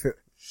perfect if it.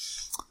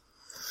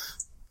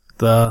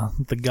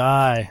 The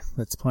guy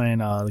that's playing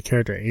the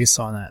character Ace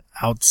on that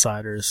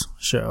Outsiders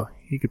show,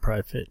 he could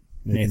probably fit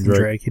Nathan Nathan Drake.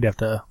 Drake. He'd have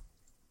to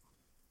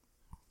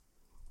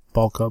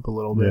bulk up a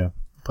little bit, Yeah.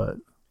 but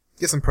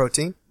Get some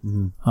protein.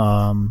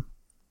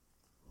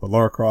 But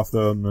Lara Croft,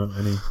 though, not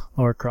any.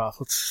 Lara Croft.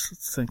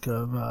 Let's think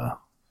of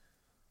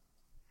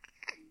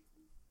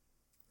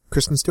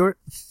Kristen Stewart?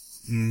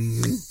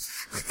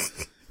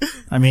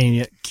 I mean,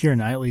 yeah, Keira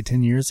Knightley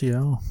 10 years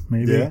ago,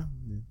 maybe.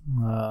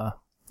 Yeah.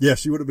 Yeah,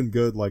 she would have been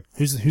good.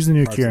 Who's the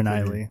new Pirates Keira of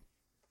Knightley?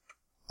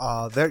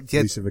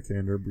 Alicia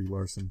Vikander, Brie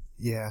Larson.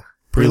 Yeah.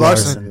 Brie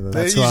Larson.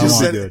 That's You who I just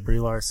want. said it. Brie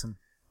Larson.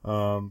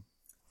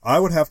 I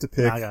would have to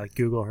pick Now I gotta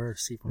Google her,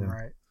 see if I'm Yeah.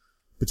 right.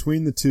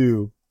 between the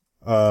two.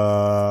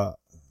 I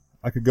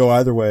could go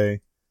either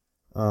way.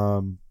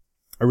 I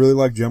really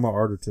like Gemma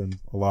Arterton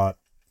a lot.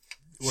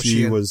 What's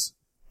she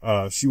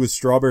in? She was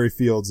Strawberry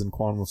Fields in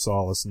Quantum of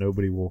Solace.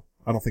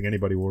 I don't think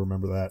anybody will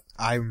remember that.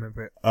 I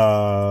remember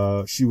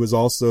it. She was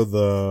also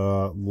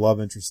the love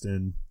interest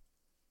in,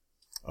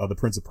 the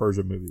Prince of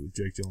Persia movie with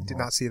Jake Gyllenhaal. Did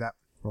not see that.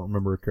 I don't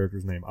remember her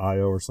character's name.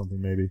 Io or something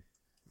maybe.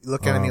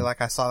 Looking at me like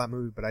I saw that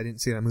movie, but I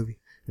didn't see that movie.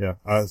 Yeah,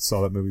 I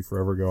saw that movie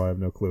forever ago. I have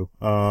no clue.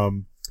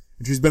 And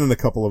she's been in a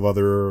couple of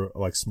other,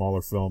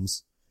 smaller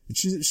films. And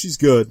she's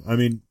good. I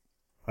mean,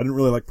 I didn't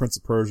really like Prince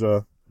of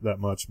Persia that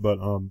much, but,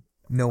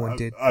 No one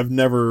did. I've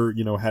never,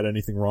 had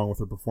anything wrong with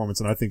her performance,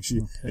 and I think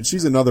and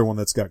she's another one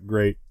that's got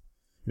great,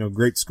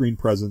 great screen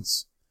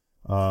presence,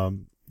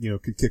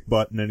 could kick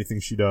butt in anything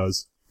she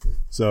does.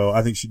 So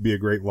I think she'd be a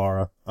great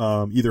Lara.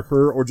 Either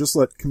her or just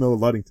let Camilla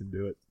Luddington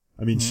do it.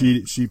 I mean,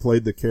 she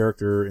played the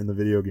character in the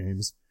video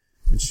games,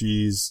 and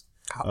she was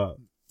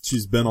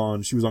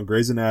on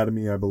Grey's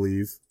Anatomy, I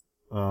believe,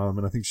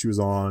 and I think she was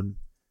on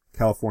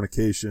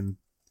Californication.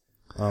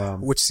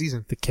 Which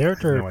season? The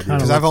character no idea. kind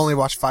Because of I've only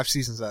watched 5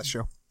 seasons of that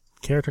show.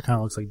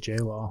 looks like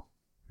J-Law.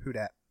 Who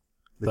dat?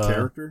 The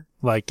character?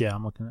 Yeah,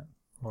 I'm looking at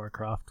Lara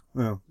Croft.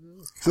 No.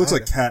 She looks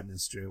like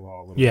Katniss J-Law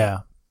a little bit. Yeah,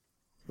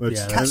 Which,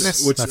 yeah,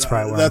 Katniss. that's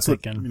probably what that's I'm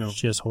what, thinking.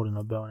 She is holding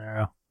a bow and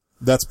arrow.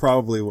 that's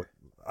probably what,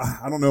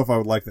 I don't know if I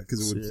would like that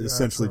because it would Yeah,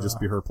 essentially that's, just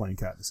be her playing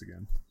Katniss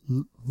again.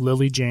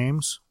 Lily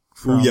James.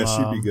 Oh From, yeah,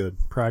 she'd be good.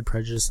 Pride,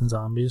 Prejudice, and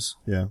Zombies.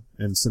 Yeah.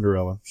 And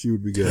Cinderella. She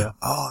would be good. Yeah.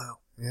 Oh,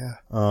 yeah.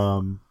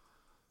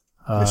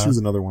 Yeah, she was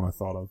another one I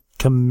thought of.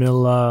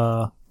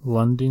 Camilla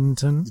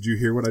Luddington. Did you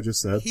hear what I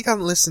just said? He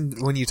doesn't listen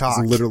when you talk.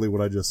 That's literally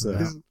what I just said.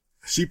 Yeah.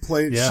 She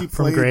played, Yeah, she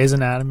from played, Grey's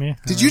Anatomy.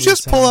 Did you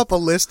just pull up a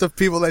list of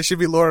people that should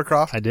be Lara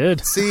Croft? I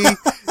did. See,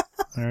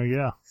 There we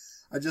go.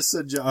 I just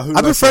said,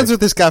 I've been friends with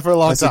this guy for a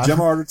long I said time.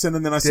 Gemma Arterton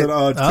and then I said,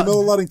 Camilla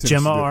Luddington.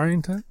 Gemma should do it.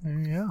 Arlington. There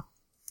you go.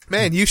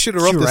 Man, you should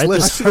have wrote Should this write I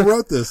list. should have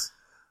wrote this.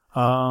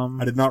 I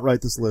I did not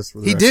write this list for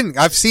the He record. didn't.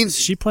 I've seen. Is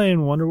she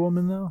playing Wonder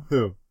Woman though?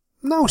 Who?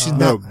 No, she's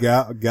No, not.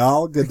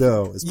 Gal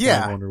Gadot is playing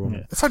Yeah. Wonder Woman.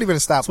 Yeah. It's not even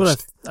That's what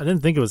established. I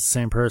didn't think it was the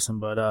same person,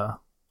 but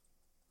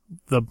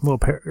the little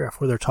paragraph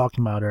where they're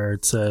talking about her,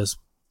 it says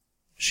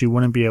she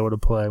wouldn't be able to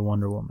play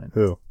Wonder Woman.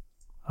 Who?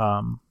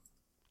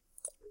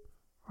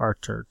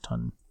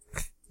 Arterton.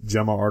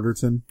 Gemma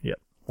Arterton? Yep.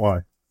 Why?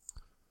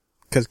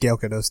 Because Gal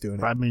Gadot's doing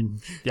it. I mean,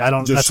 yeah, I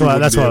don't. Just That's she why.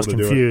 wouldn't That's be why I was able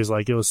to do it. confused.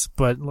 Like it was,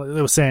 but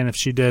it was saying if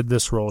she did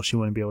this role, she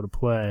wouldn't be able to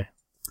play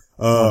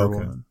Oh, Wonder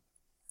okay.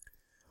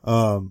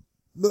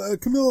 Woman.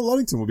 Camilla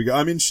Luddington will be good.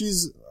 I mean,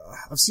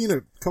 I've seen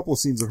a couple of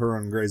scenes of her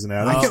on Grey's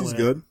Anatomy. Oh, She's yeah.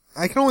 good.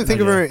 I can only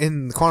think of Yeah. her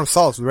in the Quantum of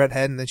Solace with red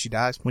head, and then she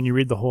dies. When you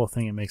read the whole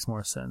thing, it makes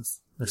more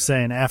sense. They're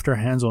saying after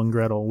Hansel and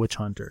Gretel, witch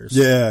hunters.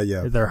 Yeah,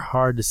 yeah. They're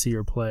hard to see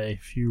her play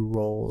few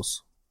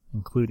roles,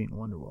 including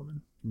Wonder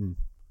Woman.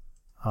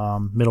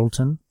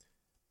 Middleton.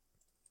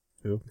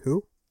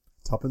 Who?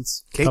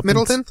 Tuppence? Kate Tuppence.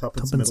 Middleton?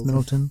 Tuppence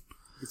Middleton.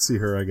 You could see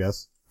her, I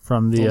guess.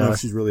 From I don't know the if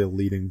she's really a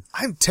leading.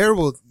 I'm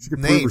terrible with She could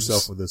names. prove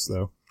herself with this,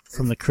 though.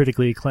 from the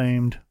critically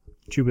acclaimed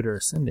Jupiter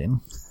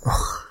Ascending.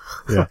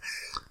 Yeah.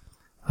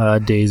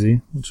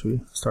 Daisy, which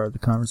we started the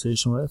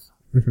conversation with.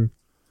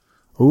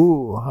 Mm-hmm.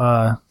 Ooh,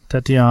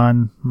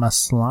 Tatiana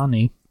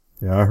Maslany,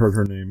 Yeah, I heard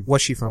her name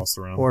What's she from? tossed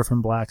around.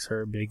 Orphan Black's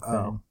her big thing.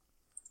 Oh.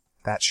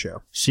 That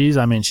show. She's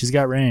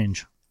got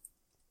range.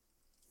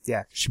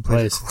 Yeah. She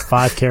plays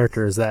 5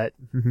 characters that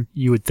Mhm.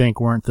 you would think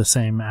weren't the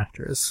same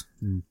actress.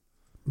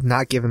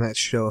 Not giving that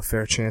show a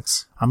fair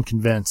chance. I'm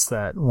convinced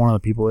that one of the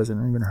people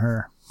isn't even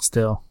her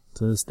still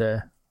to this day.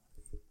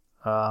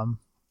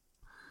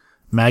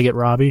 Maggot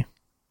Robbie.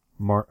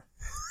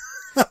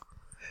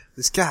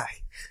 This guy.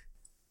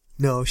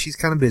 No, she's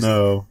kind of busy.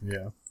 No,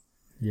 yeah.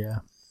 Yeah.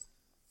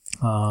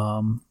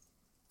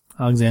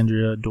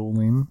 Alexandria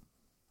Doling.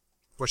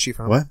 What's she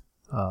from? What?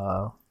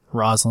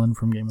 Rosalind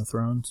from Game of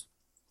Thrones.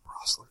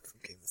 Rosalind from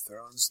Game of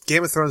Thrones.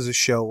 Game of Thrones is a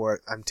show where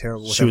I'm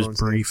terrible with She was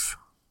everyone's name.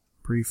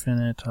 brief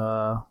in it.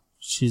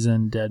 She's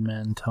in Dead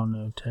Men Tell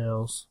No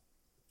Tales.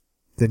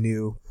 The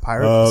new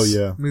Pirates Oh,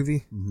 yeah.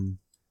 movie. Mm-hmm.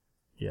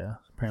 Yeah.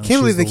 Apparently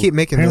Can't believe she's they the- keep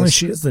making Apparently those.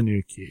 she is the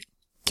new Keira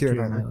Keira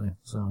Knightley. Knightley.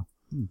 So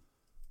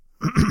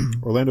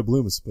Orlando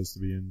Bloom is supposed to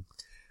be in.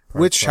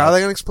 Which, how are they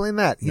going to explain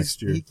that?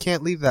 Next year. He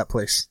can't leave that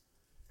place.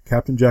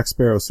 Captain Jack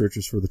Sparrow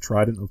searches for the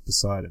Trident of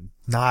Poseidon.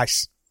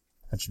 Nice.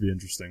 That should be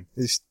interesting.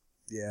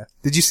 Yeah.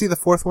 Did you see the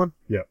fourth one?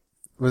 Yeah.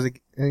 Was it?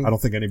 I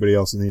don't think anybody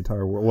else in the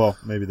entire world. Well,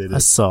 maybe they I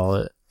did. saw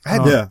it.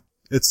 Yeah,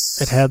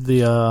 it's It had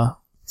the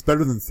it's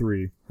better than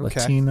 3. Okay.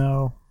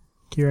 Latino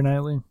Keira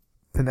Knightley,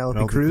 Penelope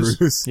Penelope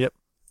Cruz. Yep.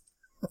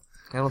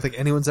 I don't think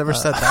anyone's ever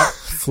said that.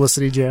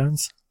 Felicity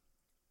Jones.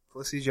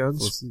 Felicity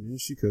Jones. Well,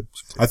 she could.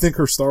 I think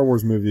her Star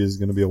Wars movie is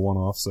going to be a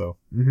one-off. So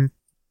Mm-hmm.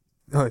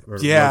 Oh, or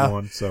yeah. Rogue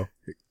One, so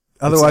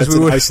Otherwise, it's we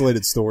an would.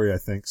 isolated story. I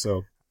think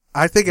so.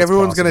 I think it's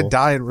everyone's going to possible.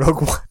 die in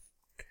Rogue One.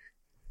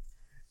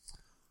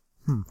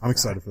 I'm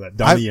excited for that.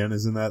 Donnie Yen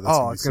is in that.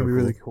 That's It's going to be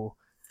really cool.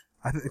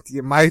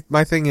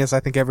 My thing is, I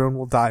think everyone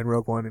will die in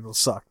Rogue One and it'll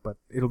suck, but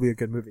it'll be a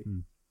good movie.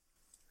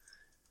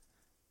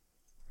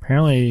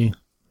 Apparently,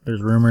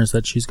 there's rumors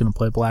that she's going to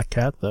play Black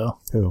Cat though.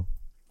 Who?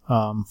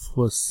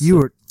 You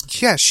were,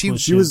 yeah, she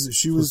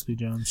Felicity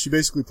Jones. She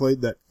basically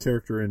played that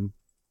character in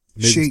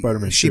Amazing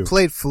Spider-Man 2. she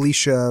played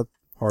Felicia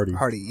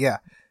Hardy. yeah.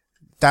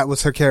 That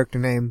was her character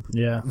name.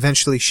 Yeah.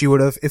 Eventually, she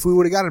would have, if we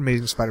would have got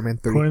Amazing Spider-Man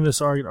 3. According to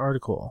this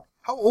article,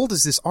 How old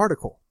is this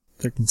article?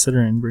 they're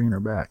considering bringing her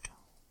back.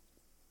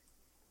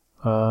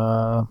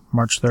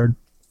 March 3rd.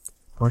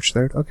 March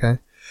 3rd? Okay.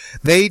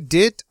 They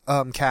did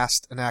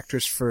cast an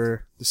actress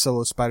for the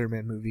solo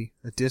Spider-Man movie,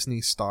 a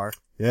Disney star,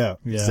 Yeah.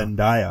 Yeah.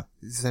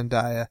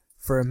 Zendaya,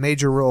 for a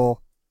major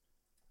role.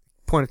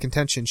 Point of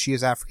contention, she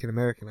is African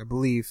American, I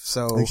believe.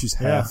 So I think she's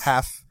Yeah. half.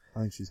 half.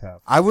 I think she's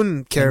half. I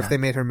wouldn't care In- if they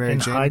made her Mary in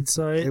Jane.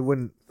 hindsight, It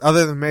wouldn't.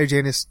 Other than Mary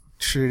Jane is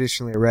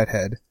traditionally a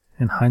redhead.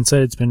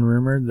 it's been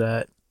rumored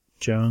that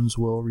Jones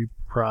will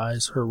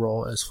reprise her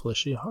role as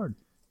Felicia Hard.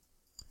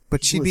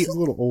 But she'd be, She's a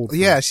little old.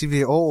 yeah, she'd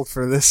be old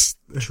for this.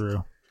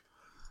 True.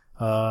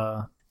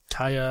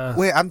 Kaya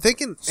Wait, I'm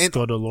thinking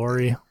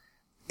Scodolori.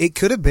 it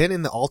could have been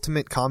in the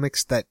Ultimate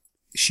comics that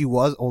she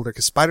was older,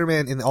 because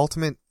Spider-Man in the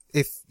Ultimate,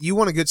 if you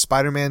want a good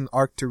Spider-Man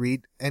arc to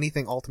read,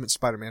 anything Ultimate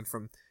Spider-Man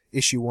from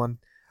issue 1,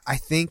 I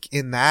think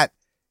in that,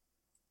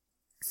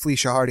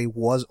 Felicia Hardy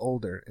was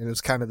older, and it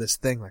was kind of this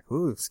thing like,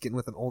 ooh, it's getting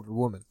with an older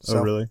woman. So,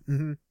 Oh, really?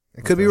 Mm-hmm.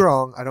 It could be Okay.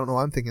 wrong. I don't know.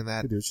 I'm thinking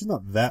that. Dude, she's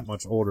not that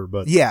much older,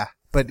 but Yeah,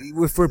 but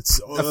if we're It's,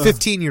 a old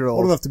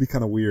 15-year-old, enough to be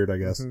kind of weird, I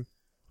guess. Mhm.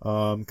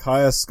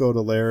 Kaya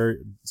Scodelario,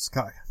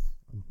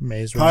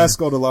 Maze Kaya Runner.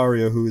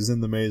 Scodelario, who is in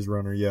the Maze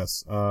Runner,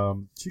 yes.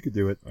 She could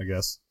do it, I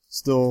guess.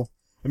 Still,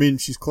 I mean,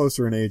 she's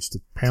closer in age to.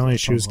 Apparently, to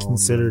she Tom was Holland,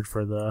 considered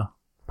for the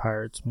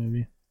Pirates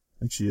movie. I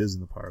think she is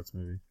in the Pirates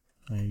movie.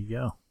 There you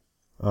go.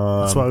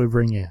 That's why Um, we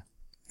bring you.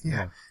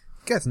 yeah. You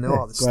guys know yeah,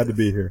 all this glad stuff. to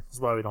be here. That's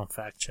why we don't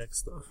fact check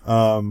stuff.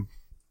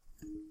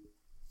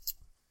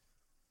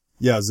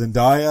 Yeah,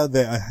 Zendaya.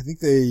 I think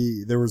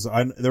there was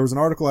an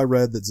article I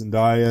read that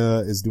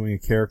Zendaya is doing a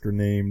character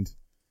named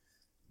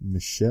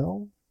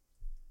Michelle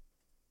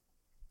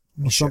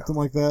or something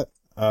like that.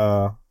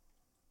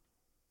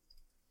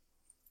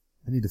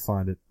 I need to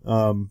find it.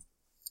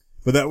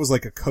 But that was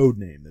like a code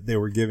name that they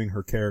were giving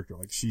her character.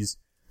 Like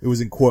it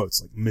was in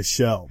quotes, like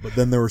Michelle. But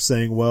then they were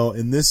saying, well,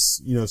 in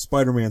this,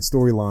 Spider-Man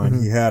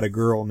storyline, he had a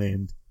girl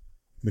named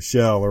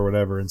Michelle or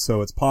whatever. And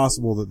so it's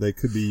possible that they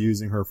could be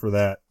using her for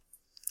that.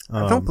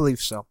 I don't believe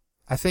so.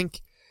 I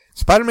think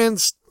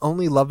Spider-Man's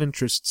only love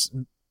interests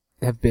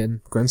have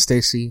been Gwen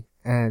Stacy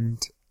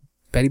and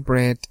Betty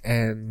Brant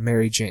and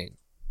Mary Jane.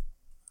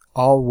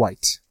 All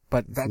white.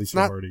 But that's Felicia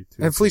not... Hardy,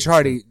 too. And Felicia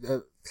Hardy...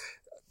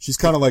 she's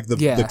kind of like the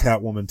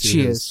Catwoman, too.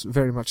 She is,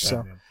 very much so.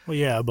 Batman. Well,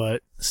 yeah,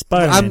 but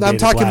Spider-Man I'm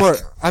talking Black more...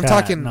 I'm Cat,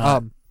 talking...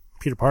 not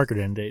Peter Parker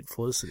didn't date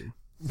Felicity.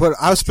 But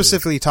I was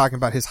specifically talking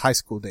about his high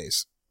school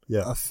days.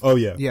 Yeah. Oh,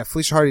 yeah. Yeah,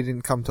 Felicia Hardy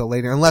didn't come till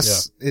later,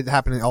 unless it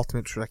happened in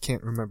Ultimate Truth. I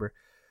can't remember.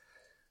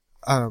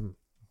 I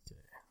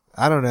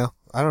don't know.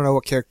 I don't know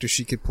what character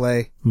she could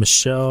play.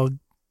 Michelle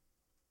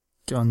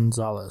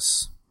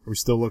Gonzalez. Are we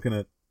still looking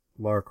at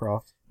Lara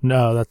Croft?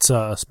 No, that's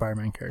a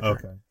Spider-Man character.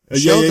 Okay.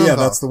 Michelle Yeah. Gonzalez.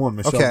 That's the one.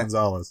 Michelle Okay.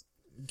 Gonzalez.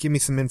 Give me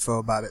some info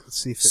about it.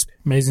 Let's see if it...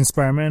 Amazing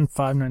Spider-Man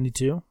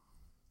 592.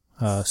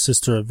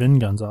 Sister of Vin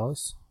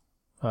Gonzalez.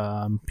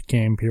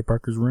 Became Peter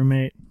Parker's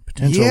roommate.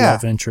 Potential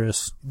love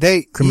interest.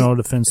 Criminal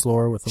defense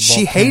lawyer with a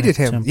She hated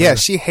him. Temper. Yeah,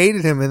 she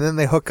hated him, and then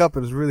they hook up.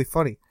 It was really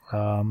funny.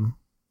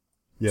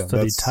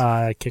 Studied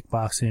Thai,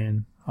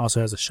 kickboxing.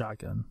 Also has a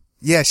shotgun.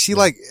 Yeah,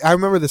 I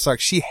remember this arc.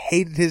 She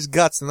hated his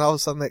guts, and all of a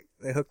sudden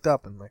they hooked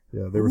up and like.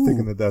 Yeah, they were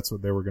thinking that that's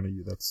what they were going to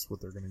use. That's what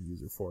they're going to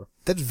use her for.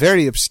 That's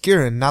very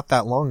obscure and not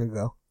that long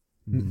ago.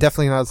 Mm-hmm.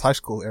 Definitely not his high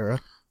school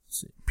era.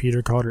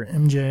 Peter called her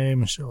MJ.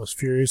 Michelle was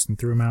furious and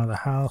threw him out of the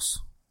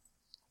house.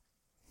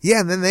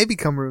 Yeah, and then they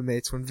become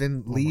roommates when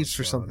Vin leaves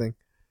for something.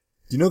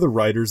 Do you know the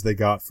writers they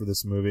got for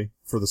this movie?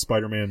 For the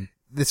Spider-Man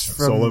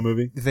solo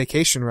movie?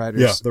 Vacation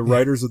writers. Yeah, the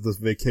writers of the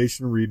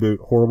Vacation reboot,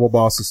 Horrible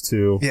Bosses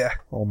 2. Yeah.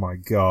 Oh my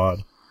god.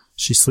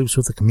 She sleeps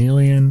with a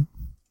chameleon.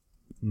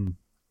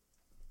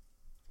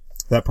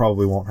 That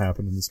probably won't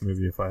happen in this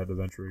movie if I had to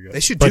venture a guess. They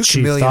should do But she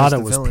Chameleon thought as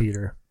it was villain.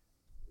 Peter.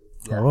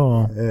 Yeah.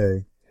 Oh.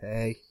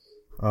 Hey.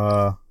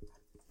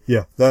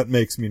 Yeah, that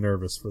makes me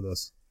nervous for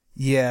this.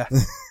 Yeah.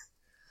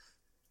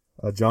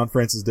 John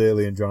Francis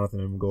Daly and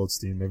Jonathan M.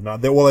 Goldstein.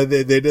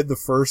 They did the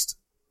first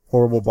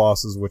Horrible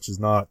Bosses, which is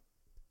not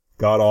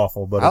god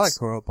awful, but I like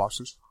Horrible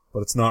Bosses.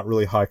 But it's not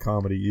really high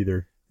comedy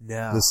either.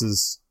 No.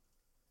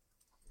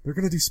 They're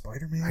gonna do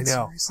Spider-Man? I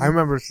know. Seriously? I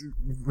remember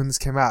when this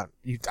came out.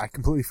 I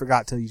completely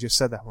forgot till you just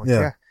said that one.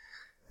 Yeah.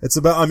 It's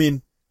about, I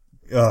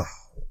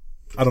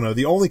don't know.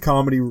 The only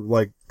comedy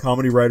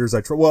writers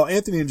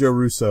Anthony and Joe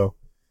Russo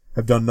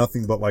have done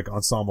nothing but like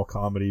ensemble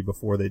comedy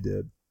before they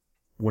did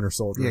Winter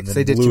Soldier. Yeah, and then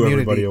they did blew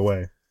Community. everybody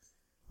away.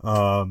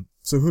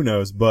 So who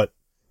knows? But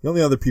the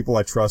only other people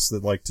I trust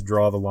that like to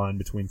draw the line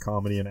between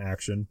comedy and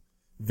action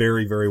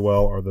very, very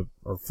well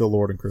are Phil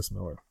Lord and Chris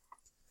Miller.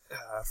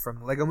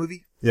 From Lego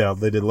Movie? Yeah,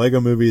 they did Lego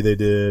Movie. They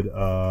did,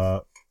 I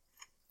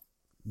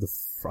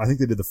think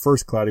they did the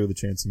first Cloudy with a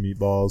Chance of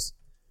Meatballs.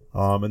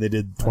 And they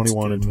did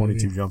 21 and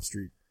 22 movie. Jump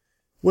Street.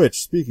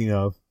 Which, speaking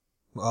of,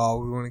 Oh,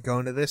 we want to go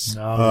into this?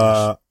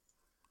 No,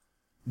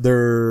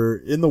 they're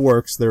in the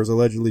works. There's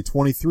allegedly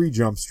 23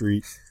 Jump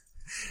Street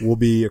will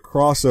be a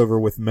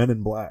crossover with Men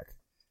in Black.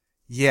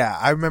 Yeah,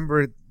 I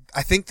remember.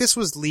 I think this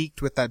was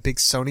leaked with that big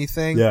Sony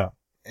thing. Yeah.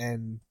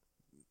 And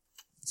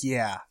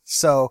yeah.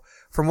 So,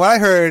 from what I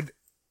heard,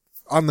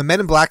 on the Men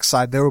in Black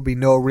side, there will be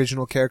no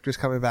original characters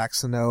coming back.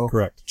 So no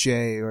Correct.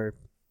 J or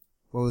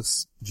what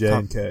was J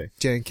and K.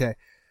 J and K.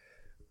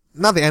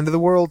 Not the end of the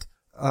world.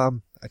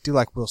 I do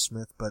like Will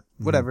Smith, but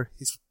whatever.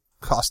 He's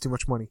cost too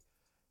much money.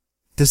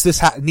 Does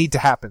this need to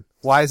happen?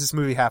 Why is this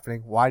movie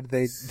happening? Why did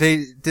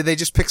they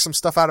just pick some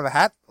stuff out of a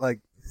hat? Like,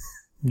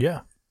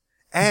 yeah.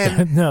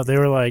 and no, they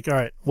were like, all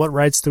right, what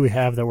rights do we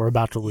have that we're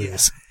about to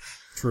lose?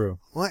 True.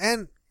 well,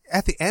 and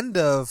at the end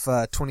of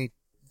the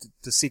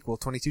sequel,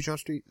 22 Jump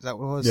Street, is that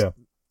what it was? Yeah.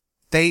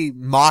 They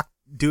mocked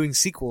doing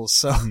sequels,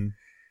 so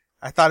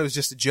I thought it was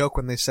just a joke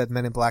when they said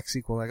Men in Black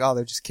sequel. Like, oh,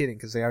 they're just kidding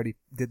because they already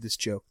did this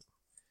joke.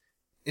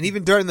 And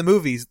even during the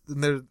movies,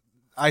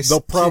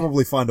 They'll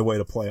probably find a way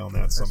to play on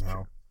that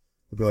somehow.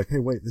 They'll be like, hey,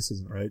 wait, this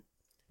isn't right.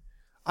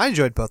 I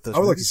enjoyed both those I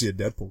would like to movies. see a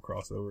Deadpool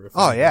crossover. If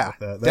Oh they yeah, did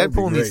that. That would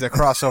be Deadpool needs great. to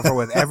crossover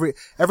with every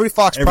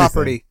Fox Everything.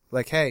 property.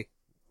 Like, hey,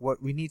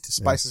 what we need to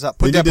spice this up.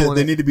 Put They Deadpool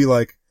in need to be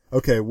like,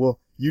 okay, well,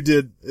 you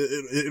did.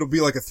 It'll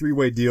be like a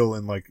 3-way deal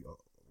in like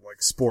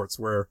sports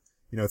where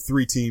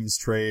 3 teams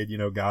trade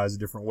guys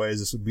different ways.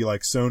 This would be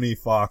like Sony,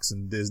 Fox,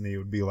 and Disney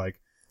would be like,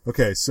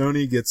 okay,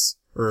 Disney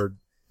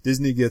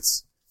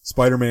gets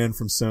Spider-Man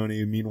from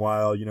Sony.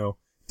 Meanwhile,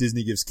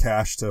 Disney gives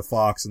cash to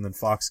Fox, and then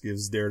Fox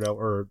gives Daredevil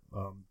or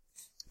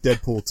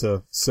Deadpool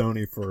to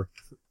Sony for.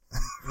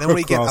 Then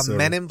we get a crossover.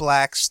 Men in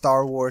Black,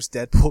 Star Wars,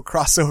 Deadpool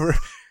crossover,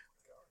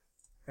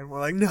 and we're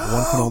like, no,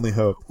 One can only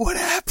hope. what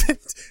happened?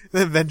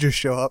 The Avengers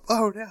show up.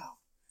 Oh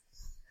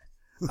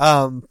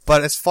no.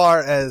 But as far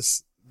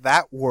as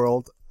that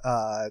world,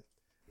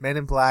 Men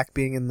in Black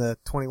being in the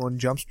 21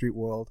 Jump Street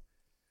world.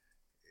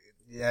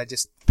 Yeah,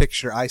 just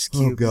picture Ice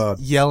Cube God.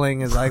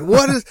 yelling and like,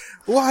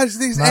 why is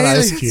these Not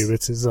aliens? Ice Cube,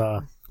 it's his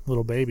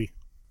little baby.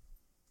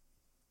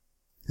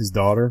 His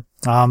daughter?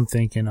 I'm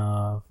thinking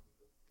of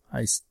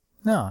Ice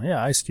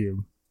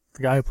Cube.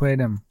 The guy who played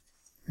him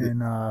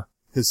in,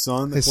 His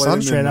son? that His played son? him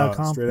in, Straight Outta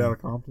Compton. Straight Outta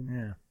Compton?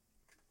 yeah.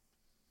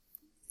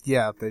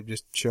 Yeah, they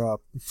just show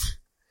up.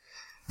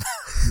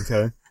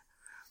 Okay.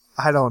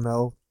 I don't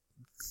know.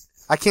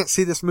 I can't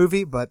see this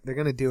movie, but they're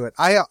gonna do it.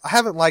 I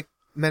haven't liked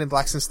Men in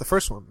Black since the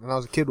first one, and I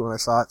was a kid when I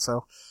saw it,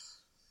 so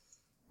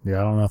Yeah,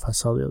 I don't know if I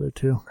saw the other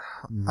two.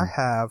 I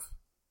have.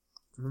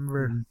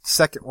 Remember the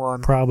second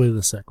one? Probably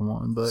the second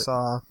one, but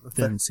Saw the third.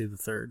 didn't see the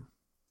third.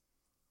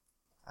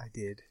 I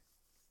did.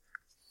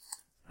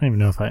 I don't even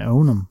know if I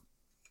own them.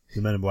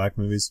 The Men in Black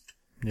movies.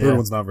 The Yeah. third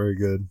one's not very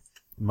good,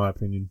 in my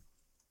opinion.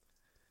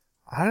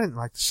 I didn't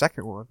like the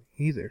second one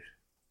either.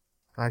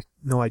 I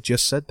know I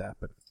just said that,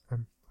 but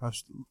I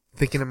was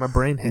thinking in my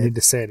brain I head. need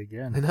to say it I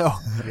again. know.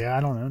 Yeah,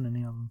 I don't own any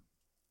of them.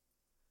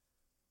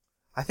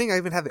 I think I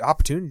even had the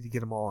opportunity to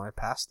get them all, and I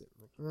passed it.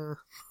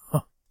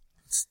 Like,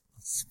 It's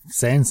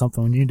saying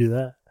something when you do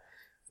that.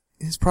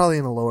 It's probably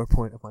in a lower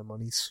point of my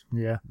monies.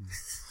 Yeah.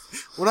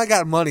 When I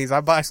got monies, I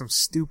buy some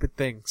stupid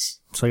things.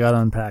 So I got to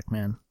unpack,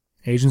 man.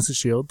 Agents of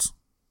S.H.I.E.L.D.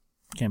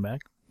 came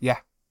back. Yeah,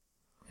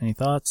 Any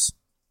thoughts?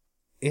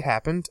 it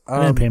happened.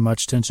 I didn't pay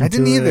much attention I to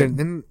didn't it. either.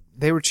 Then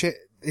they were.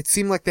 It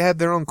seemed like they had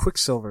their own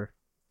Quicksilver.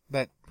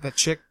 That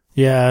chick.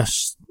 Yeah,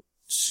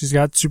 she's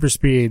got super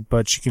speed,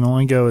 but she can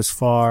only go as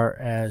far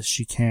as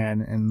she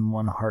can in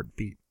one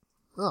heartbeat.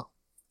 Oh,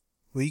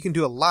 well, you can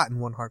do a lot in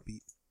one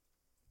heartbeat.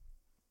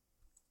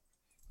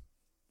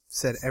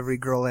 Said every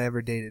girl I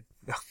ever dated.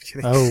 No, I'm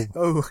kidding. Oh.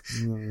 Oh,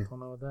 I don't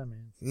know what that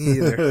means. me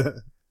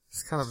either.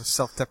 It's kind of a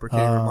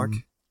self-deprecating remark.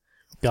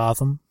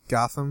 Gotham,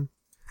 Gotham.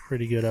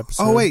 pretty good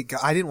episode. Oh wait,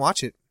 I didn't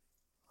watch it.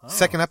 Oh.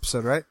 Second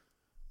episode, right?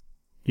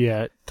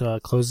 Yeah, it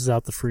closes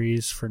out the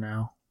freeze for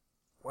now.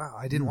 Wow,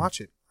 I didn't watch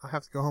it. I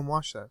have to go home and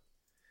watch that.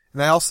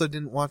 And I also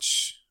didn't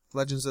watch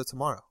Legends of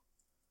Tomorrow.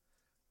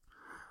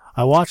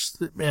 I watched,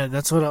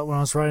 that's what when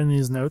I was writing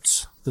these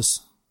notes,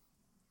 this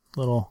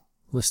little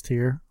list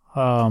here.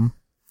 I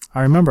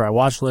remember I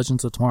watched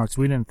Legends of Tomorrow because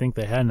we didn't think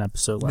they had an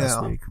episode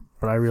last No. week,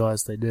 but I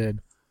realized they did.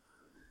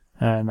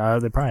 And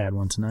they probably had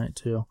one tonight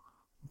too.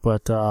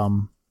 But,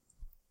 and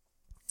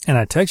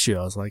I text you,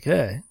 I was like,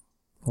 hey,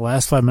 the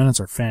last 5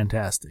 minutes are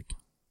fantastic.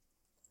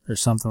 Or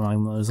something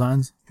along those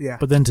lines. Yeah.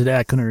 But then today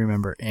I couldn't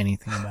remember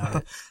anything about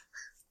it.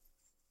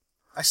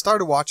 I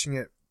started watching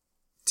it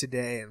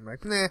today and I'm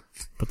like, nah.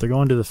 But they're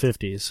going to the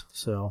 50s,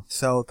 so.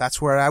 So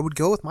that's where I would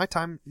go with my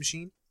time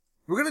machine.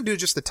 We're going to do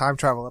just a time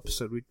travel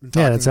episode. We've been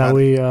talking Yeah, that's about how it.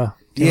 we, came up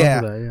with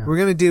that, yeah. We're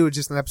going to do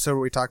just an episode where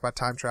we talk about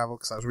time travel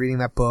because I was reading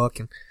that book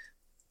and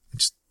I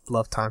just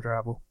love time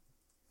travel.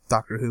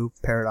 Doctor Who,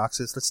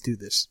 paradoxes. Let's do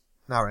this.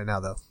 Not right now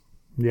though.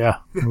 Yeah,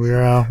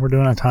 we're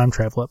doing a time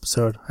travel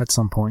episode at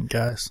some point,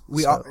 guys.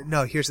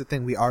 No, here's the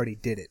thing. We already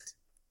did it.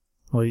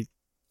 We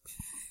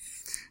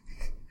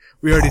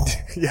We already did.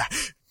 Yeah.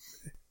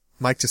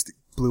 Mike just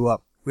blew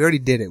up. We already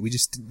did it. We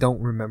just don't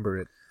remember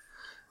it.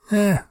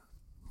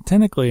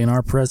 technically in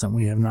our present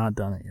we have not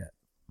done it yet.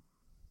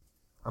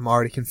 I'm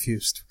already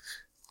confused.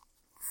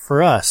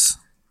 For us,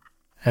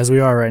 as we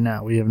are right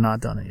now, we have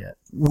not done it yet.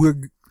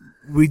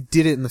 We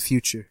did it in the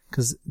future.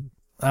 Cause,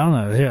 I don't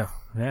know, yeah,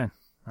 man.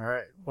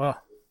 Alright,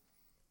 well.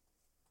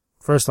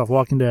 First off,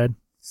 Walking Dead.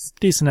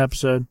 Decent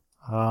episode.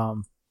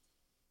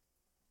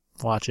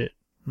 Watch it,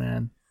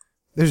 man.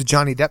 There's a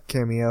Johnny Depp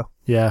cameo.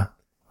 Yeah.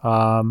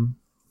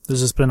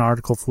 There's just been an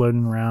article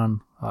floating around.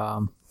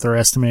 They're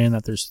estimating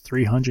that there's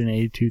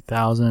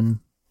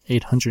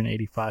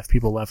 382,885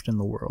 people left in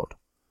the world.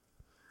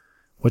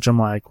 Which I'm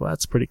like, well,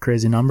 that's a pretty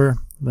crazy number.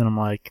 Then I'm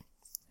like,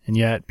 and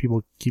yet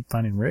people keep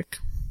finding Rick.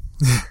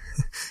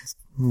 It's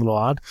a little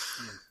odd.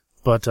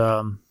 But,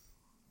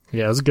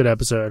 yeah, it was a good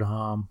episode.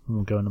 I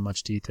won't go into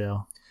much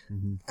detail.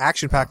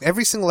 Action packed.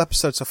 Every single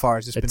episode so far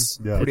has just been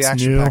pretty it's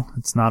action new. packed.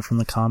 It's not from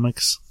the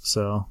comics,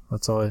 so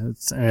that's all. It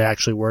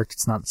actually worked.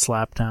 It's not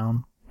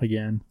Slaptown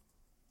again.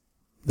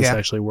 This Yeah.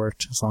 actually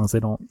worked as long as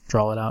they don't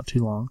draw it out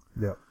too long.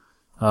 Yep.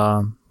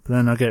 But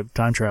then, okay,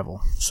 time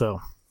travel.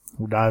 So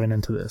we're diving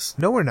into this.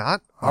 No, we're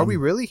not. Are we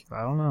really?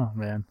 I don't know,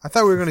 man. I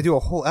thought we were going to do a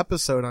whole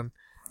episode on.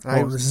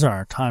 Well, this is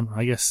our time.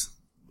 I guess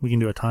we can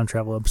do a time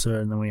travel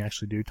episode and then we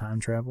actually do time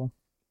travel.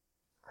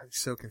 I'm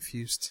so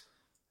confused.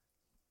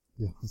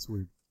 Yeah, that's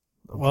weird.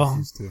 I'm Well,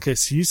 confused too. okay,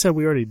 so you said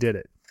we already did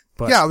it.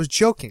 But Yeah, I was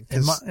joking.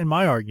 in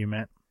my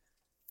argument,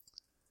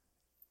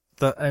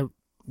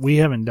 we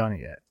haven't done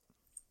it yet.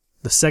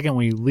 The second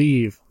we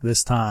leave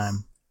this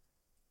time,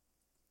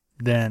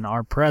 then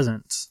our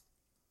presence,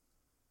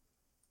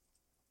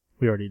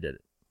 we already did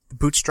it. The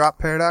bootstrap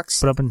paradox.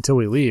 But up until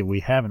we leave, we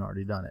haven't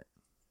already done it.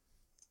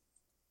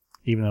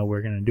 Even though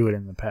we're going to do it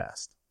in the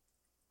past.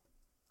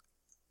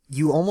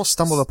 You almost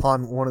stumbled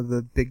upon one of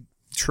the big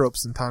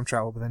tropes in time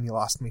travel, but then you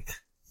lost me.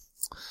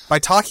 By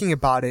talking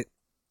about it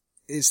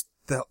is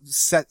the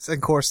set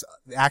and course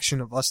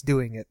action of us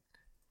doing it.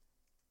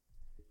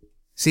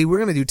 See, we're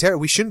gonna do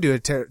we shouldn't do a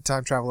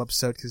time travel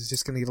episode because it's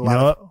just gonna get a You lot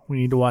know of. what? We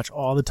need to watch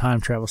all the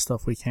time travel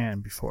stuff we can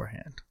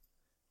beforehand.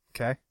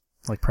 Okay.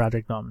 Like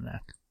Project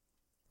Almanac.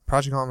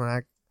 Project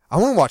Almanac. I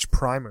want to watch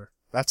Primer.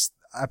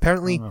 I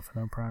apparently don't know if I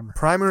know Primer.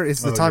 Primer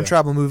is the Oh, time yeah.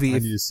 travel movie. I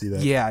need to see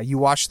that. Yeah, you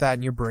watch that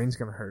and your brain's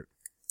gonna hurt.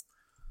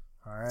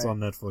 All right. It's on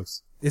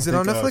Netflix. Is I it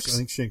on think, Netflix? I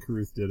think Shane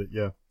Carruth did it.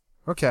 Yeah.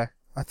 Okay.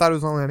 I thought it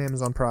was only on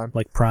Amazon Prime.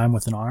 Like Prime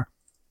with an R.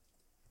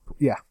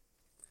 Yeah.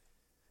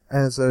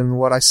 As in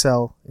what I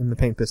sell in the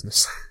paint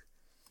business.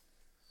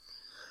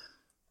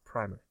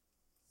 Primer.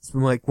 It's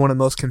been like one of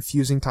the most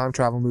confusing time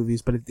travel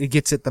movies, but it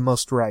gets it the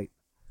most right.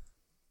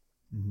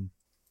 Mm-hmm.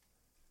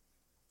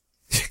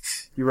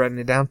 You writing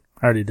it down?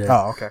 I already did.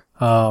 Oh, okay.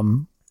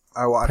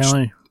 I watched.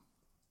 Apparently,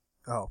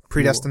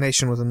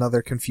 Predestination was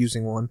another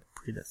confusing one.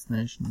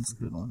 Predestination is a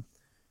good one.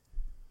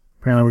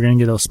 Apparently, we're going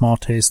to get a small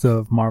taste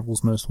of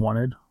Marvel's Most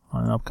Wanted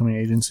on an upcoming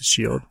Agents of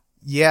S.H.I.E.L.D.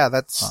 Yeah,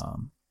 that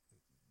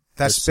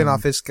there's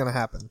spinoff some- is gonna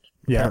happen.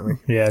 Yeah,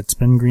 Apparently. yeah, it's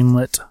been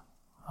greenlit.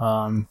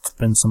 It's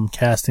been some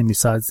casting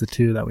besides the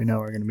two that we know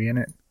are going to be in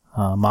it.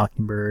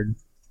 Mockingbird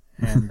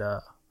and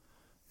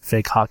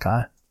fake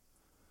Hawkeye.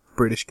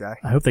 British guy.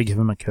 I hope they give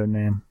him a code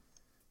name.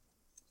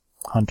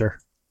 Hunter.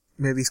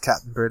 Maybe he's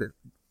Captain Bird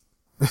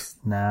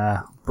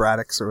Nah.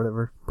 Braddock's or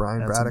whatever.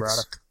 Brian Anson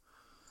Braddock's.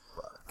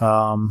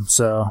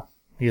 So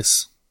I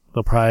guess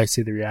they'll probably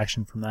see the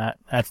reaction from that.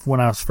 When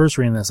I was first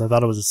reading this, I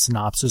thought it was a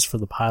synopsis for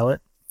the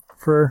pilot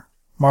for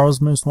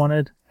Marvel's Most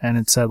Wanted, and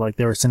it said like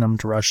they were sending him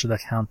to Russia to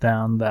count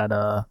down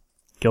that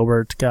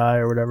Gilbert guy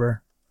or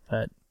whatever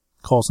that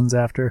Coulson's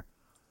after.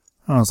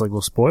 I was like,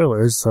 well,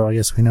 spoilers, so I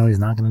guess we know he's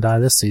not going to die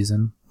this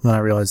season. Then I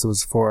realized it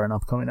was for an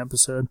upcoming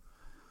episode.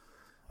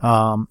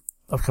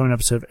 Upcoming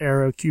episode of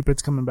Arrow,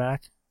 Cupid's coming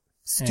back.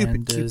 Stupid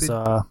and Cupid. is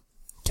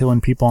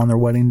killing people on their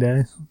wedding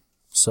day.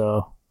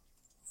 So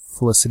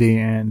Felicity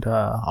and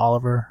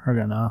Oliver are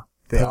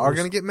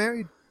gonna get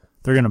married.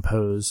 they're gonna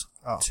pose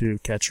Oh. to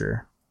catch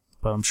her,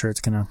 but I'm sure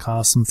it's gonna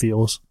cause some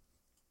feels.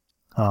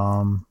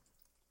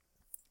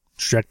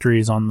 Trajectory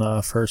is on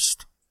the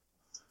first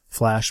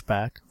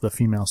flashback, the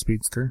female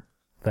speedster,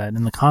 that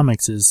in the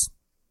comics is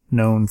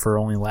known for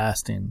only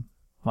lasting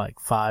like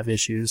 5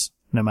 issues,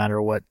 no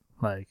matter what.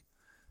 Like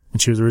when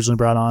she was originally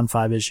brought on,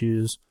 5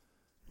 issues.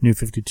 New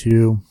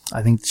 52,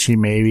 I think she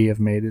maybe have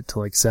made it to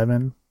like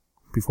 7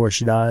 before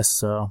she dies,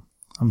 so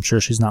I'm sure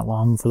she's not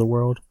long for the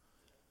world.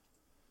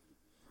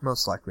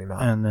 Most likely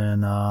not. And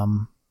then,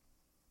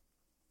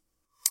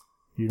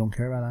 you don't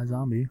care about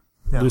iZombie.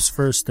 No.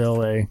 Lucifer is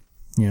still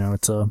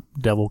it's a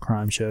devil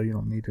crime show. You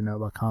don't need to know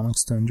about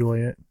comics to enjoy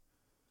it.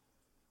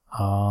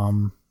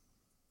 What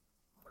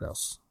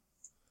else?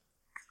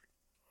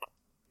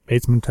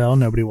 Bates Motel,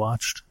 nobody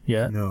watched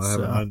yet. No, I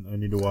haven't. I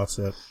need to watch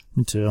that.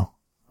 Me too.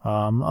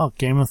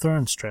 Game of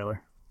Thrones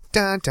trailer.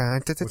 Dun,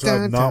 dun, dun, dun, Which I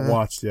have dun, not dun.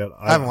 watched yet.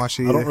 I haven't watched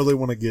it I either. don't really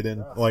want to get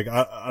in. Like,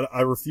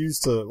 I refuse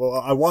to. Well,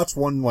 I watched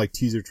one like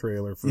teaser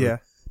trailer for Yeah.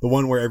 the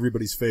one where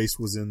everybody's face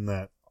was in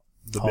the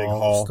big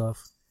hall.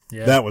 Stuff.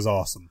 Yeah. That was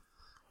awesome.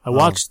 I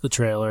watched the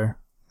trailer,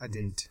 I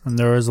didn't. and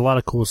there was a lot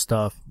of cool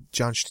stuff.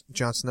 Jon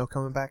Snow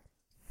coming back?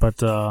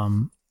 But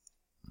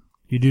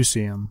you do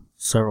see him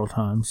several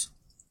times.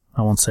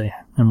 I won't say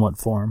in what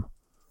form.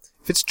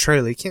 If it's a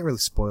trailer, you can't really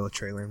spoil a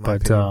trailer in my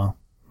But opinion.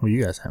 well,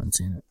 you guys haven't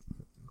seen it.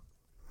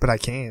 But I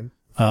can.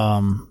 If I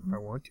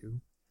want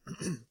to.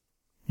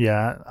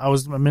 Yeah, I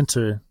meant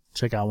to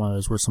check out one of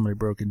those where somebody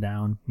broke it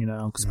down,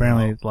 because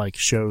apparently it like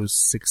shows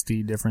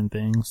 60 different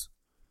things.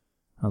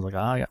 I was like,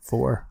 I got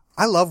 4.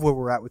 I love where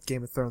we're at with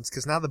Game of Thrones,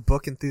 because now the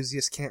book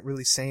enthusiasts can't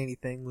really say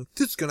anything. Like,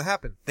 this is going to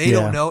happen. They Yeah.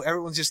 don't know.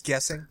 Everyone's just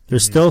guessing.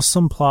 There's still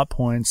some plot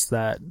points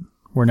that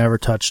were never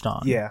touched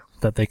on. Yeah.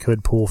 That they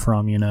could pull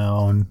from,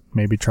 and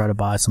maybe try to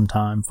buy some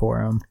time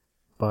for him.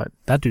 But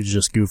that dude's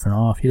just goofing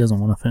off. He doesn't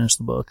want to finish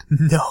the book.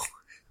 No.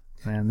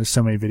 Man, there's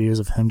so many videos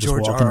of him just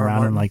George walking R.R. around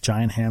in Martin. like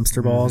giant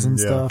hamster balls and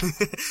yeah.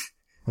 stuff.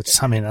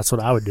 Which, I mean, that's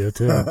what I would do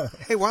too.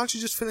 Hey, why don't you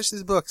just finish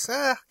these books?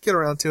 Get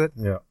around to it.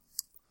 Yeah.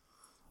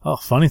 Oh,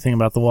 funny thing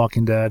about The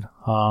Walking Dead,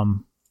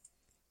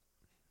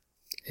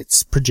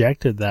 it's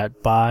projected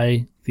that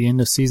by the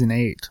end of season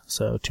 8,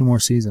 so 2 more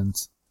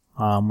seasons,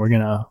 we're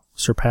gonna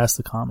surpass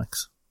the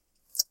comics.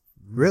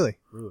 Really?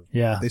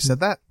 Yeah. They said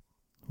that?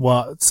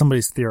 Well,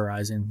 somebody's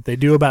theorizing. They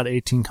do about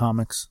 18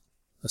 comics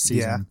a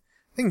season. Yeah.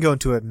 They can go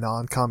into a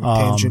non-comic Um,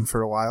 tangent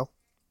for a while.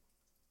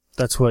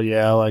 That's what,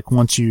 like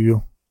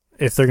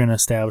if they're gonna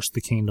establish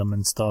the kingdom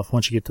and stuff,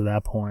 once you get to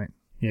that point,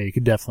 yeah, you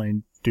could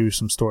definitely do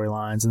some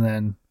storylines, and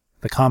then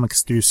the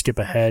comics do skip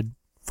ahead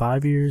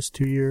 5 years,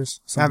 2 years,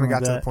 I something haven't got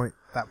like to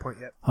that point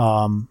yet.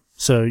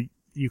 So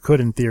you could,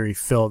 in theory,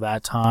 fill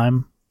that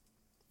time,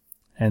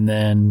 and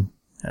then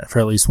for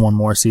at least 1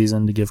 more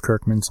season to give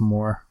Kirkman some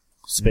more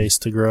space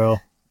to grow.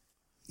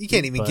 You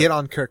can't even But- get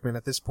on Kirkman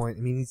at this point.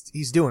 I mean,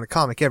 he's doing a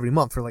comic every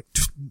month for like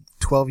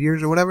 12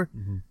 years or whatever.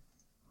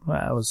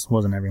 Well, it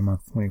wasn't every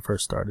month when he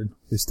first started.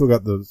 They still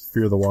got the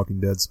Fear the Walking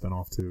Dead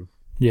spinoff too.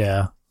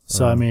 Yeah.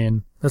 So, I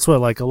mean, that's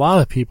what, like, a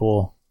lot of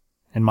people,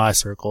 in my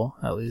circle,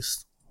 at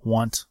least,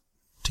 want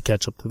to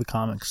catch up to the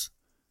comics.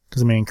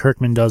 Because, I mean,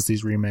 Kirkman does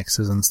these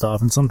remixes and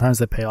stuff, and sometimes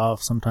they pay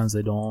off, sometimes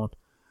they don't.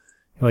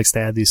 He likes to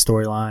add these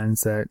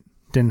storylines that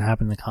didn't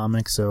happen in the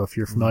comics, so if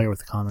you're familiar with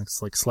the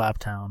comics, like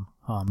Slaptown,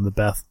 the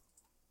Beth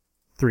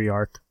 3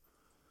 arc,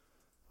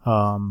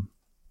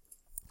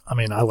 I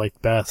mean, I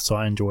liked Beth, so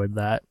I enjoyed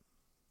that.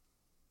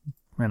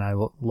 And I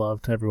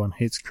loved Everyone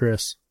Hates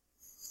Chris.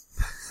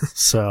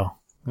 So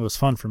it was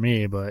fun for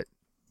me, but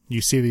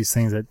you see these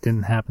things that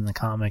didn't happen in the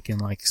comic,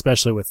 and like,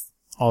 especially with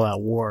all that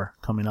war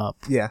coming up.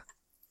 Yeah.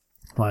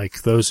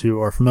 Like, those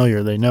who are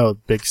familiar, they know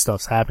big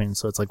stuff's happening,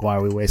 so it's like, why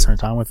are we wasting our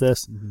time with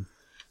this? Mm-hmm.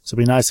 So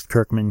it'd be nice if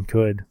Kirkman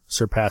could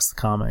surpass the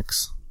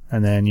comics.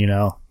 And then,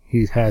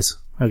 he has,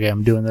 okay,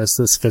 I'm doing this.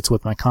 This fits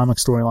with my comic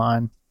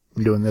storyline.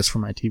 I'm doing this for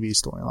my TV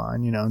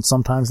storyline, and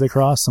sometimes they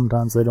cross,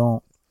 sometimes they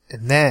don't.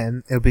 And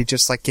then it'll be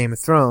just like Game of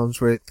Thrones,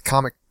 where the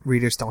comic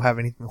readers don't have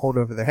anything to hold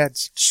over their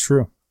heads. It's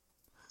true.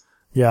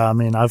 Yeah, I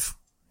mean, I've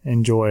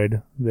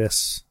enjoyed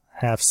this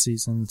half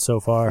season so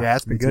far. Yeah,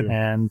 it's been good.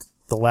 And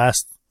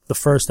the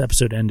first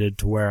episode ended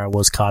to where I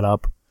was caught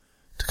up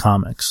to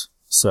comics.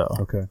 So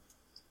Okay.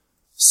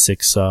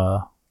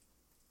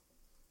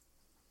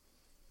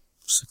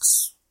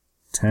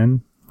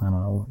 6:10. I don't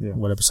know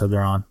what episode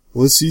they're on.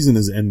 Well, this season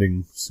is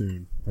ending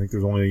soon. I think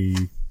there's only...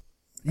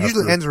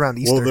 Usually ends around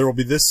Easter. Well, there will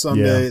be this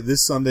Sunday,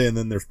 and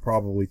then there's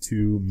probably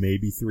 2,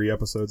 maybe 3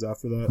 episodes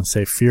after that. Let's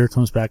say Fear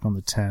comes back on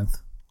the 10th.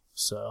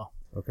 So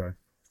Okay.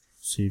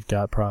 you've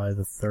got probably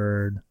the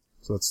 3rd.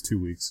 So that's 2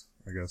 weeks,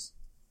 I guess.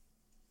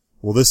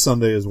 Well, this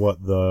Sunday is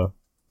what, the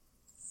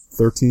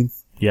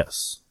 13th?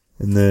 Yes.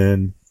 And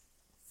then...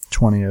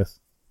 20th,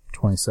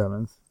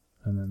 27th,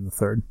 and then the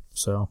 3rd.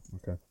 So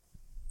Okay.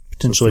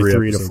 potentially So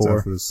 3 to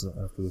episodes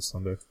 4. after this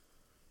Sunday.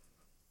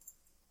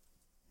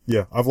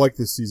 Yeah, I've liked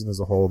this season as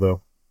a whole,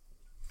 though.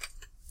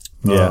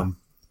 Yeah.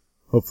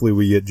 Hopefully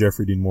we get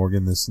Jeffrey Dean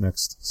Morgan this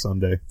next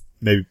Sunday.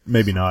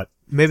 Maybe not.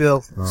 Maybe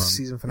they'll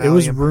season finale. It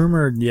was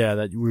rumored,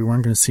 that we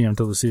weren't going to see him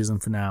until the season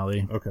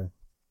finale. Okay.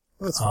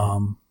 That's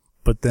fine.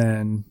 But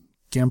then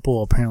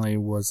Gimple apparently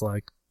was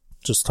like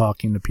just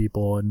talking to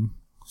people, and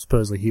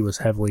supposedly he was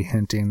heavily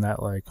hinting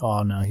that like,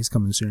 oh no, he's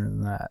coming sooner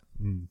than that.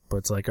 Mm. But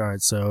it's like, all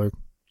right, so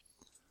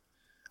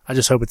I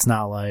just hope it's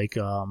not like,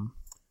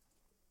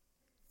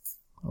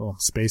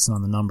 spacing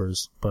on the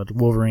numbers, but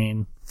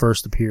Wolverine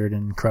first appeared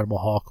in Incredible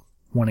Hulk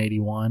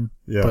 181.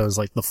 Yeah. But it was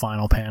like the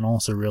final panel,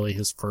 so really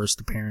his first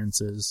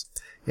appearance is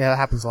Yeah, that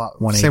happens a lot.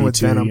 182, Same with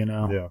Venom.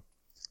 Yeah.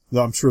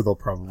 No, I'm sure they'll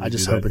probably I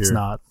just do that hope it's here.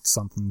 not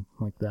something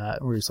like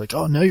that where he's like,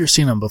 oh no, you're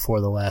seeing him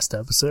before the last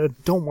episode.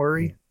 Don't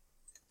worry.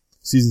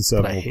 Season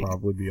But I 7 hate will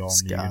probably be all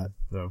Scott. Negan,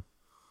 though.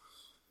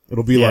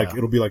 It'll be Yeah. like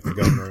the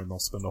Governor, and they'll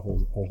spend a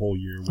whole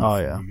year with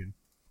Negan.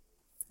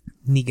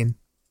 Negan.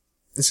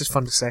 This is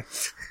fun to say.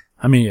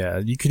 I mean, yeah,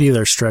 you could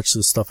either stretch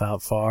this stuff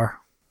out far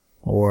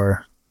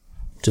or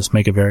just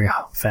make it very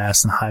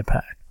fast and high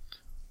packed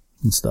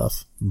and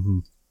stuff. Mm-hmm.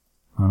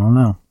 I don't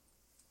know.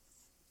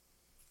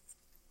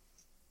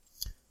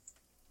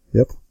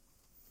 Yep.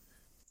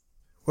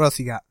 What else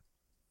you got?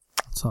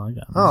 That's all I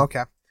got. Oh,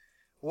 okay.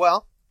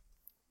 Well,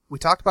 we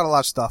talked about a lot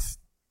of stuff.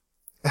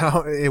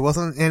 It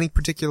wasn't in any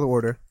particular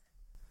order,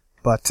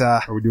 but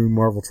Are we doing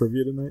Marvel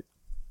trivia tonight?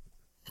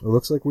 It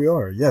looks like we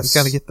are. Yes. you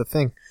gotta get the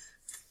thing.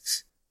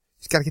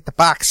 You gotta get the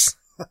box.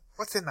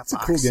 What's in that It's a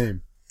box? cool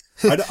game.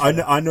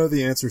 I know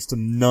the answers to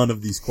none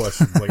of these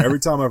questions. Like, every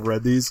time I've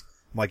read these,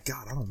 I'm like,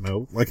 God, I don't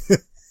know. Like,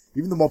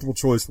 even the multiple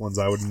choice ones,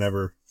 I would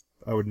never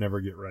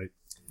get right.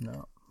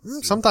 No.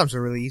 Sometimes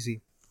they're really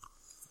easy.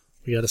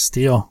 We got a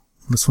steal.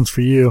 This one's for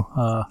you,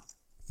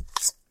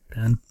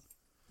 Ben.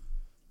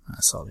 I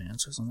saw the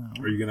answers on that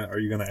one. Are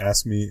you gonna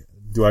ask me?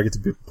 Do I get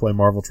to play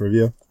Marvel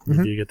trivia?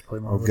 Do you get to play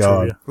Marvel God.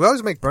 Trivia? We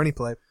always make Bernie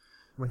play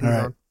when he's All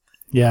right. on.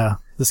 Yeah,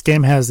 this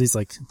game has these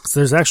so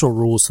there's actual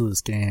rules to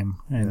this game,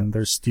 and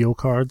there's steal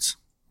cards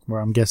where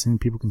I'm guessing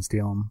people can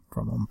steal them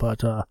from them.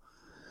 But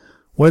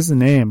what is the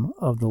name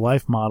of the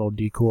life model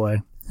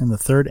decoy in the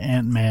third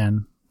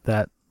Ant-Man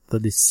that the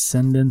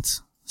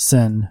Descendants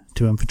send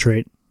to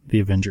infiltrate the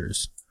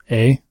Avengers?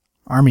 A.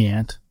 Army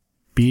Ant.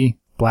 B.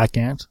 Black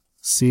Ant.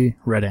 C.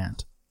 Red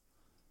Ant.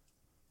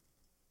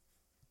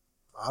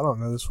 I don't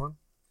know this one.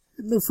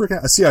 No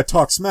freaking. See, I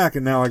talk smack,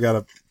 and now I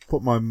gotta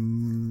put my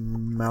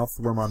mouth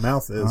where my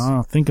mouth is.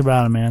 Oh, think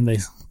about it, man. They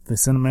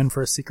send them in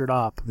for a secret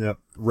op. Yep.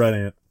 Red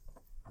Ant.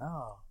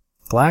 Oh.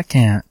 Black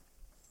Ant.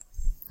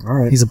 All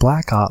right. He's a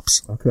Black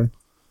Ops. Okay.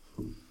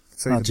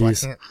 So Oh, he's a black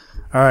jeez. ant.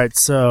 All right,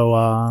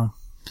 so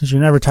because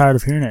you're never tired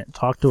of hearing it,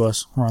 talk to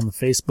us. We're on the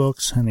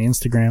Facebooks and the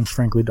Instagrams,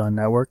 Frankly Done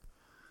Network.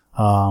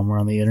 We're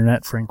on the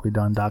internet,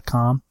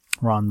 franklydone.com.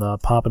 We're on the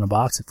Pop in a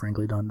Box at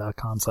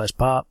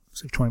franklydone.com/pop.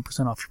 Save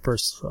 20% off your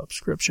first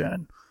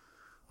subscription.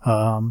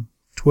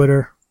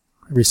 Twitter.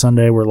 Every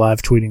Sunday we're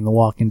live tweeting The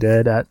Walking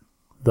Dead at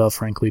The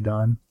Frankly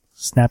Done.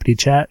 Snappity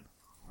Chat.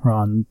 We're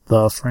on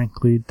The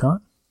Frankly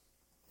Done.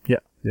 Yeah.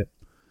 Yep.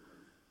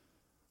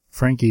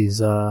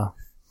 Frankie's,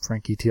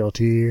 Frankie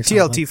TLT or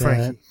something TLT like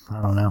Frankie. that.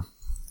 I don't know.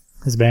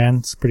 His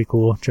band's pretty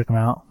cool. Check him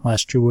out.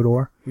 Last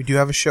Troubadour. We do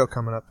have a show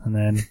coming up. And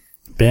then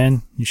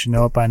Ben, you should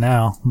know it by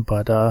now,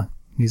 but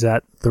he's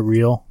at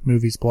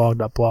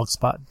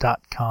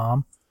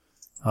therealmoviesblog.blogspot.com.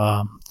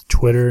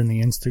 Twitter and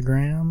the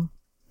Instagram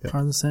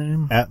are the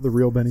same. At the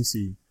real Benny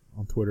C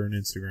on Twitter and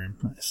Instagram.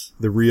 Nice.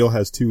 The real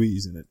has 2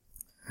 E's in it.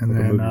 And Like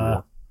a then movie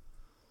reel.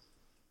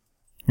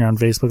 You're on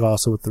Facebook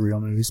also with the Real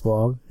Movies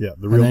blog. Yeah,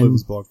 the Real then-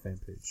 Movies blog fan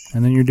page.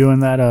 And then you're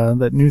doing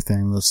that new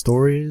thing, the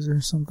stories or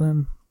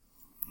something.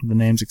 The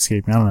name's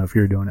escaping me. I don't know if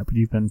you're doing it, but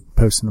you've been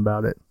posting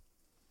about it.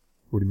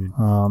 What do you mean?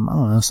 I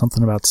don't know,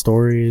 something about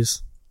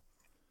stories.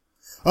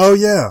 Oh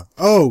yeah.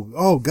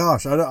 Oh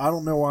gosh. I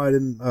don't know why I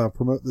didn't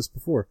promote this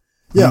before.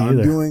 Yeah,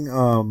 Me either.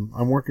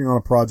 I'm working on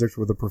a project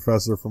with a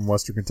professor from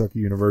Western Kentucky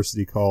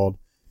University called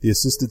the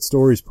Assisted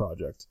Stories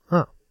Project.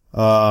 Huh.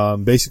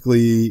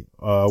 Basically,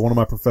 one of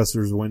my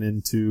professors went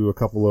into a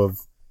couple of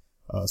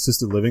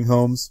assisted living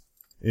homes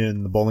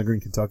in the Bowling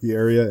Green, Kentucky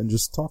area and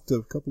just talked to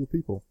a couple of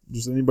people,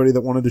 just anybody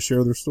that wanted to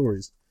share their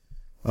stories.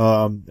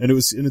 And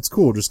it's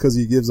cool just because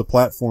he gives a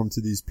platform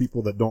to these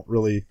people that don't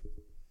really,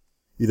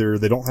 either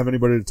they don't have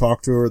anybody to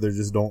talk to or they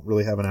just don't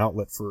really have an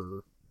outlet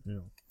for,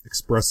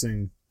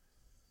 expressing,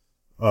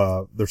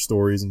 their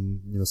stories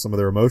and, some of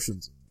their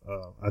emotions.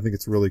 I think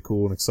it's really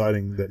cool and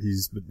exciting that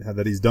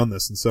he's done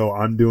this. And so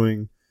I'm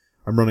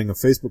running a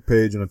Facebook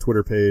page and a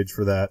Twitter page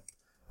for that.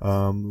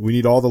 We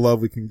need all the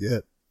love we can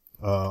get,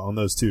 on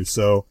those two.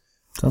 So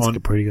Sounds like a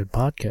pretty good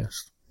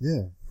podcast.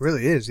 yeah,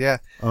 Really is, yeah.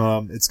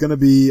 it's going to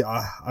be,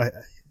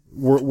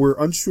 we're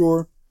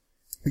unsure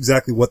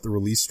exactly what the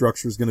release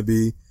structure is going to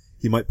be.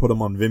 He might put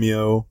them on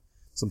Vimeo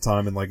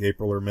sometime in like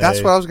April or May.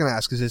 That's what I was going to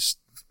ask. Is this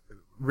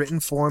written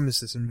form? Is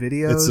this in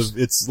videos?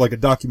 It's like a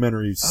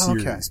documentary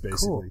series, okay, basically.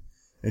 cool.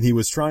 And he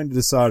was trying to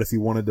decide if he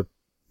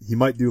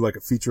might do like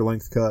a feature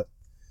length cut,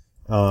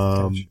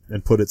 Gotcha.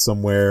 and put it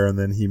somewhere. And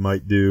then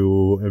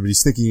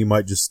he's thinking he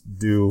might just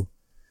do,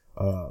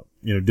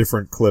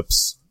 different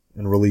clips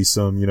and release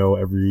them,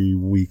 every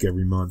week,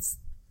 every month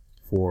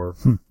for,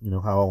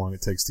 how long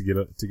it takes to get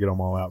them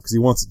all out. Cause he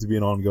wants it to be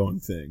an ongoing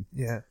thing.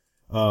 Yeah.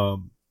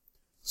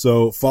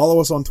 So follow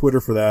us on Twitter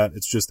for that.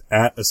 It's just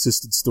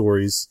 @Assisted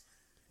Stories.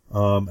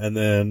 And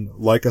then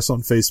like us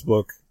on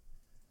Facebook.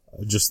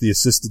 Just the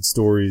Assisted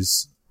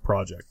Stories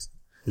Project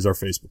is our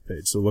Facebook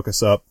page. So look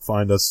us up,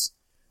 find us,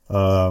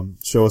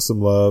 show us some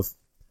love.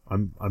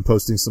 I'm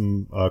posting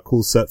some,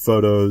 cool set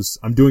photos.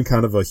 I'm doing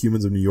kind of a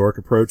Humans of New York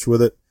approach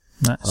with it.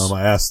 Nice.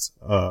 I asked,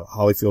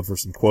 Hollyfield for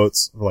some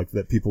quotes like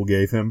that people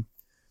gave him.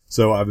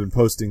 So I've been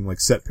posting like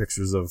set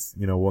pictures of,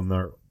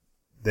 when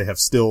they have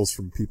stills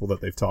from people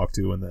that they've talked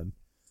to and then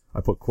I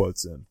put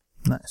quotes in.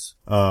 Nice.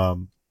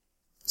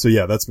 So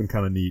yeah, that's been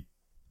kind of neat.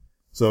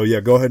 So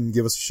yeah, go ahead and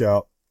give us a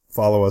shout.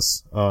 Follow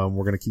us. We're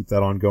going to keep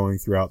that ongoing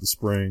throughout the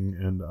spring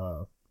and,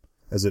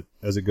 as it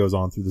goes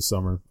on through the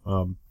summer.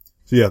 So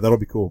yeah, that'll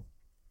be cool.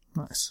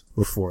 Nice.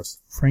 Look for us.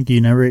 Frankie,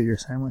 you never ate your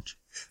sandwich?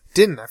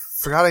 Didn't. I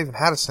forgot I even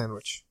had a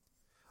sandwich.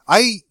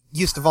 I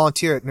used to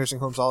volunteer at nursing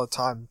homes all the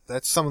time.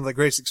 That's some of the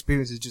greatest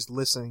experiences, just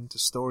listening to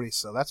stories.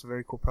 So that's a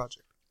very cool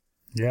project.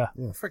 Yeah.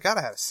 I forgot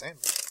I had a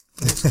sandwich.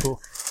 That's cool.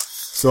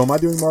 So am I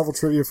doing Marvel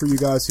trivia for you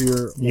guys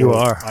here? You Or-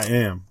 are. I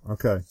am.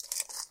 Okay.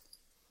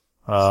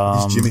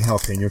 These Jimmy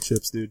Jalapeno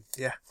chips, dude.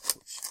 Yeah.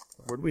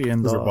 Where'd we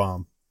end Those up? are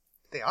bomb.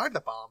 They are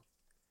the bomb.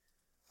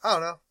 I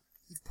don't know.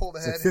 You pulled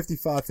It's ahead. like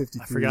 55,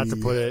 53. I forgot to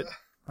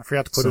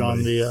put it on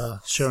Somebody. the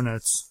show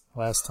notes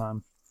last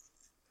time.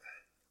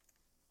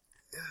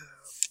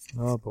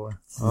 Oh boy.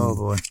 Oh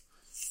boy.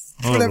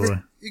 Oh Whatever. boy.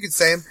 You can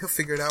say him. He'll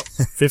figure it out.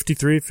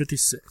 53,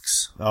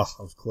 56. Oh,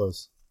 I was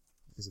close.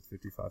 Is it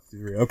 55,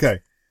 53? Okay.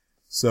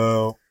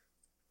 So,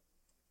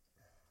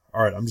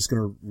 alright, I'm just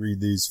gonna read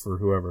these for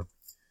whoever.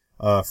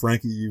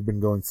 Frankie, you've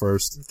been going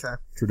first, Okay.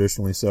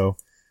 traditionally, so.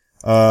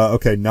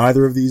 Okay,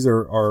 neither of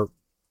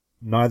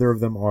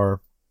them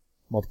are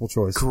multiple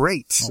choice.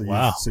 Great. So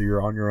wow. So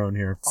you're on your own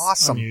here.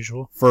 Awesome.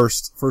 Unusual.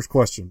 First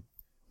question.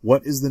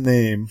 What is the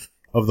name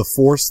of the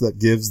force that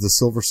gives the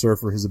Silver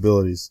Surfer his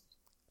abilities?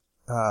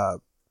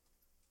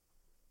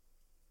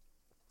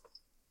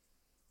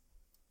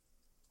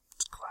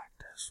 It's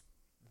Galactus.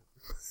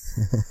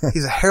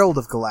 He's a herald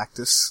of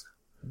Galactus.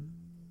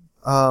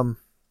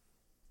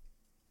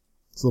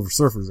 Silver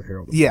Surfer is a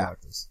herald of Yeah.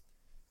 Galactus.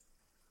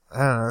 I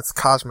don't know. It's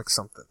cosmic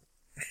something.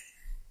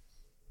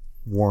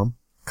 Warm.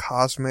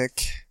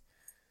 Cosmic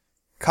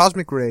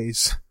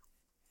rays.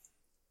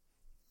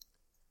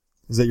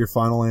 Is that your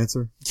final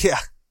answer? Yeah.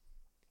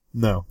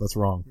 No, that's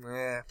wrong.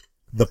 Yeah.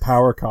 The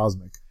Power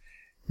Cosmic.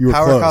 You were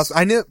Power close. cosmic.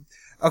 I knew.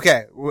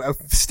 Okay, I've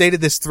stated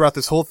this throughout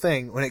this whole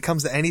thing. When it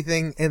comes to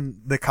anything in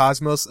the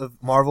cosmos of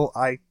Marvel,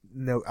 I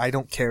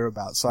don't care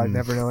about, so I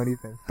never know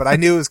anything. But I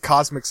knew it was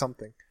cosmic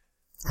something.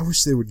 I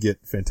wish they would get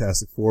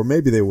Fantastic Four.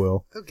 Maybe they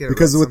will. They'll get it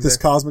Because right with this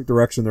someday. cosmic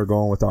direction they're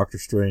going with Doctor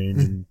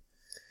Strange and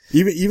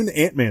even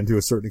Ant-Man to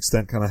a certain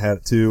extent kind of had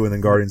it too, and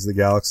then Guardians of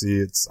the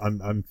Galaxy.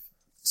 I'm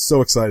so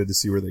excited to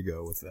see where they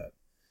go with that.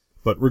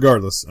 But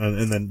regardless,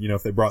 and then,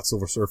 if they brought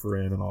Silver Surfer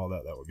in and all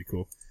that would be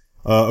cool.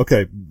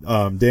 Okay,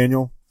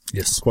 Daniel,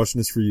 Yes. this question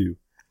is for you.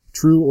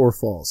 True or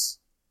false?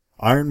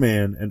 Iron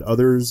Man and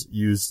others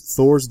used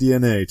Thor's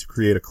DNA to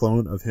create a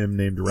clone of him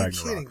named Are you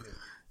kidding Ragnarok. me?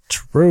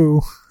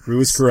 True. True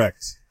is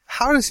correct.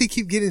 How does he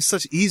keep getting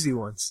such easy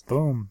ones?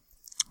 Boom.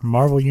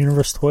 Marvel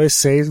Universe Toys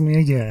saves me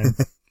again.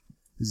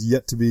 Is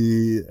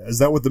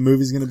that what the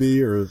movie's gonna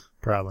be, or?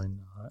 Probably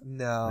not.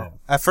 No.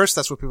 Yeah. At first,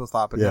 that's what people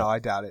thought, but Yeah. no, I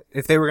doubt it.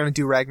 If they were going to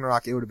do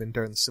Ragnarok, it would have been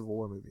during the Civil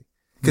War movie.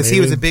 Because he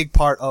was Maybe. a big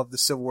part of the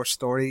Civil War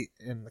story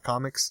in the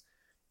comics.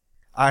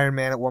 Iron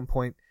Man at one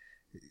point.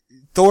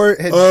 Thor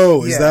had...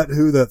 Oh, is yeah. that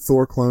who that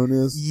Thor clone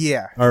is?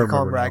 Yeah. I they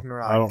call him remember now.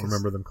 Ragnarok. I don't 'cause-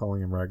 remember them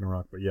calling him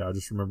Ragnarok, but yeah, I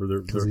just remember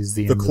 'Cause he's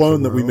the the end of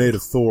clone the that we world. made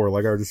of Thor.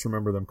 Like, I just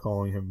remember them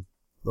calling him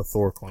the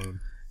Thor clone.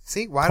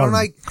 See, why don't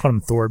I Call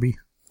him Thorby.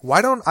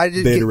 just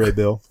Beta get Ray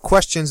Bill.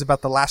 questions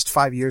about the last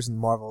 5 years in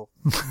the Marvel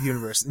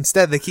universe?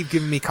 Instead, they keep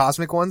giving me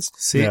cosmic ones,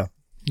 See, Yeah.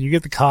 you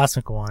get the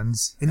cosmic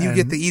ones, and you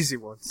get the easy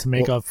ones. to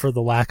make up for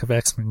the lack of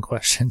X-Men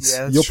questions.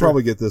 Yeah, that's You'll true.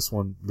 probably get this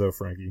one though,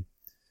 Frankie.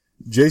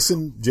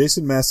 Jason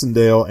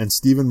Massendale and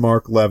Stephen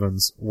Mark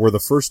Levins were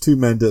the first two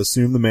men to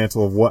assume the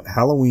mantle of what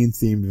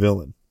Halloween-themed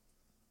villain?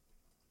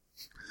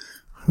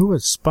 Who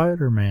was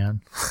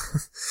Spider-Man?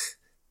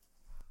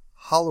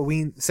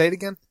 Halloween. Say it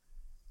again.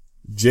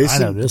 I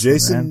know this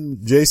one,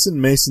 Jason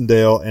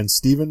Masondale and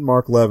Stephen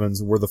Mark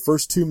Levins were the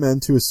first two men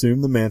to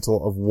assume the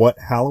mantle of what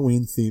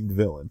Halloween-themed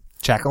villain?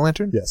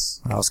 Jack-o'-lantern? Yes.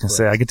 I was going to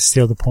say, I get to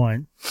steal the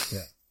point.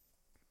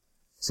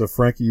 So,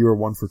 Frankie, you are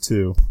 1 for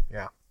 2.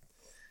 Yeah.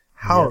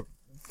 How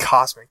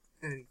cosmic.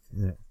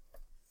 Yeah.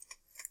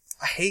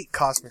 I hate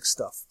cosmic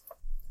stuff.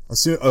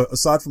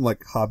 Aside from,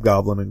 like,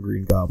 Hobgoblin and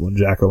Green Goblin,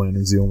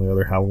 Jack-o'-lantern's the only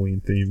other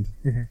Halloween-themed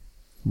Mhm.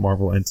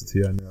 Marvel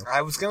entity I know.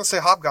 I was going to say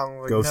Hobgoblin.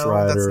 Like, Ghost no,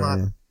 Rider, that's not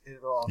yeah. it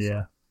at all.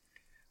 Yeah.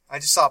 I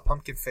just saw a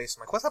pumpkin face.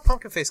 I'm like, what's that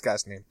pumpkin face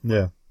guy's name?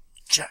 Yeah.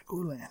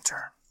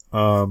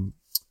 Jack-o'-lantern.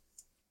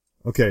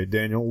 Okay,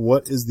 Daniel,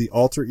 what is the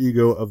alter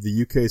ego of the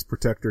UK's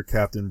protector,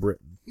 Captain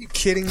Britain? Are you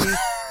kidding me?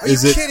 Are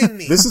Is you it- kidding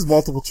me? This is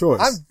multiple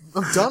choice.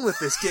 I'm done with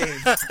this game.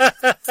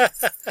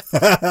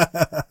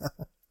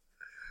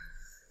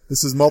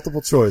 This is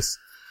multiple choice.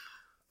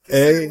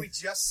 A, We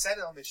just said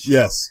it on this show.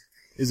 yes.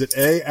 Is it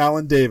A,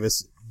 Alan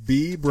Davis,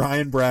 B,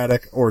 Brian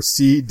Braddock, or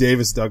C,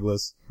 Davis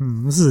Douglas?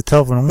 This is a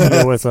tough one. I'm going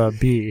to go with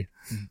B.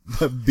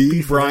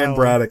 B, for Brian Alan.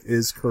 Braddock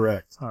is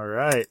correct. All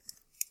right.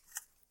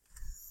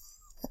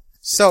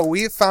 So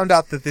we have found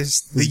out that the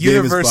This game is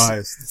universe,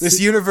 biased. this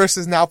universe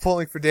is now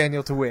pulling for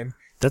Daniel to win.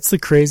 That's the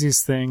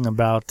craziest thing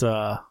about,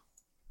 so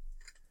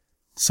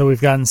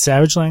we've gotten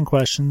Savage Land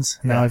questions.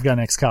 Now Yeah. we've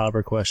gotten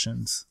Excalibur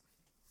questions.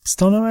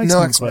 Still no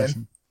X-Men X-Men.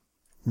 question.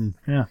 Hmm.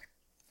 Yeah.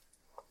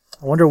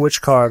 I wonder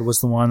which card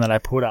was the one that I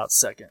put out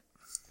second.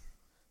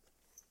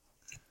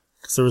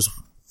 Cause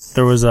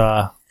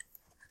I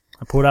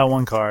put out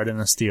one card in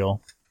a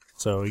steal.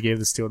 So we gave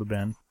the steal to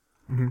Ben.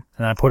 Mm-hmm.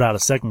 And I put out a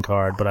second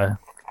card, but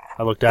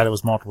I looked at it,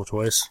 was multiple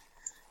choice.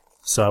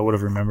 So I would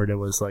have remembered it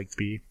was like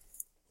B.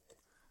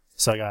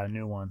 So I got a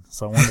new one.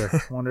 So I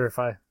wonder if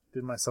I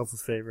did myself a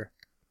favor.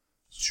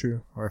 It's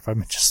true. Or if I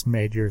just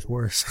made yours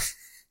worse.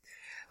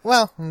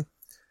 Well,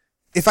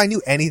 if I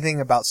knew anything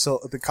about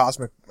the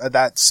cosmic,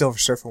 that Silver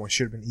Surfer one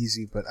should have been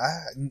easy, but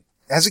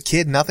as a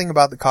kid, nothing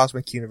about the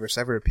cosmic universe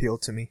ever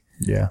appealed to me.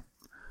 Yeah.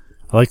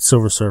 I liked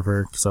Silver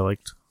Surfer because I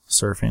liked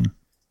surfing.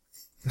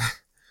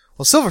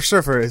 Well, Silver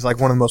Surfer is like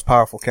one of the most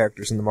powerful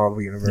characters in the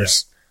Marvel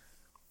universe.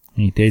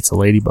 He dates a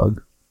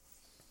ladybug.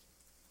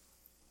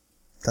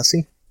 Does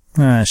he?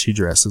 She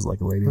dresses like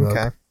a ladybug.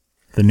 Okay.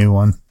 The new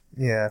one.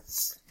 Yeah.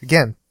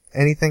 Again,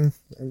 anything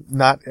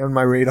not on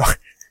my radar.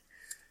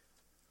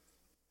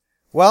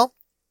 Well,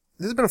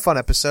 this has been a fun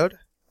episode.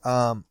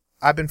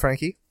 I've been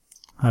Frankie.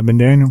 I've been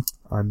Daniel.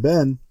 I'm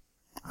Ben.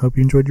 Hope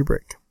you enjoyed your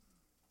break.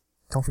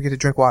 Don't forget to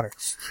drink water.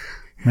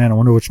 Man, I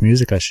wonder which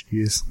music I should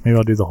use. Maybe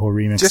I'll do the whole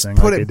remix Just thing.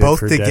 put like it they did both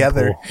for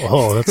together. Deadpool.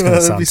 Oh, that's going to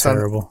That'd be sound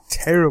terrible.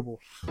 Terrible.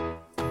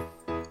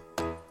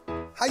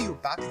 How you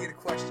about to get a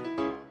question?